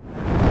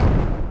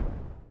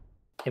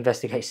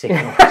 Investigate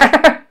signal.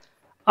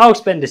 I'll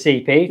spend a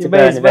CP to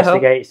burn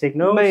investigate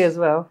signals. May as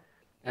well.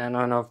 And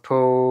then I've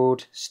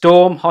pulled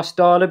Storm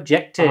Hostile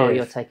Objective. Oh,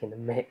 you're taking the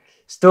mick.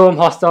 Storm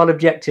Hostile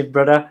Objective,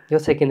 brother. You're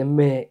taking the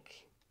mick.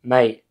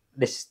 Mate,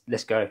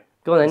 let's go.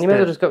 Go on then, you may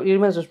as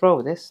well just roll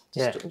with this.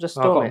 Just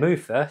storm I've got to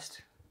move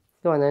first.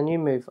 Go on then, you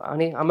move. I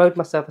owed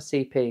myself a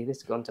CP. This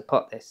has gone to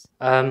pot this.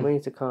 We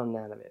need to calm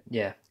down a bit.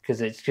 Yeah,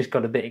 because it's just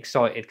got a bit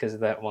excited because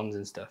of that ones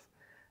and stuff.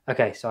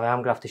 Okay, so I am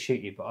going to have to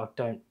shoot you, but I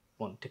don't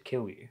want to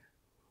kill you.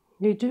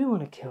 You do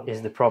want to kill me.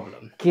 Is the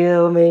problem.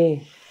 Kill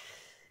me.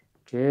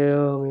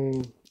 Kill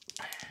me.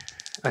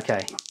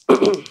 Okay.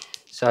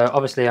 So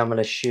obviously I'm going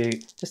to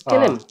shoot. Just kill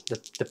him.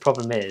 The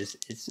problem is,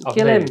 I've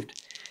kill moved. Him.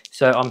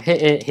 So I'm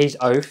hitting, he's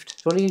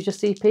oafed. Do you want to use your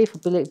CP for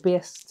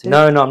BS2?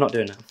 No, I'm not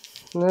doing that.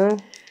 No?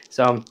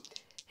 So I'm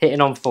hitting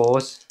on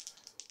 4s.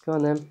 Go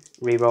on then.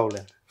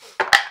 Re-rolling.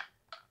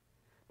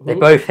 They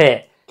both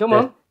hit. Come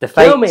on. The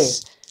kill me.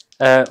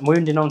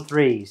 Wounding on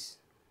 3s.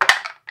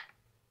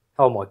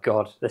 Oh my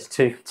god, there's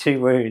two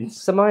wounds.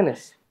 It's a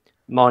minus.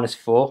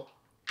 -4.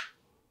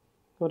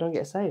 Well, don't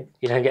get a save.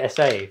 You don't get a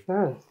save?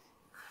 No.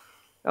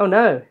 Oh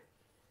no.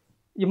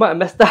 You might have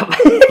messed up.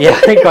 Yeah,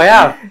 I think I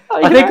have.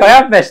 I think I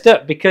have messed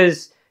up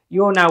because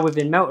you're now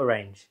within melter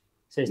range.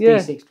 So it's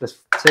D6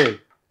 + 2.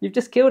 You've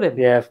just killed him.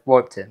 Yeah, I've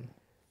wiped him.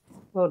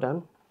 Well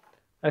done.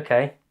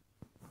 Okay.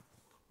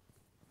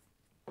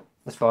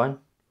 That's fine.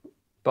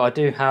 But I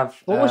do have...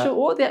 What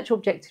are the actual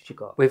objectives you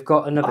got? We've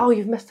got another... Oh,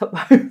 you've messed up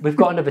both. We've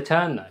got another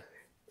turn though.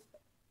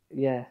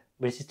 Yeah.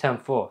 This is turn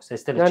 4, so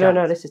there's still a chance.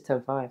 No, this is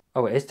turn 5.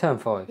 Oh, it is turn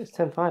 5. It's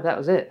turn 5, that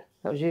was it.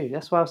 That was you.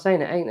 That's why I was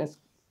saying it ain't as...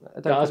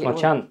 That was my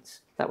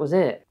chance. That was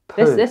it.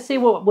 Let's see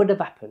what would have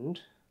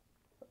happened.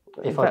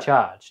 If I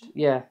charged?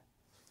 Yeah.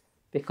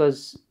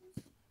 Because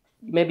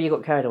maybe you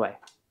got carried away.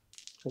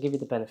 I'll give you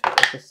the benefit.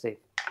 Let's just see.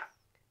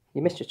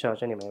 You missed your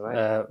charge anyway,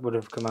 right? Would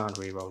have command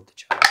re-rolled the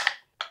charge.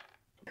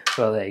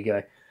 Well, there you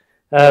go.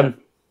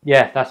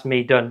 Yeah, that's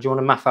me done. Do you want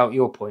to math out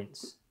your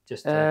points?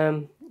 Just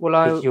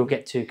you'll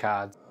get 2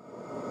 cards.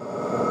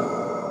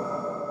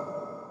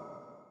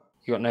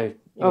 You got no...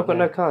 I've got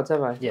no cards,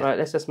 have I? Yeah. Right,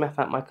 let's just math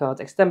out my cards.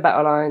 Extend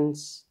battle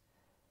lines.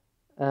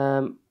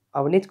 I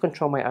would need to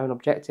control my own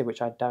objective,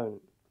 which I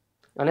don't.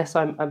 Unless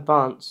I'm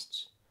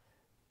advanced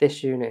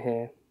this unit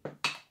here.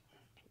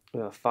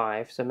 Well,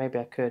 5, so maybe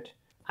I could.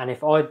 And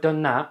if I'd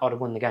done that, I'd have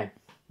won the game.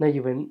 No,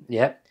 you wouldn't.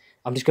 Yeah.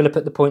 I'm just going to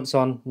put the points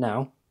on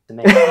now. To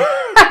make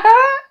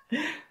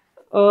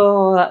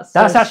Oh, that's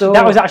actually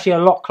that was actually a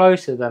lot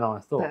closer than I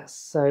thought.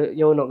 So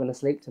you're not going to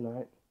sleep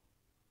tonight.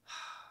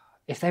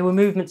 If they were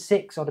movement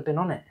 6, I'd have been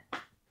on it.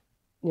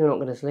 You're not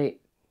going to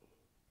sleep.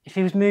 If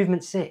he was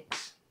movement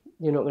 6,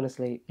 you're not going to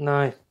sleep.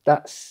 No,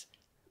 that's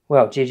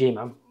well, GG,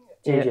 man.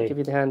 GG. Yeah, give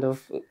you the hand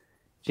of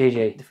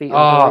GG. Defeat.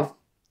 Oh,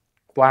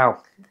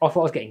 wow! I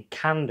thought I was getting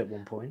canned at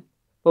one point.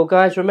 Well,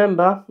 guys,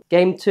 remember,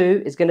 game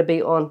 2 is going to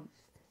be on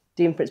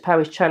Demon Prince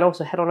Parry's channel,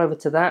 so head on over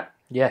to that.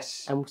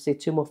 Yes. And we'll see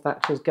 2 more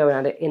factions going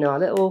at it in our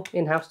little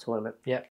in-house tournament. Yep.